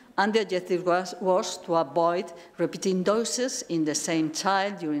 And the objective was to avoid repeating doses in the same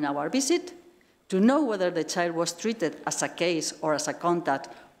child during our visit, to know whether the child was treated as a case or as a contact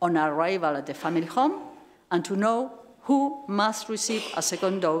on arrival at the family home, and to know who must receive a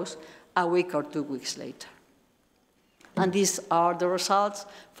second dose a week or 2 weeks later. And these are the results.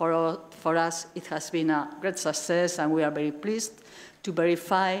 For us, it has been a great success, and we are very pleased to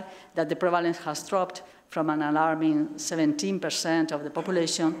verify that the prevalence has dropped from an alarming 17% of the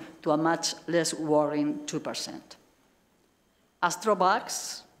population to a much less worrying 2%. As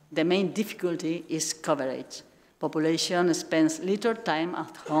drawbacks, the main difficulty is coverage. Population spends little time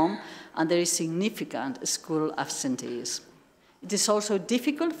at home, and there is significant school absenteeism. It is also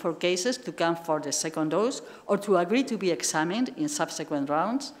difficult for cases to come for the second dose or to agree to be examined in subsequent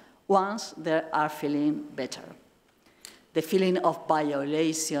rounds once they are feeling better. The feeling of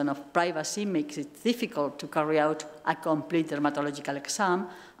violation of privacy makes it difficult to carry out a complete dermatological exam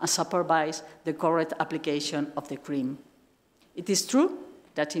and supervise the correct application of the cream. It is true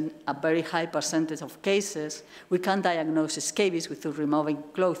that in a very high percentage of cases, we can diagnose scabies without removing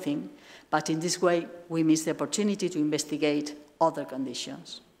clothing, but in this way, we miss the opportunity to investigate other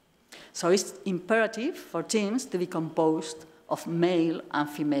conditions. So it's imperative for teams to be composed of male and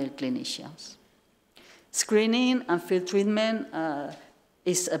female clinicians. Screening and field treatment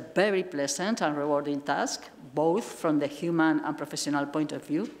is a very pleasant and rewarding task, both from the human and professional point of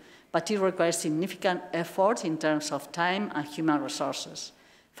view, but it requires significant effort in terms of time and human resources.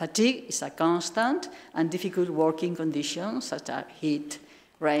 Fatigue is a constant, and difficult working conditions such as heat,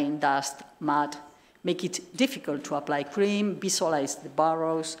 rain, dust, mud, make it difficult to apply cream, visualize the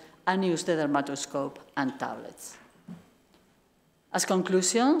burrows, and use the dermatoscope and tablets. As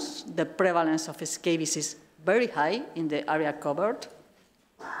conclusions, the prevalence of scabies is very high in the area covered.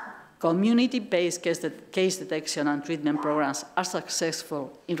 Community-based case detection and treatment programs are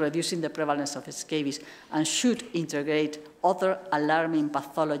successful in reducing the prevalence of scabies and should integrate other alarming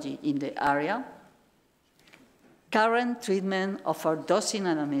pathology in the area. Current treatment offers dosing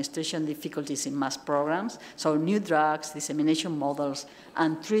and administration difficulties in mass programs, so new drugs, dissemination models,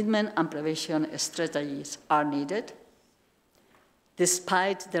 and treatment and prevention strategies are needed.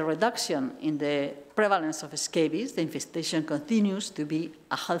 Despite the reduction in the prevalence of scabies, the infestation continues to be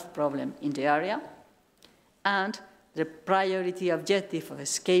a health problem in the area, and the priority objective of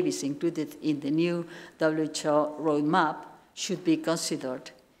scabies included in the new WHO roadmap should be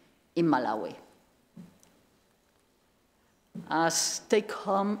considered in Malawi. As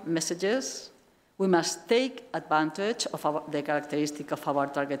take-home messages, we must take advantage of the characteristic of our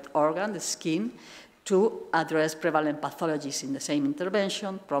target organ, the skin, to address prevalent pathologies in the same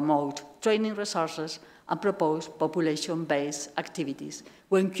intervention, promote training resources, and propose population-based activities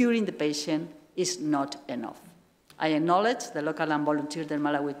when curing the patient is not enough. I acknowledge the local and volunteer del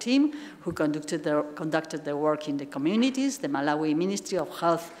Malawi team who conducted their work in the communities, the Malawi Ministry of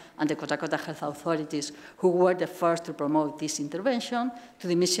Health and the Kota Health authorities who were the first to promote this intervention, to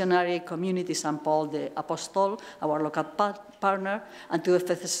the missionary community St. Paul the Apostol, our local partner, and to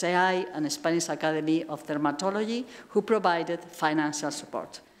FSCI and Spanish Academy of Dermatology who provided financial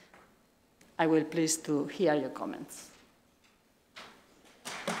support. I will be pleased to hear your comments.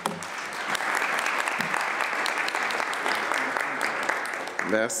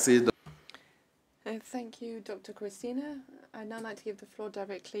 Merci. Thank you, Dr. Christina. I'd now like to give the floor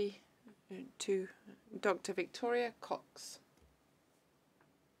directly to Dr. Victoria Cox.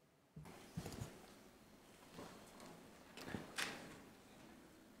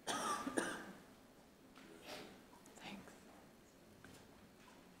 Thanks.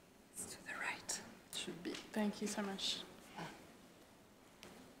 It's to the right. Should be. Thank you so much.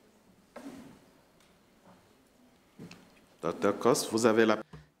 Dr. Cox, vous avez la...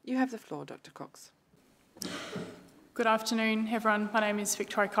 You have the floor, Dr. Cox. Good afternoon, everyone. My name is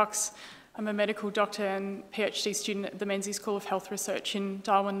Victoria Cox. I'm a medical doctor and PhD student at the Menzies School of Health Research in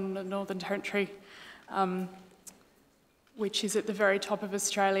Darwin, the Northern Territory, which is at the very top of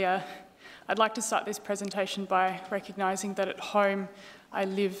Australia. I'd like to start this presentation by recognising that at home I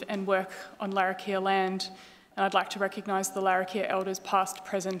live and work on Larrakia land, and I'd like to recognise the Larrakia elders past,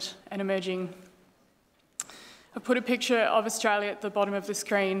 present and emerging. I've put a picture of Australia at the bottom of the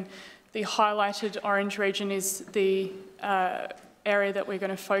screen. The highlighted orange region is the area that we're going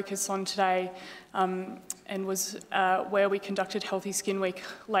to focus on today and was where we conducted Healthy Skin Week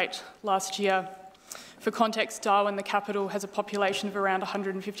late last year. For context, Darwin, the capital, has a population of around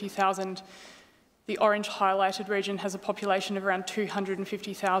 150,000. The orange highlighted region has a population of around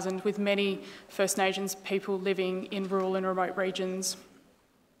 250,000, with many First Nations people living in rural and remote regions.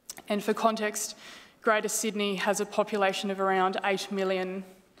 And for context, Greater Sydney has a population of around 8 million.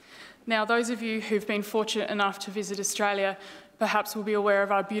 Now, those of you who've been fortunate enough to visit Australia perhaps will be aware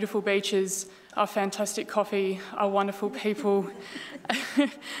of our beautiful beaches, our fantastic coffee, our wonderful people,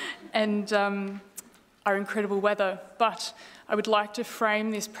 and our incredible weather. But I would like to frame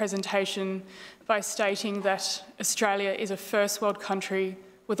this presentation by stating that Australia is a first world country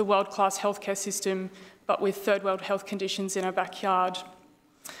with a world-class healthcare system, but with third world health conditions in our backyard.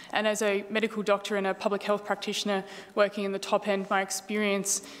 And as a medical doctor and a public health practitioner working in the top end, my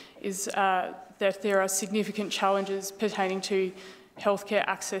experience is that there are significant challenges pertaining to healthcare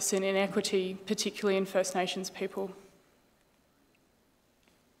access and inequity, particularly in First Nations people.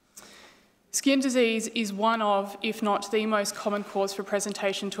 Skin disease is one of, if not the most common cause for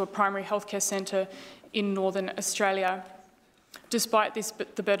presentation to a primary healthcare centre in Northern Australia. Despite this,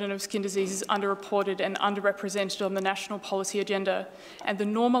 the burden of skin disease is underreported and underrepresented on the national policy agenda, and the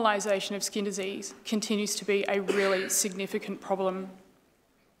normalisation of skin disease continues to be a really significant problem.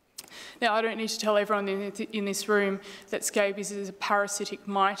 Now, I don't need to tell everyone in this room that scabies is a parasitic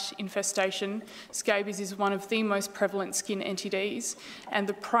mite infestation. Scabies is one of the most prevalent skin NTDs, and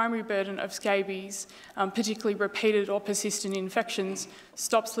the primary burden of scabies, particularly repeated or persistent infections,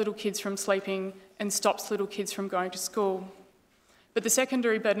 stops little kids from sleeping and stops little kids from going to school. But the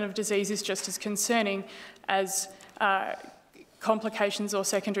secondary burden of disease is just as concerning as complications or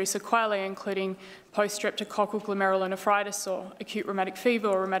secondary sequelae, including post-streptococcal glomerulonephritis or acute rheumatic fever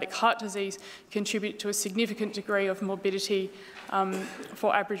or rheumatic heart disease, contribute to a significant degree of morbidity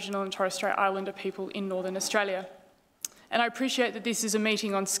for Aboriginal and Torres Strait Islander people in Northern Australia. And I appreciate that this is a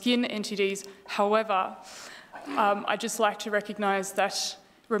meeting on skin NTDs. However, I'd just like to recognise that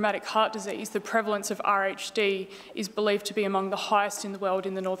rheumatic heart disease, the prevalence of RHD, is believed to be among the highest in the world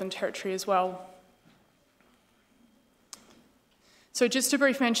in the Northern Territory as well. So just a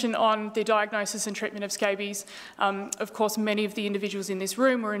brief mention on the diagnosis and treatment of scabies. Of course, many of the individuals in this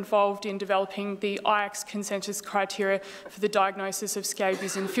room were involved in developing the IACS consensus criteria for the diagnosis of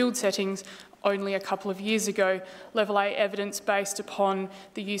scabies in field settings only a couple of years ago. Level A evidence based upon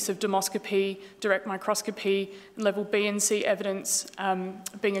the use of dermoscopy, direct microscopy, and level B and C evidence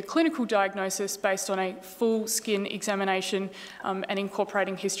being a clinical diagnosis based on a full skin examination and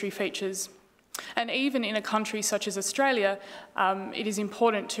incorporating history features. And even in a country such as Australia, it is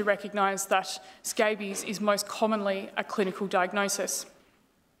important to recognise that scabies is most commonly a clinical diagnosis.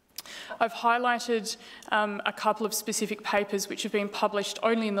 I've highlighted a couple of specific papers which have been published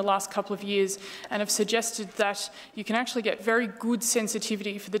only in the last couple of years and have suggested that you can actually get very good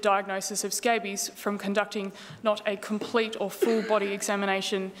sensitivity for the diagnosis of scabies from conducting not a complete or full body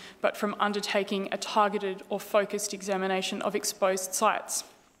examination, but from undertaking a targeted or focused examination of exposed sites.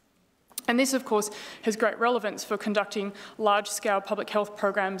 And this, of course, has great relevance for conducting large-scale public health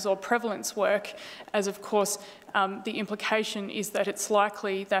programs or prevalence work, as, of course, the implication is that it's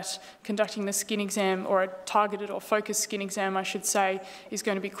likely that conducting the skin exam, or a targeted or focused skin exam, I should say, is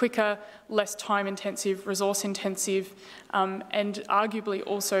going to be quicker, less time-intensive, resource-intensive, and arguably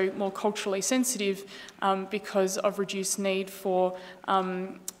also more culturally sensitive because of reduced need for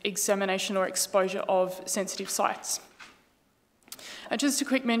examination or exposure of sensitive sites. And just a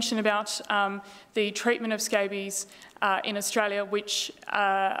quick mention about the treatment of scabies in Australia, which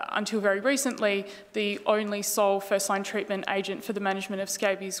until very recently, the only sole first-line treatment agent for the management of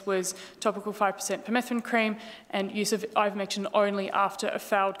scabies was topical 5% permethrin cream and use of ivermectin only after a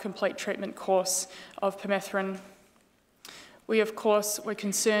failed complete treatment course of permethrin. We, of course, were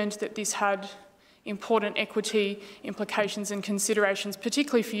concerned that this had important equity implications and considerations,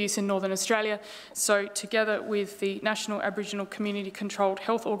 particularly for use in Northern Australia. So together with the National Aboriginal Community Controlled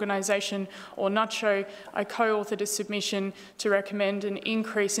Health Organisation, or NACCHO, I co-authored a submission to recommend an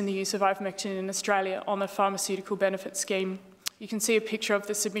increase in the use of ivermectin in Australia on the pharmaceutical benefit scheme. You can see a picture of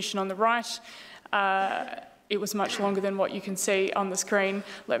the submission on the right. It was much longer than what you can see on the screen,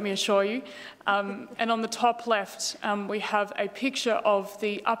 let me assure you. And on the top left, we have a picture of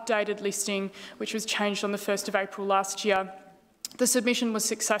the updated listing, which was changed on the 1st of April last year. The submission was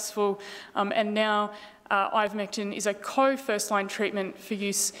successful, and now ivermectin is a co-first-line treatment for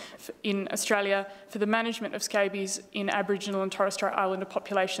use in Australia for the management of scabies in Aboriginal and Torres Strait Islander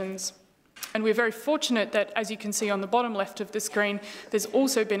populations. And we're very fortunate that, as you can see on the bottom left of the screen, there's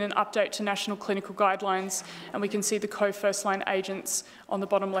also been an update to national clinical guidelines, and we can see the co-first-line agents on the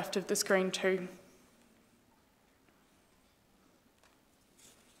bottom left of the screen too.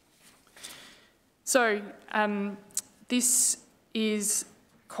 So this is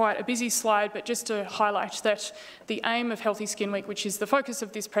quite a busy slide, but just to highlight that the aim of Healthy Skin Week, which is the focus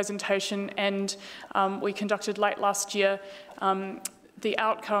of this presentation, and we conducted late last year, the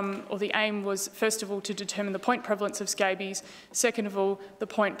outcome or the aim was, first of all, to determine the point prevalence of scabies, second of all, the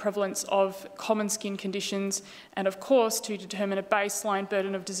point prevalence of common skin conditions, and of course, to determine a baseline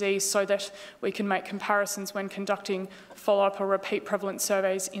burden of disease so that we can make comparisons when conducting follow-up or repeat prevalence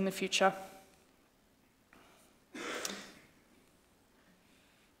surveys in the future.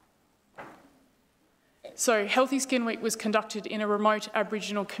 So Healthy Skin Week was conducted in a remote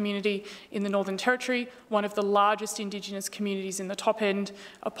Aboriginal community in the Northern Territory, one of the largest Indigenous communities in the top end,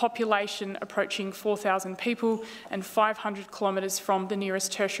 a population approaching 4,000 people and 500 kilometres from the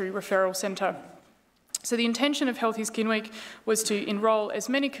nearest tertiary referral centre. So the intention of Healthy Skin Week was to enrol as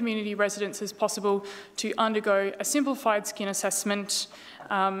many community residents as possible to undergo a simplified skin assessment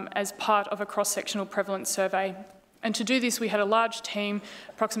as part of a cross-sectional prevalence survey. And to do this, we had a large team,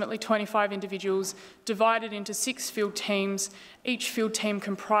 approximately 25 individuals, divided into 6 field teams, each field team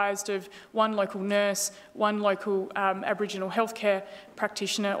comprised of 1 local nurse, 1 local Aboriginal healthcare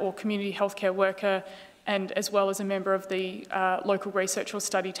practitioner or community healthcare worker, and as well as a member of the local research or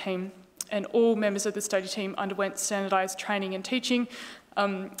study team. And all members of the study team underwent standardised training and teaching,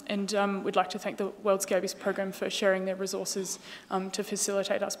 and we'd like to thank the World Scabies Program for sharing their resources to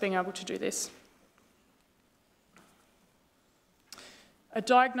facilitate us being able to do this. A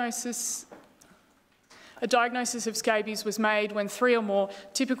diagnosis of scabies was made when 3 or more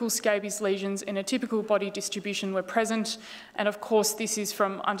typical scabies lesions in a typical body distribution were present, and of course this is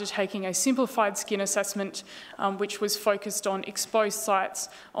from undertaking a simplified skin assessment which was focused on exposed sites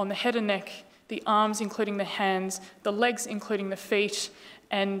on the head and neck, the arms including the hands, the legs including the feet,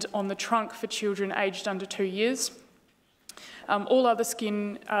 and on the trunk for children aged under 2 years. All other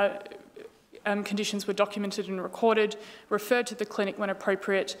skin conditions were documented and recorded, referred to the clinic when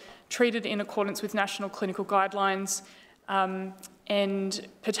appropriate, treated in accordance with national clinical guidelines, and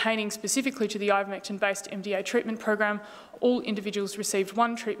pertaining specifically to the ivermectin-based MDA treatment program, all individuals received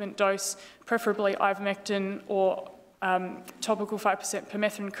 1 treatment dose, preferably ivermectin or topical 5%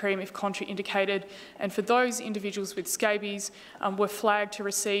 permethrin cream if contraindicated, and for those individuals with scabies were flagged to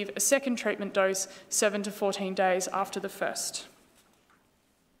receive a 2nd treatment dose 7 to 14 days after the first.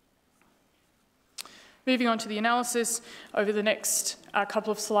 Moving on to the analysis, over the next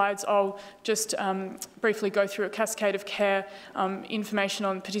couple of slides, I'll just briefly go through a cascade of care, information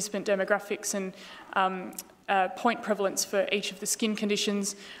on participant demographics and point prevalence for each of the skin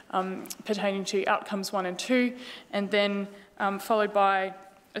conditions pertaining to outcomes 1 and 2, and then followed by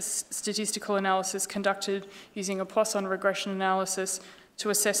a statistical analysis conducted using a Poisson regression analysis to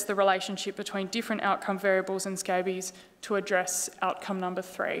assess the relationship between different outcome variables and scabies to address outcome number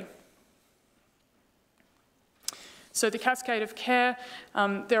 3. So the cascade of care,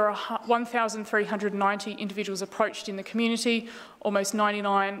 there are 1,390 individuals approached in the community. Almost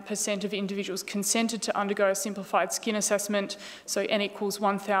 99% of individuals consented to undergo a simplified skin assessment, so N equals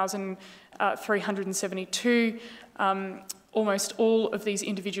 1,372. Almost all of these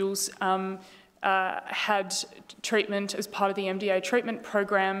individuals had treatment as part of the MDA treatment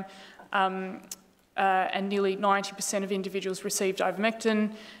program, and nearly 90% of individuals received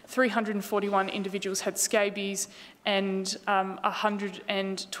ivermectin, 341 individuals had scabies, and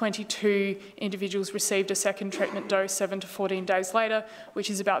 122 individuals received a 2nd treatment dose 7 to 14 days later, which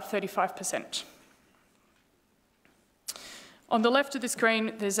is about 35%. On the left of the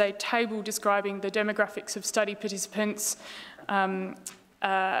screen, there's a table describing the demographics of study participants,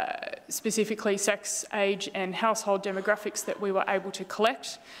 specifically sex, age, and household demographics that we were able to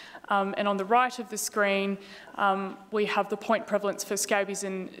collect. And on the right of the screen, we have the point prevalence for scabies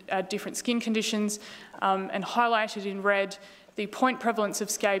in different skin conditions, and highlighted in red, the point prevalence of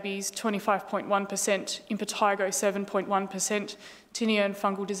scabies, 25.1%, impetigo, 7.1%, tinea and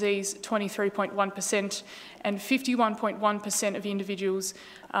fungal disease, 23.1%, and 51.1% of individuals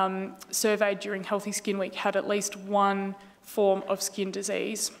surveyed during Healthy Skin Week had at least 1 form of skin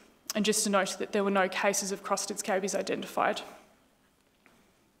disease. And just to note that there were no cases of crusted scabies identified.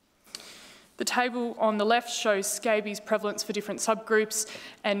 The table on the left shows scabies prevalence for different subgroups,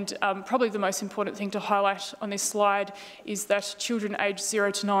 and probably the most important thing to highlight on this slide is that children aged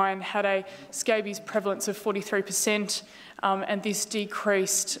 0 to 9 had a scabies prevalence of 43%, and this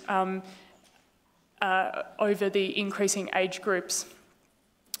decreased over the increasing age groups.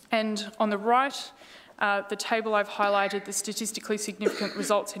 And on the right, the table I've highlighted the statistically significant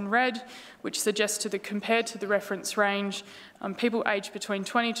results in red, which suggests to the compared to the reference range, people aged between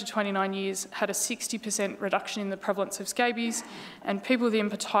 20 to 29 years had a 60% reduction in the prevalence of scabies, and people with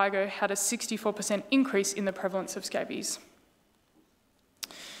impetigo had a 64% increase in the prevalence of scabies.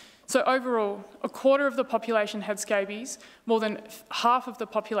 So overall, 1/4 of the population had scabies, more than half of the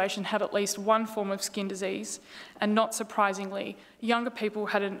population had at least 1 form of skin disease, and not surprisingly, younger people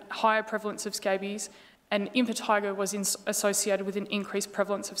had a higher prevalence of scabies, and impetigo was associated with an increased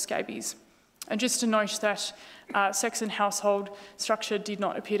prevalence of scabies. And just to note that sex and household structure did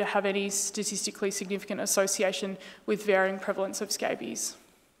not appear to have any statistically significant association with varying prevalence of scabies.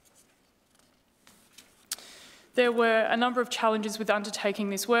 There were a number of challenges with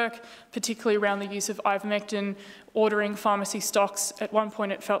undertaking this work, particularly around the use of ivermectin, ordering pharmacy stocks. At one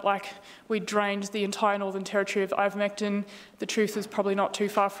point it felt like we'd drained the entire Northern Territory of ivermectin. The truth was probably not too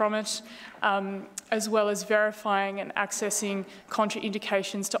far from it, as well as verifying and accessing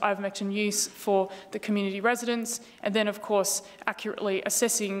contraindications to ivermectin use for the community residents, and then of course accurately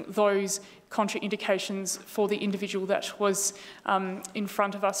assessing those contraindications for the individual that was in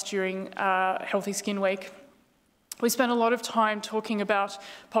front of us during Healthy Skin Week. We spent a lot of time talking about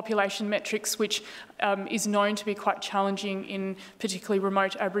population metrics, which is known to be quite challenging in particularly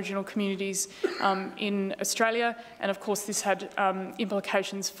remote Aboriginal communities in Australia. And of course, this had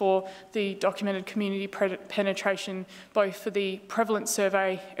implications for the documented community penetration, both for the prevalence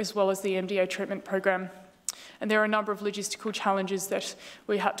survey as well as the MDA treatment program. And there are a number of logistical challenges that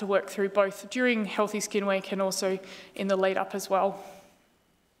we had to work through both during Healthy Skin Week and also in the lead up as well.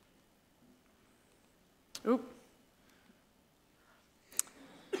 Oop.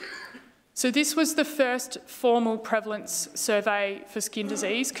 So this was the first formal prevalence survey for skin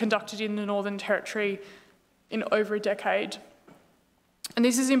disease conducted in the Northern Territory in over a decade. And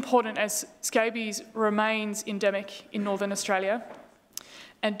this is important as scabies remains endemic in Northern Australia.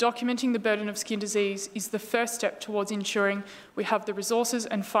 And documenting the burden of skin disease is the first step towards ensuring we have the resources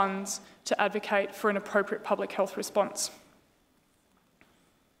and funds to advocate for an appropriate public health response.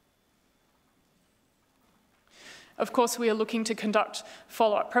 Of course, we are looking to conduct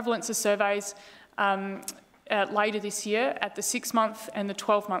follow-up prevalence surveys later this year at the 6-month and the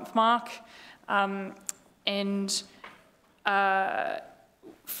 12-month mark.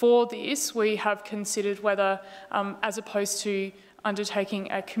 For this, we have considered whether, as opposed to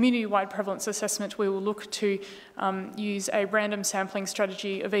undertaking a community-wide prevalence assessment, we will look to use a random sampling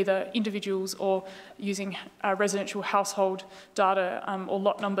strategy of either individuals or using residential household data or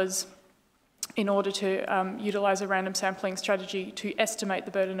lot numbers in order to utilise a random sampling strategy to estimate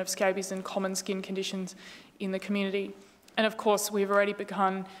the burden of scabies and common skin conditions in the community. And of course, we've already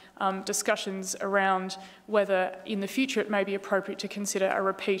begun discussions around whether in the future it may be appropriate to consider a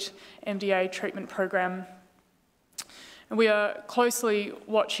repeat MDA treatment program. And we are closely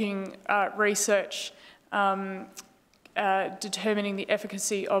watching research determining the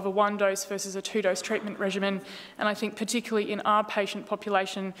efficacy of a 1-dose versus a 2-dose treatment regimen. And I think particularly in our patient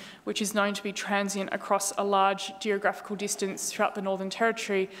population, which is known to be transient across a large geographical distance throughout the Northern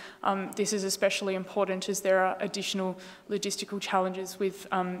Territory, this is especially important as there are additional logistical challenges with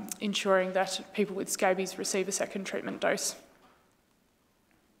ensuring that people with scabies receive a second treatment dose.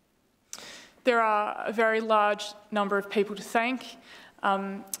 There are a very large number of people to thank.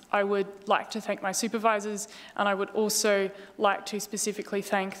 I would like to thank my supervisors, and I would also like to specifically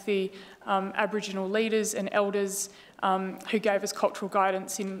thank the Aboriginal leaders and elders who gave us cultural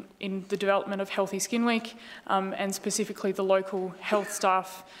guidance in the development of Healthy Skin Week, and specifically the local health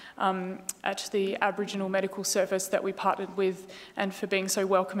staff at the Aboriginal Medical Service that we partnered with, and for being so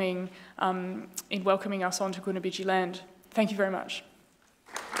welcoming in welcoming us onto Gunabidji land. Thank you very much.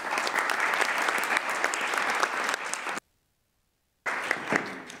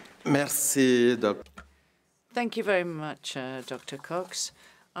 Merci, Dr. Thank you very much, Dr. Cox.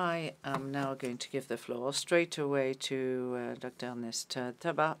 I am now going to give the floor straight away to Dr. Ernest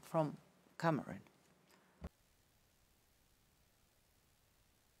Taba from Cameroon.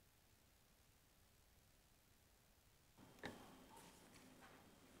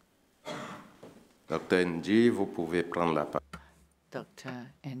 Dr. NG, vous pouvez prendre la parole. Dr.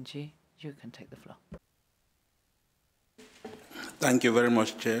 NG, you can take the floor. Thank you very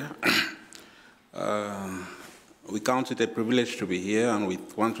much, Chair. We count it a privilege to be here, and we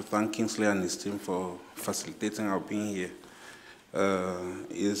want to thank Kingsley and his team for facilitating our being here.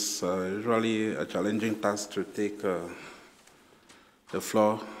 It's usually a challenging task to take the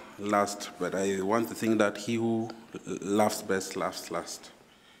floor last, but I want to think that he who laughs best laughs last.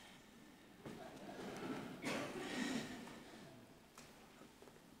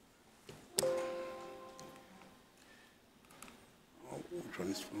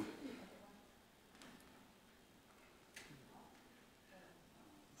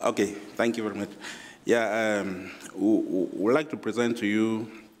 Okay, thank you very much. Yeah, we would like to present to you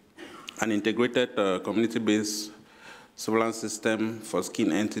an integrated community-based surveillance system for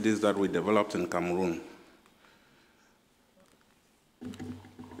skin entities that we developed in Cameroon.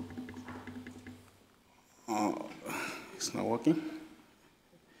 It's not working.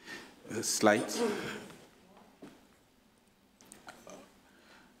 Slides.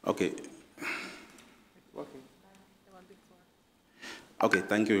 Okay. Okay,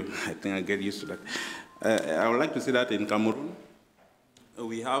 thank you. I think I get used to that. I would like to say that in Cameroon,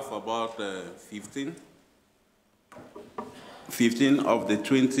 we have about 15 of the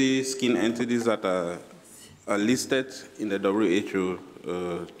 20 skin entities that are listed in the WHO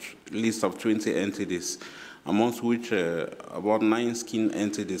list of 20 entities, amongst which about 9 skin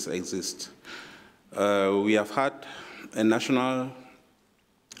entities exist. We have had a national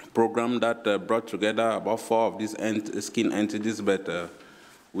program that brought together about 4 of these skin entities, but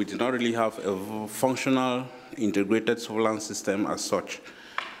we did not really have a functional integrated surveillance system as such.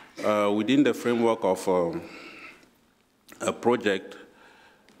 Within the framework of a project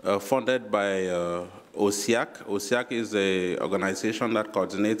funded by OSIAC. OSIAC is an organization that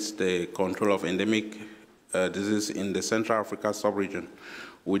coordinates the control of endemic disease in the Central Africa sub-region.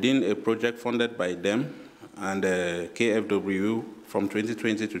 Within a project funded by them and KFW from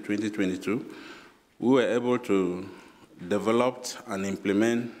 2020 to 2022, we were able to develop and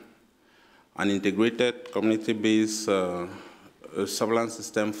implement an integrated community-based surveillance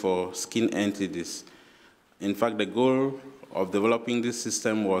system for skin NTDs. In fact, the goal of developing this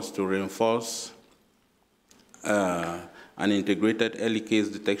system was to reinforce an integrated early case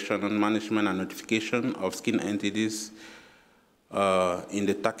detection and management and notification of skin NTDs in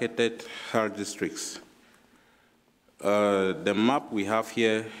the targeted health districts. The map we have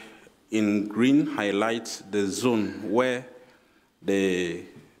here in green highlights the zone where the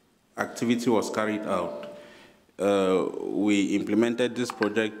activity was carried out. We implemented this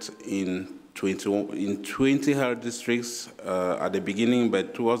project in 20 health districts at the beginning,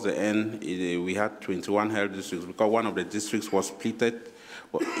 but towards the end, we had 21 health districts because one of the districts was split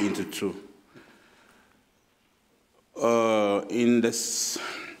into two. In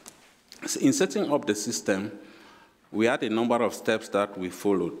setting up the system, we had a number of steps that we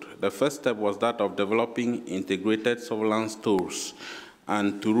followed. The first step was that of developing integrated surveillance tools.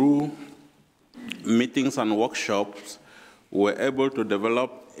 And through meetings and workshops, we were able to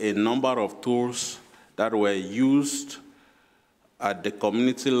develop a number of tools that were used at the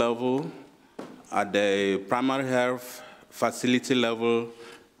community level, at the primary health facility level,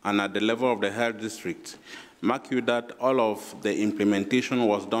 and at the level of the health district. Mark you that all of the implementation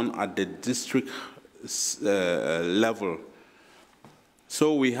was done at the district level.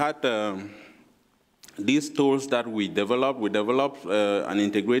 So we had these tools that we developed. We developed an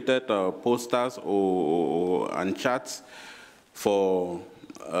integrated posters and charts for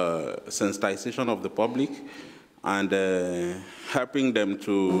sensitization of the public and helping them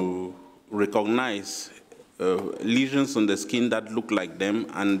to recognize lesions on the skin that look like them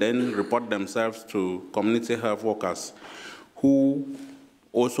and then report themselves to community health workers who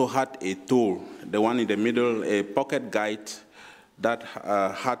also had a tool, the one in the middle, a pocket guide that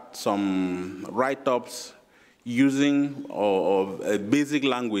had some write-ups using a basic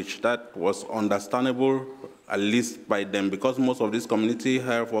language that was understandable, at least by them, because most of these community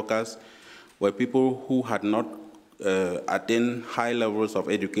health workers were people who had not attained high levels of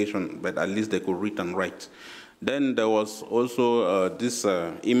education, but at least they could read and write. Then there was also this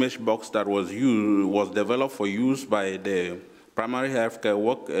image box that was developed for use by the primary healthcare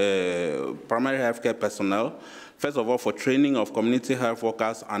personnel, first of all for training of community health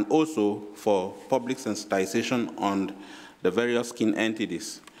workers and also for public sensitization on the various skin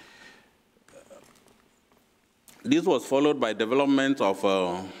entities. This was followed by development of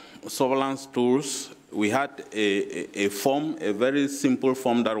surveillance tools. We had a form, a very simple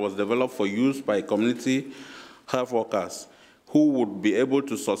form that was developed for use by community health workers who would be able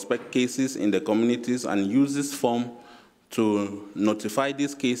to suspect cases in the communities and use this form to notify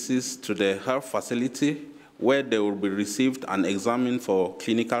these cases to the health facility where they will be received and examined for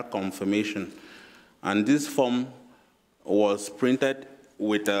clinical confirmation. And this form was printed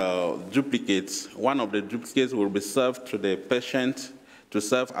with duplicates. One of the duplicates will be served to the patient to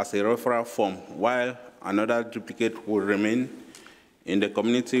serve as a referral form, while another duplicate will remain in the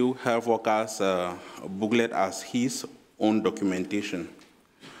community health worker's booklet as his own documentation.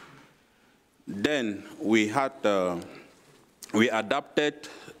 Then we had we adapted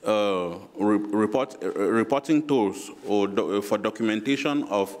reporting tools for documentation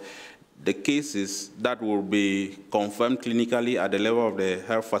of the cases that will be confirmed clinically at the level of the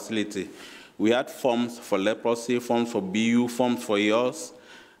health facility. We had forms for leprosy, forms for BU, forms for yours,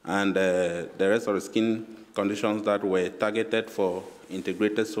 and the rest of the skin conditions that were targeted for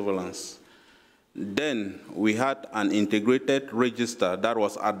integrated surveillance. Then we had an integrated register that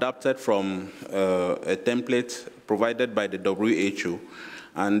was adapted from a template provided by the WHO.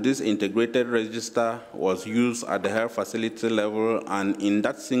 And this integrated register was used at the health facility level, and in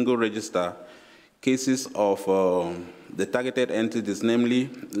that single register, cases of the targeted entities, namely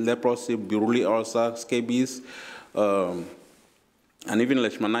leprosy, buruli ulcer, scabies, and even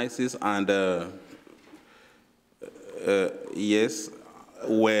leishmaniasis, and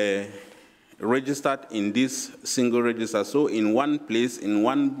were registered in this single register. So in one place, in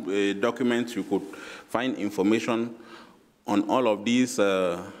one document, you could find information on all of these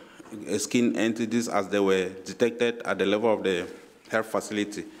skin entities as they were detected at the level of the health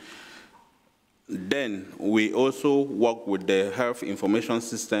facility. Then we also work with the Health Information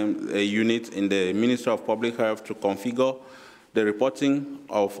System unit in the Ministry of Public Health to configure the reporting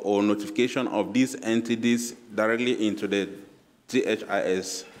of or notification of these entities directly into the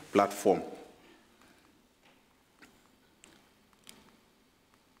DHIS platform.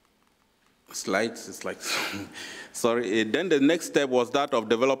 Slides, sorry. Then the next step was that of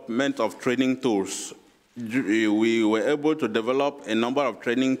development of training tools. We were able to develop a number of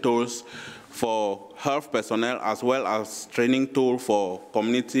training tools for health personnel as well as training tool for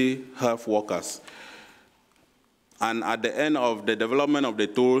community health workers. And at the end of the development of the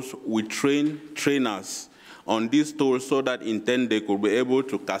tools, we train trainers on these tools so that in turn they could be able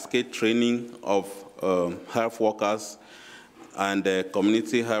to cascade training of health workers and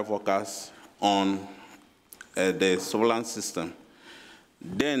community health workers on the surveillance system.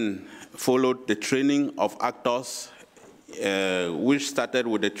 Then followed the training of actors, which started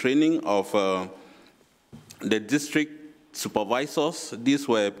with the training of the district supervisors. These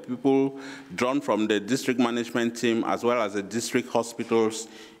were people drawn from the district management team as well as the district hospitals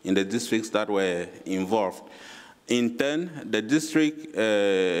in the districts that were involved. In turn, the district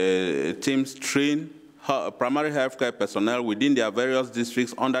teams train primary healthcare personnel within their various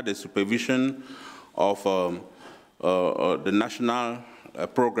districts under the supervision of the national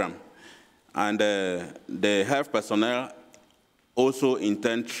program. And the health personnel also in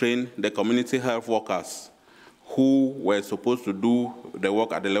turn train the community health workers who were supposed to do the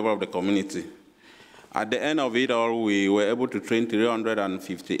work at the level of the community. At the end of it all, we were able to train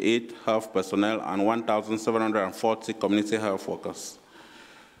 358 health personnel and 1,740 community health workers.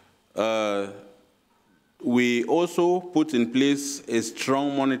 We also put in place a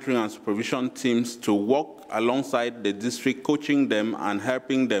strong monitoring and supervision teams to work alongside the district, coaching them and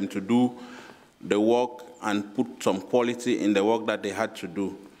helping them to do the work and put some quality in the work that they had to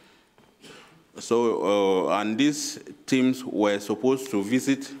do. So, and these teams were supposed to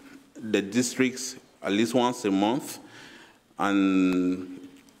visit the districts at least once a month and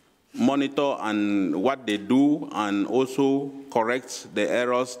monitor and what they do and also correct the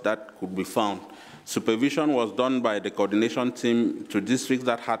errors that could be found. Supervision was done by the coordination team to districts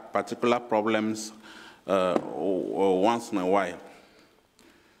that had particular problems once in a while.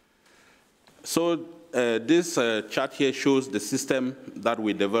 So this chart here shows the system that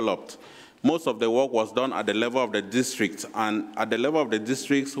we developed. Most of the work was done at the level of the district, and at the level of the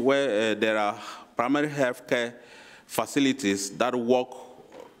districts where there are primary healthcare facilities that work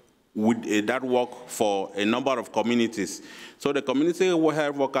for a number of communities. So the community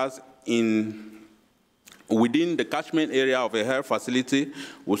health workers within the catchment area of a health facility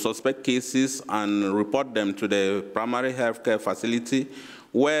will suspect cases and report them to the primary healthcare facility,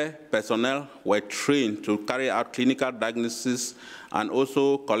 where personnel were trained to carry out clinical diagnosis and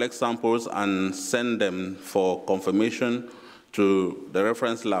also collect samples and send them for confirmation to the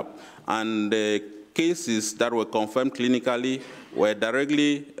reference lab. And the cases that were confirmed clinically were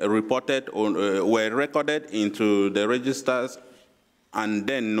directly reported on, were recorded into the registers and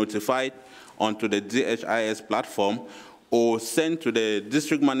then notified onto the DHIS platform or sent to the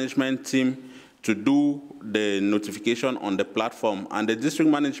district management team to do the notification on the platform. And the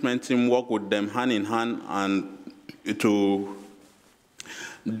district management team worked with them hand in hand and to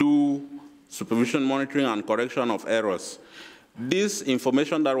do supervision, monitoring, and correction of errors. This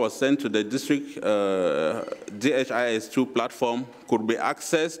information that was sent to the district DHIS2 platform could be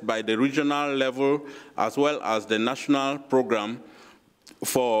accessed by the regional level as well as the national program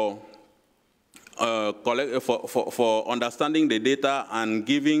for understanding the data and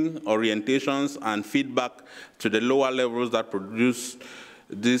giving orientations and feedback to the lower levels that produce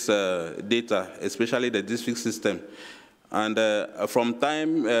this data, especially the district system. And from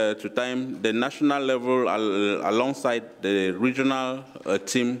time to time, the national level alongside the regional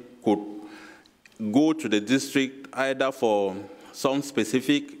team could go to the district either for some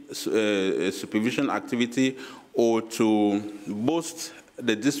specific supervision activity or to boost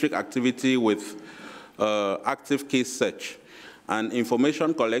the district activity with active case search. And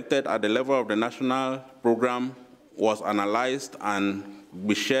information collected at the level of the national program was analyzed and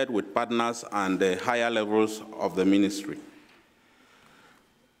be shared with partners and the higher levels of the ministry.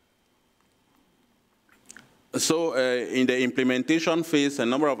 So in the implementation phase, a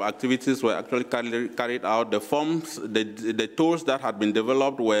number of activities were actually carried out. The forms, the tools that had been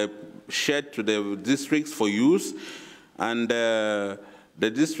developed were shared to the districts for use, and the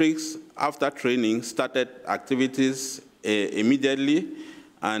districts, after training, started activities immediately,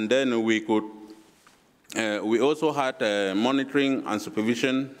 and then we could, we also had monitoring and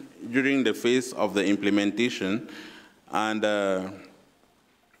supervision during the phase of the implementation, and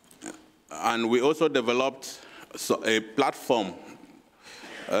we also developed a platform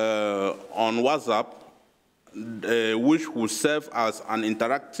on WhatsApp which will serve as an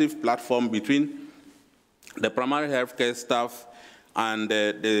interactive platform between the primary healthcare staff and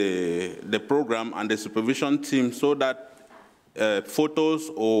the program and the supervision team, so that photos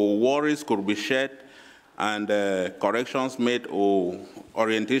or worries could be shared and corrections made or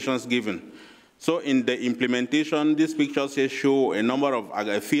orientations given. So in the implementation, these pictures here show a number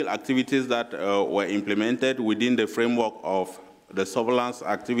of field activities that were implemented within the framework of the surveillance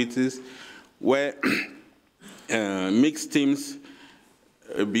activities, where mixed teams,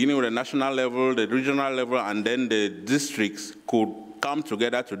 beginning with the national level, the regional level, and then the districts could come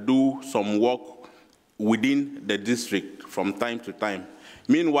together to do some work within the district from time to time.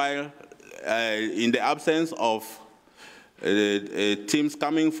 Meanwhile, in the absence of teams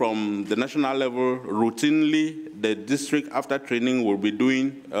coming from the national level, routinely the district after training will be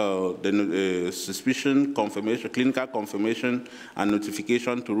doing the suspicion confirmation, clinical confirmation and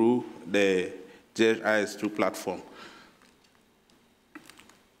notification through the GHIS2 platform.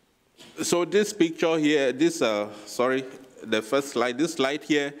 So this picture here, the first slide, this slide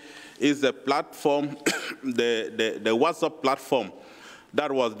here is the platform, the WhatsApp platform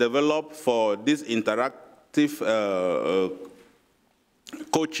that was developed for this interactive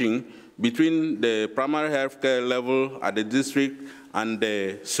coaching between the primary healthcare level at the district and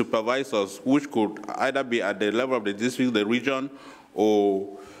the supervisors, which could either be at the level of the district, the region,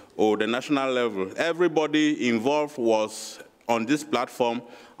 or the national level. Everybody involved was on this platform,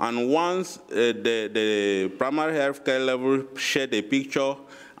 and once the primary healthcare level shared a picture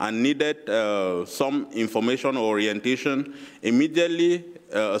and needed some information or orientation, immediately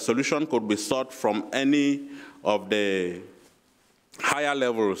a solution could be sought from any of the higher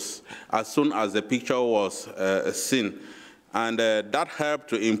levels as soon as the picture was seen. And that helped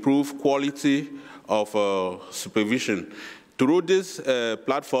to improve quality of supervision. Through this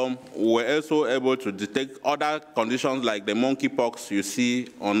platform, we were also able to detect other conditions like the monkeypox you see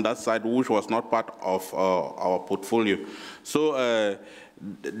on that side, which was not part of our portfolio. So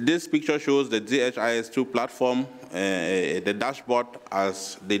this picture shows the GHIS2 platform, the dashboard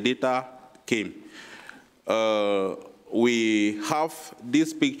as the data came. We have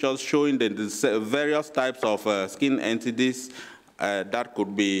these pictures showing the various types of skin entities that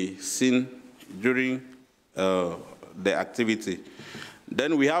could be seen during the activity.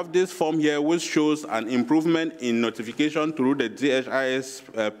 Then we have this form here which shows an improvement in notification through the GHIS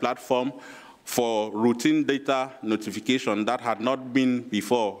platform for routine data notification that had not been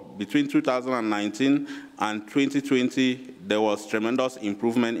before. Between 2019 and 2020, there was tremendous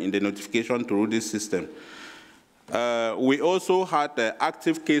improvement in the notification through this system. We also had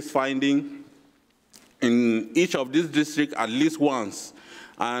active case finding in each of these districts at least once.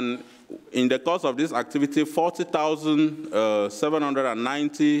 And in the course of this activity,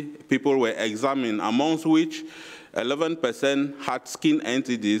 40,790 people were examined, amongst which 11% had skin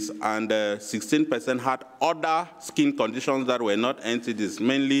entities and 16% had other skin conditions that were not entities,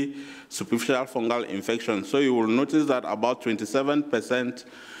 mainly superficial fungal infections. So you will notice that about 27%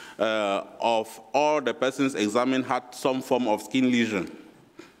 of all the persons examined had some form of skin lesion.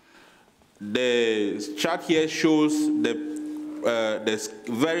 The chart here shows the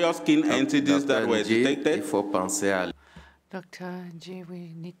various skin entities that were detected. Dr. G,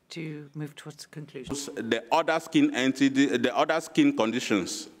 we need to move towards the conclusion. The other skin entities, the other skin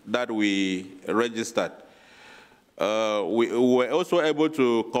conditions that we registered. We were also able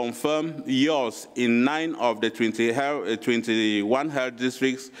to confirm yours in 9 of the 21 health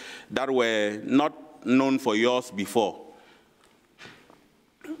districts that were not known for yours before.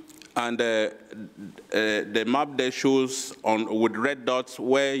 And the map there shows with red dots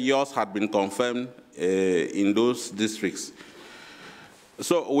where yours had been confirmed in those districts.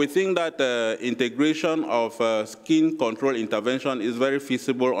 So we think that integration of skin control intervention is very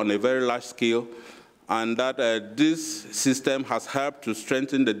feasible on a very large scale, and that this system has helped to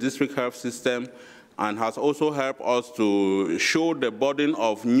strengthen the district health system and has also helped us to show the burden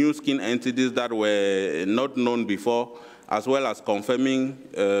of new skin entities that were not known before, as well as confirming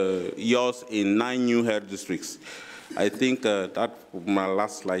yours in 9 new health districts. I think that's my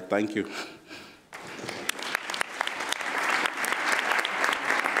last slide. Thank you.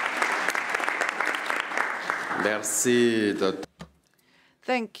 Merci, Dr.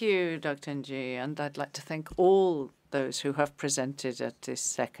 Thank you, Dr. Nji, and I'd like to thank all those who have presented at this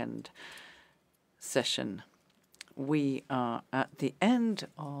second session. We are at the end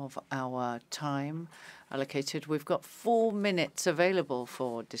of our time allocated. We've got 4 minutes available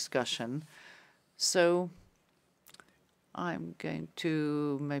for discussion, so I'm going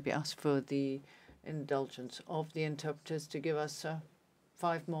to maybe ask for the indulgence of the interpreters to give us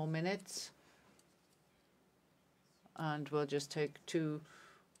 5 more minutes. and we'll just take 2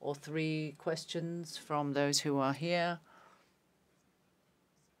 or 3 questions from those who are here.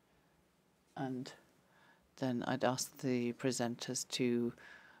 And then I'd ask the presenters to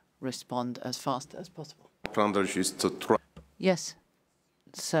respond as fast as possible. Yes,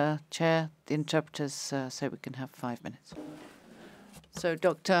 sir, Chair, the interpreters say we can have 5 minutes. So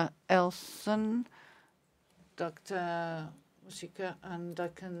Dr. Elson, Dr. Mushika, and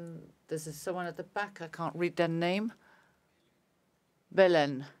there's someone at the back, I can't read their name.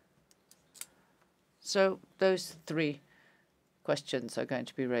 Belen. So those 3 questions are going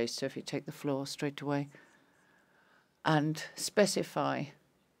to be raised. So if you take the floor straight away and specify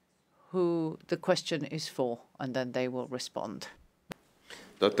who the question is for, and then they will respond.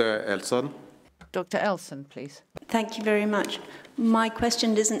 Dr. Elson. Dr. Elson, please. Thank you very much. My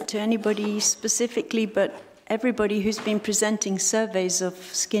question isn't to anybody specifically, but everybody who's been presenting surveys of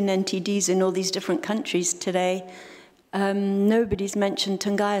skin NTDs in all these different countries today. Nobody's mentioned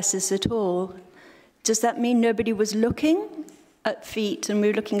tungiasis at all. Does that mean nobody was looking at feet and we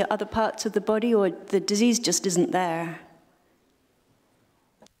were looking at other parts of the body, or the disease just isn't there?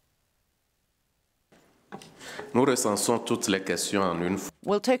 We'll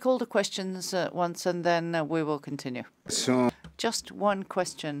take all the questions at once and then we will continue. Just one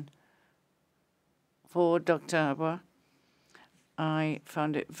question for Dr. Abba. I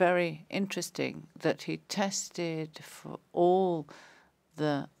found it very interesting that he tested for all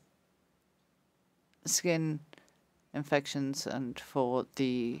the skin infections and for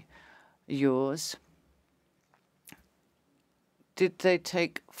the yours. Did they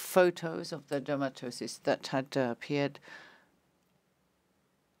take photos of the dermatosis that had appeared?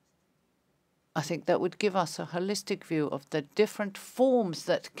 I think that would give us a holistic view of the different forms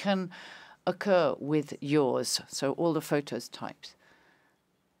that can occur with yours, so all the photos types.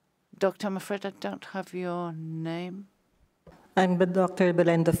 Doctor, I'm afraid I don't have your name. I'm Dr.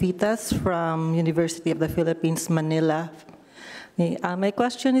 Belenda Fitas from University of the Philippines, Manila. My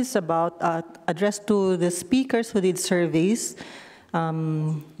question is about addressed to the speakers who did surveys.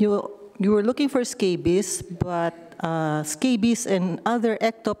 You were looking for scabies, but scabies and other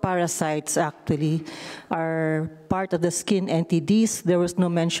ectoparasites actually are part of the skin NTDs. There was no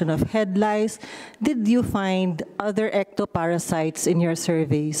mention of head lice. Did you find other ectoparasites in your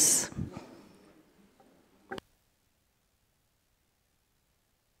surveys?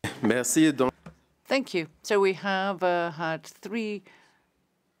 Merci. Thank you. So we have had 3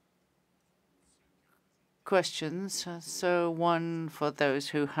 questions. So one for those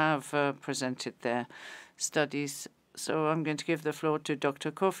who have presented their studies. So I'm going to give the floor to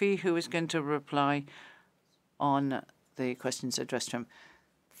Dr. Kofi, who is going to reply on the questions addressed to him.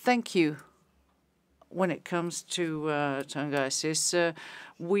 Thank you. When it comes to tungiasis,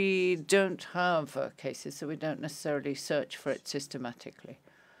 we don't have cases, so we don't necessarily search for it systematically.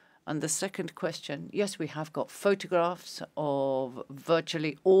 And the second question, yes, we have got photographs of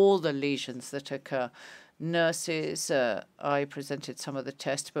virtually all the lesions that occur. Nurses, I presented some of the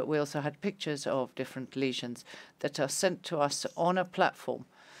tests, but we also had pictures of different lesions that are sent to us on a platform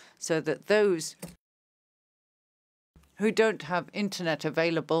so that those who don't have internet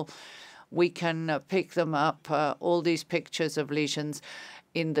available, we can pick them up, all these pictures of lesions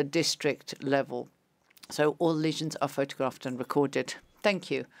in the district level. So all lesions are photographed and recorded.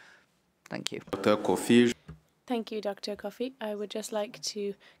 Thank you. Thank you. Dr. Kofi. Thank you, Dr. Kofi. I would just like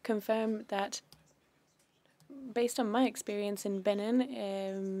to confirm that based on my experience in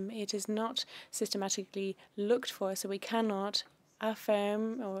Benin, it is not systematically looked for, so we cannot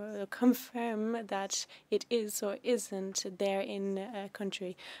affirm or confirm that it is or isn't there in a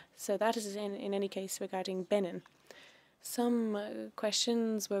country. So that is in any case regarding Benin. Some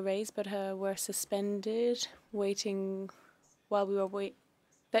questions were raised but were suspended, waiting while we were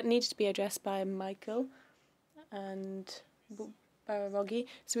that needed to be addressed by Michael and Bararogi.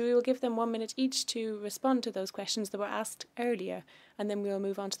 So we will give them 1 minute each to respond to those questions that were asked earlier, and then we will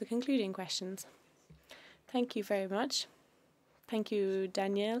move on to the concluding questions. Thank you very much. Thank you,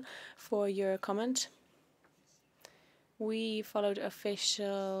 Danielle, for your comment. We followed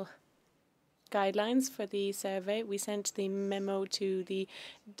official guidelines for the survey. We sent the memo to the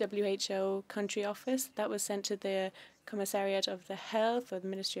WHO country office. That was sent to the Commissariat of the Health or the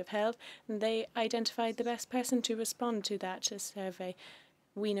Ministry of Health, and they identified the best person to respond to that survey.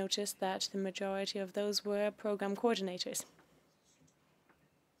 We noticed that the majority of those were program coordinators.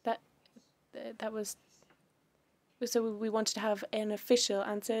 That was so we wanted to have an official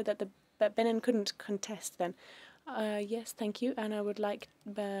answer that Benin couldn't contest then. Yes, thank you. And I would like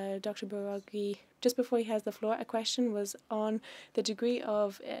Dr. Baroghi, just before he has the floor, a question was on the degree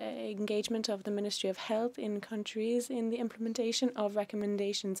of engagement of the Ministry of Health in countries in the implementation of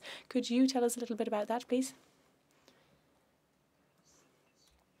recommendations. Could you tell us a little bit about that, please?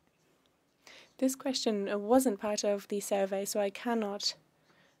 This question wasn't part of the survey, so I cannot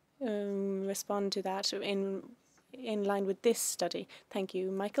respond to that in line with this study. Thank you.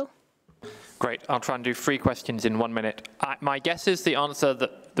 Michael? Great. I'll try and do 3 questions in 1 minute. My guess is the answer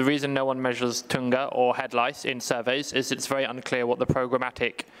that the reason no one measures Tunga or head lice in surveys is it's very unclear what the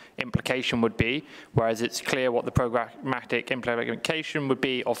programmatic implication would be, whereas it's clear what the programmatic implication would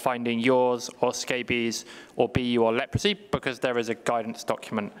be of finding yaws or scabies or BU or leprosy, because there is a guidance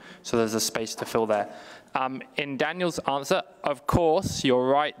document, so there's a space to fill there. In Daniel's answer, of course, you're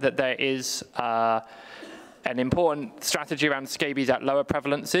right that there is an important strategy around scabies at lower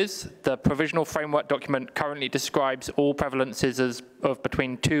prevalences. The provisional framework document currently describes all prevalences of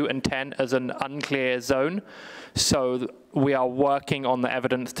between 2 and 10 as an unclear zone. So we are working on the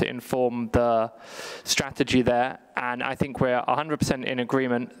evidence to inform the strategy there. And I think we're 100% in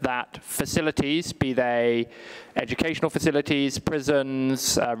agreement that facilities, be they educational facilities,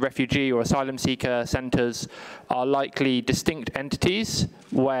 prisons, refugee or asylum seeker centers, are likely distinct entities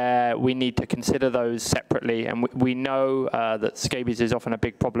where we need to consider those separately. And we know that scabies is often a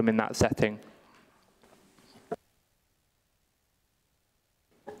big problem in that setting.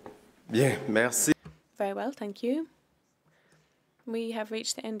 Bien, merci. Very well, thank you. We have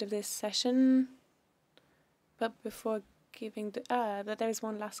reached the end of this session. But before giving the, but there is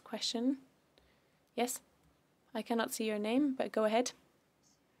one last question. Yes, I cannot see your name, but go ahead.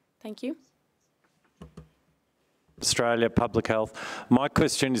 Thank you. Australia Public Health. My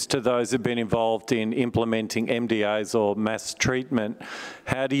question is to those who've been involved in implementing MDAs or mass treatment.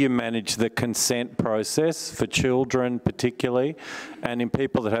 How do you manage the consent process for children particularly, and in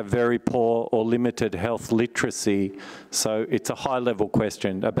people that have very poor or limited health literacy? So it's a high-level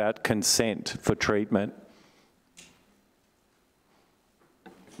question about consent for treatment.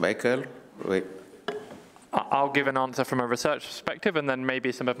 Michael, wait. I'll give an answer from a research perspective and then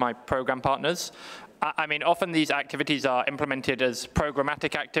maybe some of my program partners. I mean, often these activities are implemented as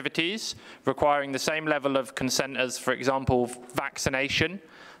programmatic activities, requiring the same level of consent as, for example, vaccination.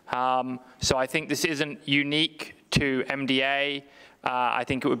 So I think this isn't unique to MDA. I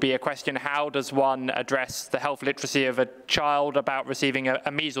think it would be a question, how does one address the health literacy of a child about receiving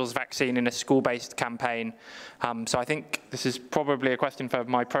a measles vaccine in a school-based campaign? So I think this is probably a question for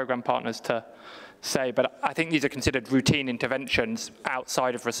my program partners to say, but I think these are considered routine interventions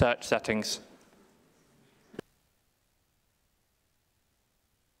outside of research settings.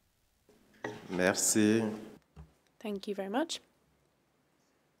 Merci. Thank you very much.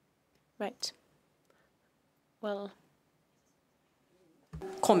 Right. Well,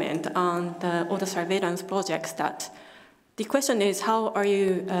 comment on all the surveillance projects that the question is, how are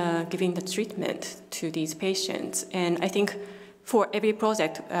you giving the treatment to these patients? And I think for every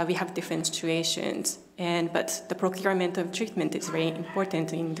project, we have different situations, but the procurement of treatment is very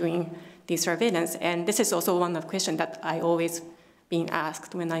important in doing the surveillance. And this is also one of the questions that I always being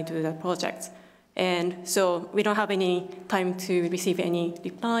asked when I do the projects. And so we don't have any time to receive any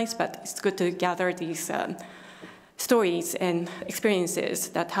replies, but it's good to gather these stories and experiences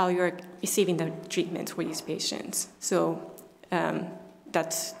that how you're receiving the treatment for these patients, so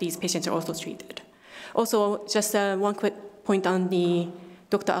that these patients are also treated. Also, just one quick point on the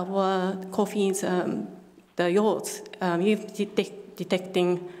Dr. Awa Kofi's the yaws. You're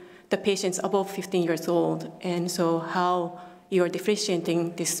detecting the patients above 15 years old, and so how you are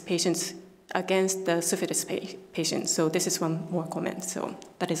differentiating these patients against the syphilis patients. So this is one more comment. So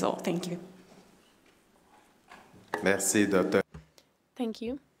that is all. Thank you. Merci, Doctor. Thank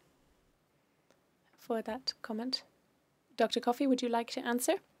you for that comment. Dr. Coffey, would you like to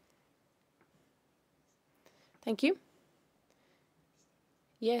answer? Thank you.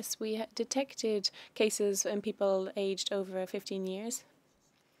 Yes, we detected cases in people aged over 15 years.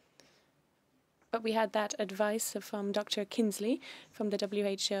 But we had that advice from Dr. Kinsley from the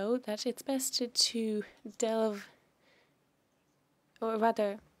WHO that it's best to delve, or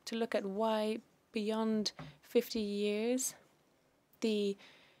rather to look at why beyond 50 years the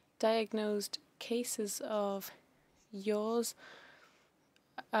diagnosed cases of yaws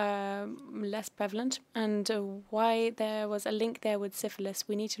are less prevalent, and why there was a link there with syphilis.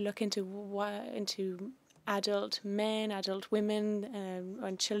 We need to look into adult men, adult women,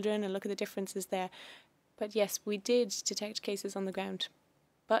 and children, and look at the differences there. But yes, we did detect cases on the ground,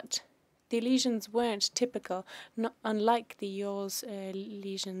 but the lesions weren't typical, unlike the yaws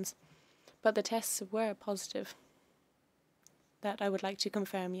lesions. But the tests were positive. that I would like to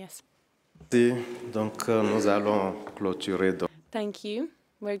confirm, yes. Donc, nous allons clôturer. Thank you.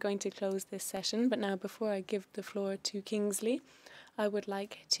 We're going to close this session, but now before I give the floor to Kingsley, I would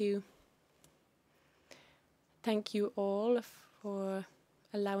like to thank you all for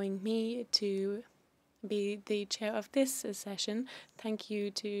allowing me to be the chair of this session. Thank you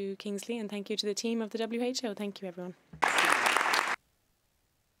to Kingsley and thank you to the team of the WHO. Thank you, everyone.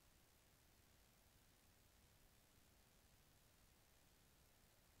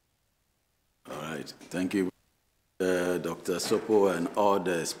 All right, thank you, Dr. Sopo and all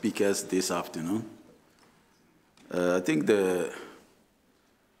the speakers this afternoon. I think the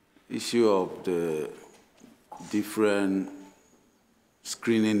issue of the different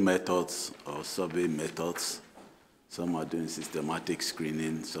screening methods or survey methods, some are doing systematic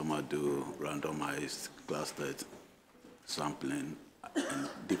screening, some are doing randomized clustered sampling and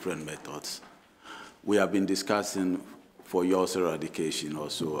different methods. We have been discussing for yaws eradication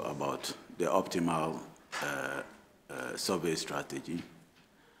also about the optimal survey strategy.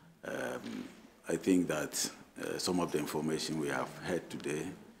 I think that some of the information we have heard today,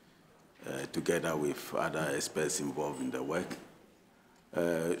 together with other experts involved in the work,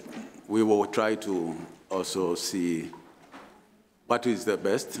 we will try to also see what is the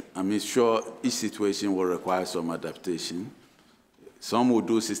best. I mean, sure, each situation will require some adaptation. Some will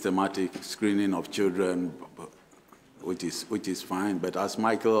do systematic screening of children, which is fine, but as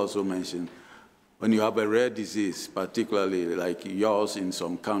Michael also mentioned, when you have a rare disease, particularly like yours in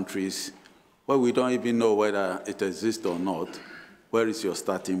some countries, where we don't even know whether it exists or not, where is your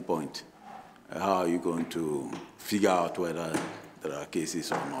starting point? How are you going to figure out whether there are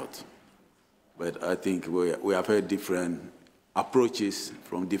cases or not? But I think we have heard different approaches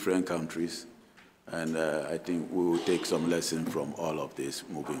from different countries, and I think we will take some lesson from all of this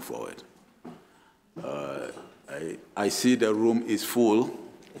moving forward. I see the room is full.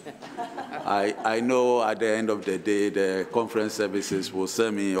 I know at the end of the day, the conference services will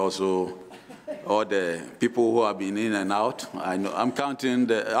send me also all the people who have been in and out. I know, I'm counting,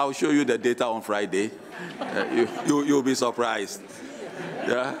 I'll show you the data on Friday. You'll be surprised.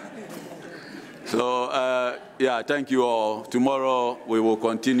 Yeah? So, yeah, thank you all. Tomorrow we will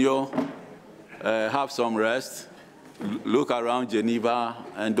continue. Have some rest. Look around Geneva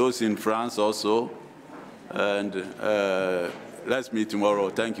and those in France also. And let's meet tomorrow.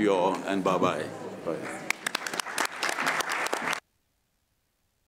 Thank you all, and bye-bye. Bye.